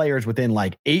these players within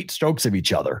like 8 strokes of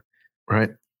each other, right?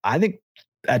 I think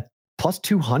at plus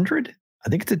 200, I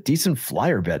think it's a decent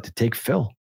flyer bet to take Phil.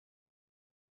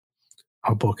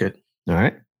 I'll book it. All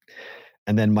right.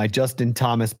 And then my Justin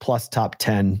Thomas plus top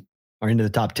 10 or into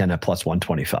the top 10 at plus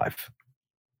 125.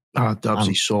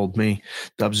 Dubsy sold me.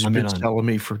 Dubsy's been telling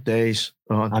me for days.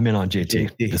 I'm in on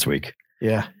JT this week.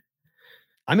 Yeah.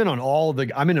 I'm in on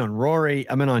I'm in on Rory.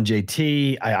 I'm in on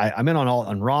JT. I'm in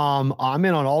on Rahm. I'm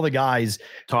in on all the guys.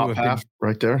 Top half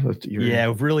right there.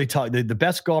 Who've really talked the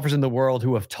best golfers in the world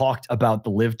who have talked about the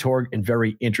Live Tour in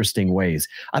very interesting ways.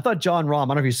 I thought John Rahm, I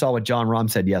don't know if you saw what John Rahm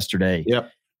said yesterday.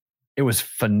 Yep. It was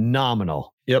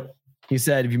phenomenal. Yep. He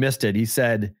said, if you missed it, he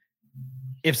said,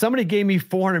 if somebody gave me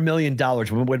 $400 million,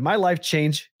 would my life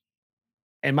change?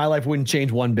 And my life wouldn't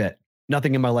change one bit.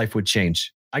 Nothing in my life would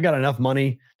change. I got enough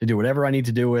money to do whatever I need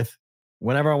to do with.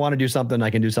 Whenever I want to do something, I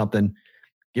can do something.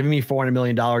 Giving me $400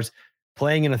 million,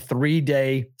 playing in a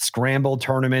 3-day scramble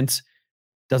tournament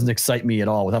doesn't excite me at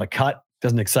all. Without a cut,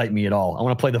 doesn't excite me at all. I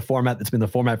want to play the format that's been the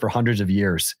format for hundreds of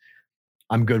years.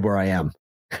 I'm good where I am.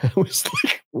 I was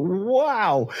like,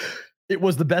 wow. It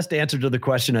was the best answer to the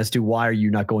question as to why are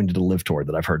you not going to the Live Tour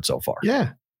that I've heard so far.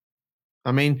 Yeah.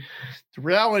 I mean, the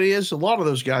reality is a lot of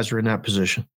those guys are in that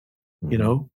position, you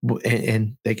know,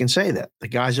 and they can say that. The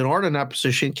guys that aren't in that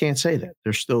position can't say that.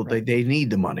 They're still, they need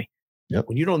the money. Yep.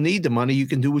 When you don't need the money, you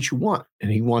can do what you want.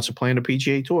 And he wants to play on a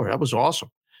PGA Tour. That was awesome.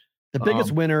 The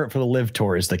biggest winner for the Live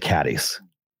Tour is the caddies.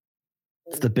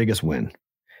 It's the biggest win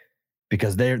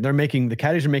because the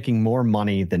caddies are making more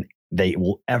money than they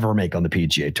will ever make on the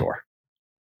PGA Tour.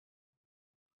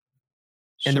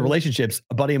 And the relationships,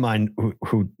 a buddy of mine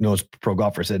who knows pro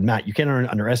golfer said, Matt, you can't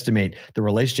underestimate the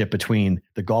relationship between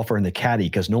the golfer and the caddy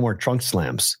because no more trunk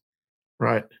slams.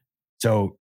 Right.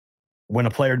 So when a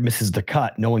player misses the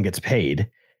cut, no one gets paid.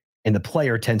 And the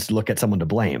player tends to look at someone to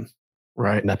blame.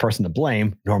 Right. And that person to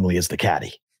blame normally is the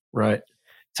caddy. Right.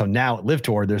 So now at Live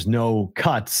Tour, there's no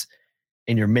cuts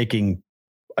and you're making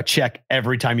a check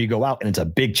every time you go out. And it's a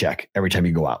big check every time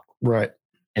you go out. Right.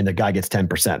 And the guy gets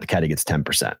 10%. The caddy gets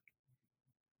 10%.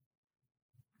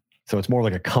 So it's more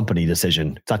like a company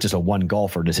decision. It's not just a one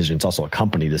golfer decision. It's also a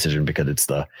company decision because it's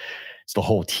the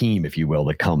whole team, if you will,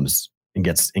 that comes and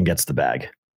gets the bag.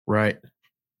 Right.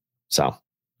 So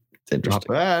it's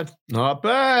interesting. Not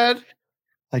bad.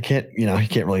 You can't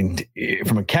really,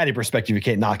 from a caddy perspective, you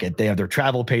can't knock it. They have their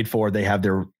travel paid for. They have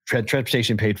their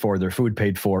transportation paid for, their food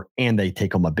paid for, and they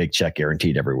take home a big check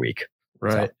guaranteed every week.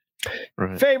 Right. So,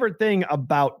 right. Favorite thing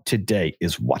about today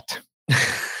is what?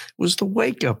 Was the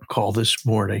wake-up call this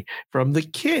morning from the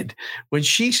kid when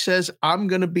she says, I'm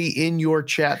going to be in your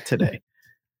chat today.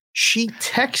 She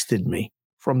texted me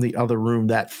from the other room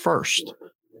that first.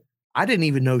 I didn't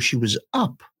even know she was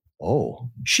up. Oh.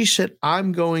 She said,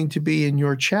 I'm going to be in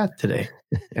your chat today.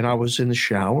 And I was in the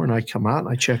shower and I come out and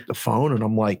I check the phone and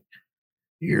I'm like,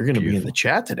 you're going to be in the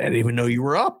chat today. I didn't even know you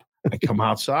were up. I come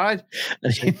outside. I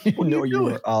didn't even know you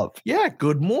were up. Yeah,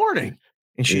 good morning.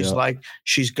 And she's like,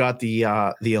 she's got the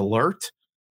alert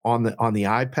on the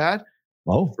iPad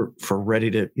for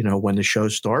ready to, when the show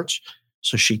starts.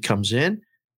 So she comes in.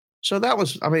 So that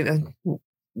was,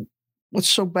 what's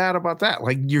so bad about that?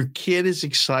 Like your kid is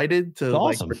excited to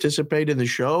participate in the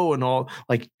show and all,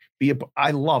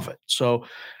 I love it. So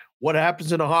what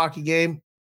happens in a hockey game,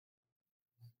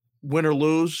 win or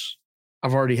lose,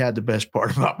 I've already had the best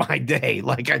part about my day.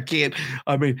 We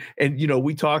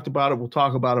talked about it. We'll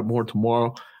talk about it more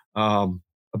tomorrow,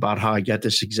 about how I got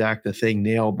this exact thing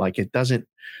nailed. It's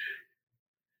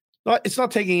not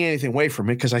taking anything away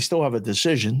from it because I still have a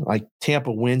decision. Like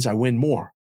Tampa wins, I win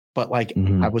more. But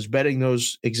I was betting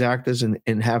those exactas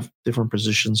and have different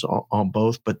positions on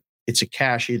both, but it's a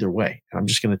cash either way. And I'm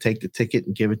just going to take the ticket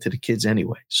and give it to the kids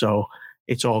anyway. So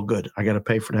it's all good. I got to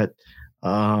pay for that.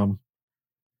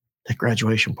 That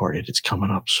graduation party that's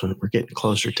coming up. So we're getting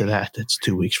closer to that. That's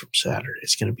 2 weeks from Saturday.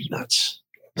 It's going to be nuts.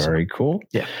 Very cool.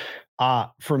 Yeah.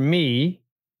 For me,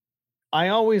 I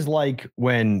always like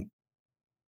when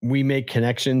we make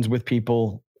connections with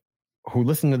people who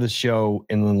listen to the show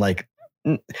and then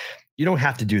you don't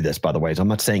have to do this, by the way. So I'm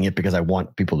not saying it because I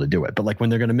want people to do it, but when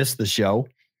they're going to miss the show,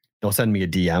 they'll send me a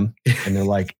DM and they're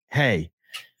like, hey,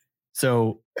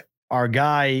 so our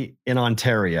guy in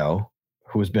Ontario,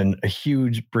 who has been a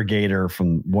huge brigader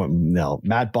from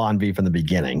Matt Bonvie from the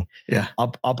beginning,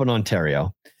 up in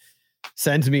Ontario,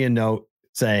 sends me a note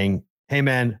saying, hey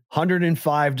man,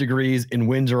 105 degrees in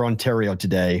Windsor, Ontario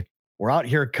today. We're out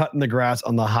here cutting the grass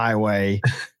on the highway,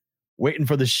 waiting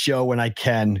for the show when I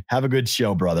can. Have a good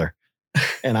show, brother.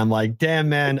 And I'm like, damn,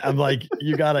 man. I'm like,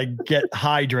 you got to get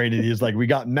hydrated. He's like, we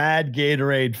got mad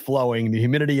Gatorade flowing. The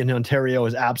humidity in Ontario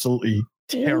is absolutely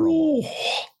terrible. Ooh.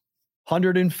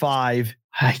 105,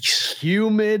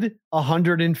 humid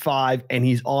 105, and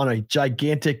he's on a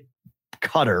gigantic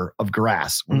cutter of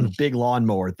grass, one of the big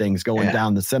lawnmower things going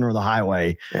down the center of the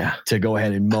highway to go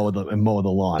ahead and mow the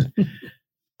lawn.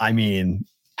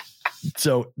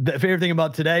 So the favorite thing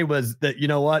about today was that, you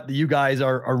know what, you guys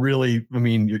are really,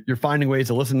 you're finding ways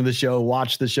to listen to the show,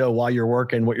 watch the show while you're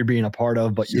working, what you're being a part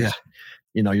of, but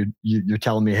you're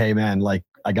telling me, hey man,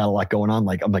 I got a lot going on.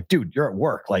 I'm like, dude, you're at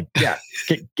work.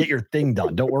 Get your thing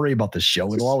done. Don't worry about the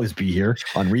show. It'll always be here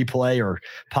on replay or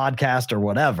podcast or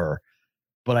whatever.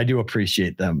 But I do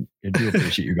appreciate them. I do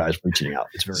appreciate you guys reaching out.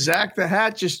 It's very Zach the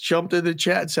Hat just jumped in the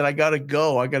chat and said, I got to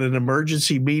go. I got an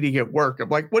emergency meeting at work. I'm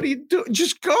like, what are you doing?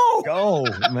 Just go. Go,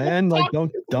 man.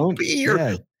 Don't be here.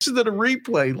 Yeah. Listen to the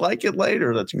replay. Like it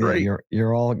later. That's great. Yeah,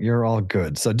 you're all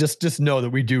good. So just know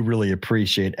that we do really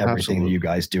appreciate everything that you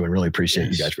guys do and really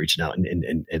appreciate you guys reaching out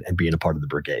and being a part of the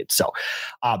brigade. So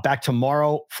back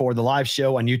tomorrow for the live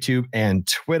show on YouTube and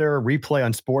Twitter, replay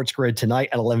on Sports Grid tonight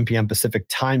at 11 p.m. Pacific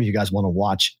time. If you guys want to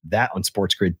watch that on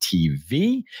Sports Grid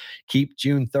TV, keep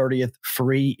June 30th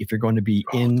free if you're going to be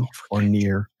in or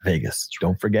near Vegas.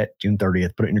 Don't forget June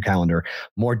 30th. Put it in your calendar.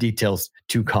 More details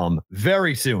to come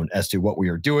very soon as to what we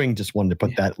are doing. Just wanted to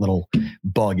put that little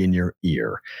bug in your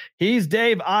ear. He's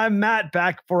Dave. I'm Matt.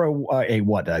 Back for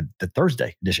the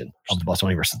Thursday edition of the Bus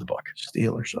Money versus the Book.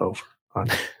 Steelers over.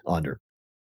 Under.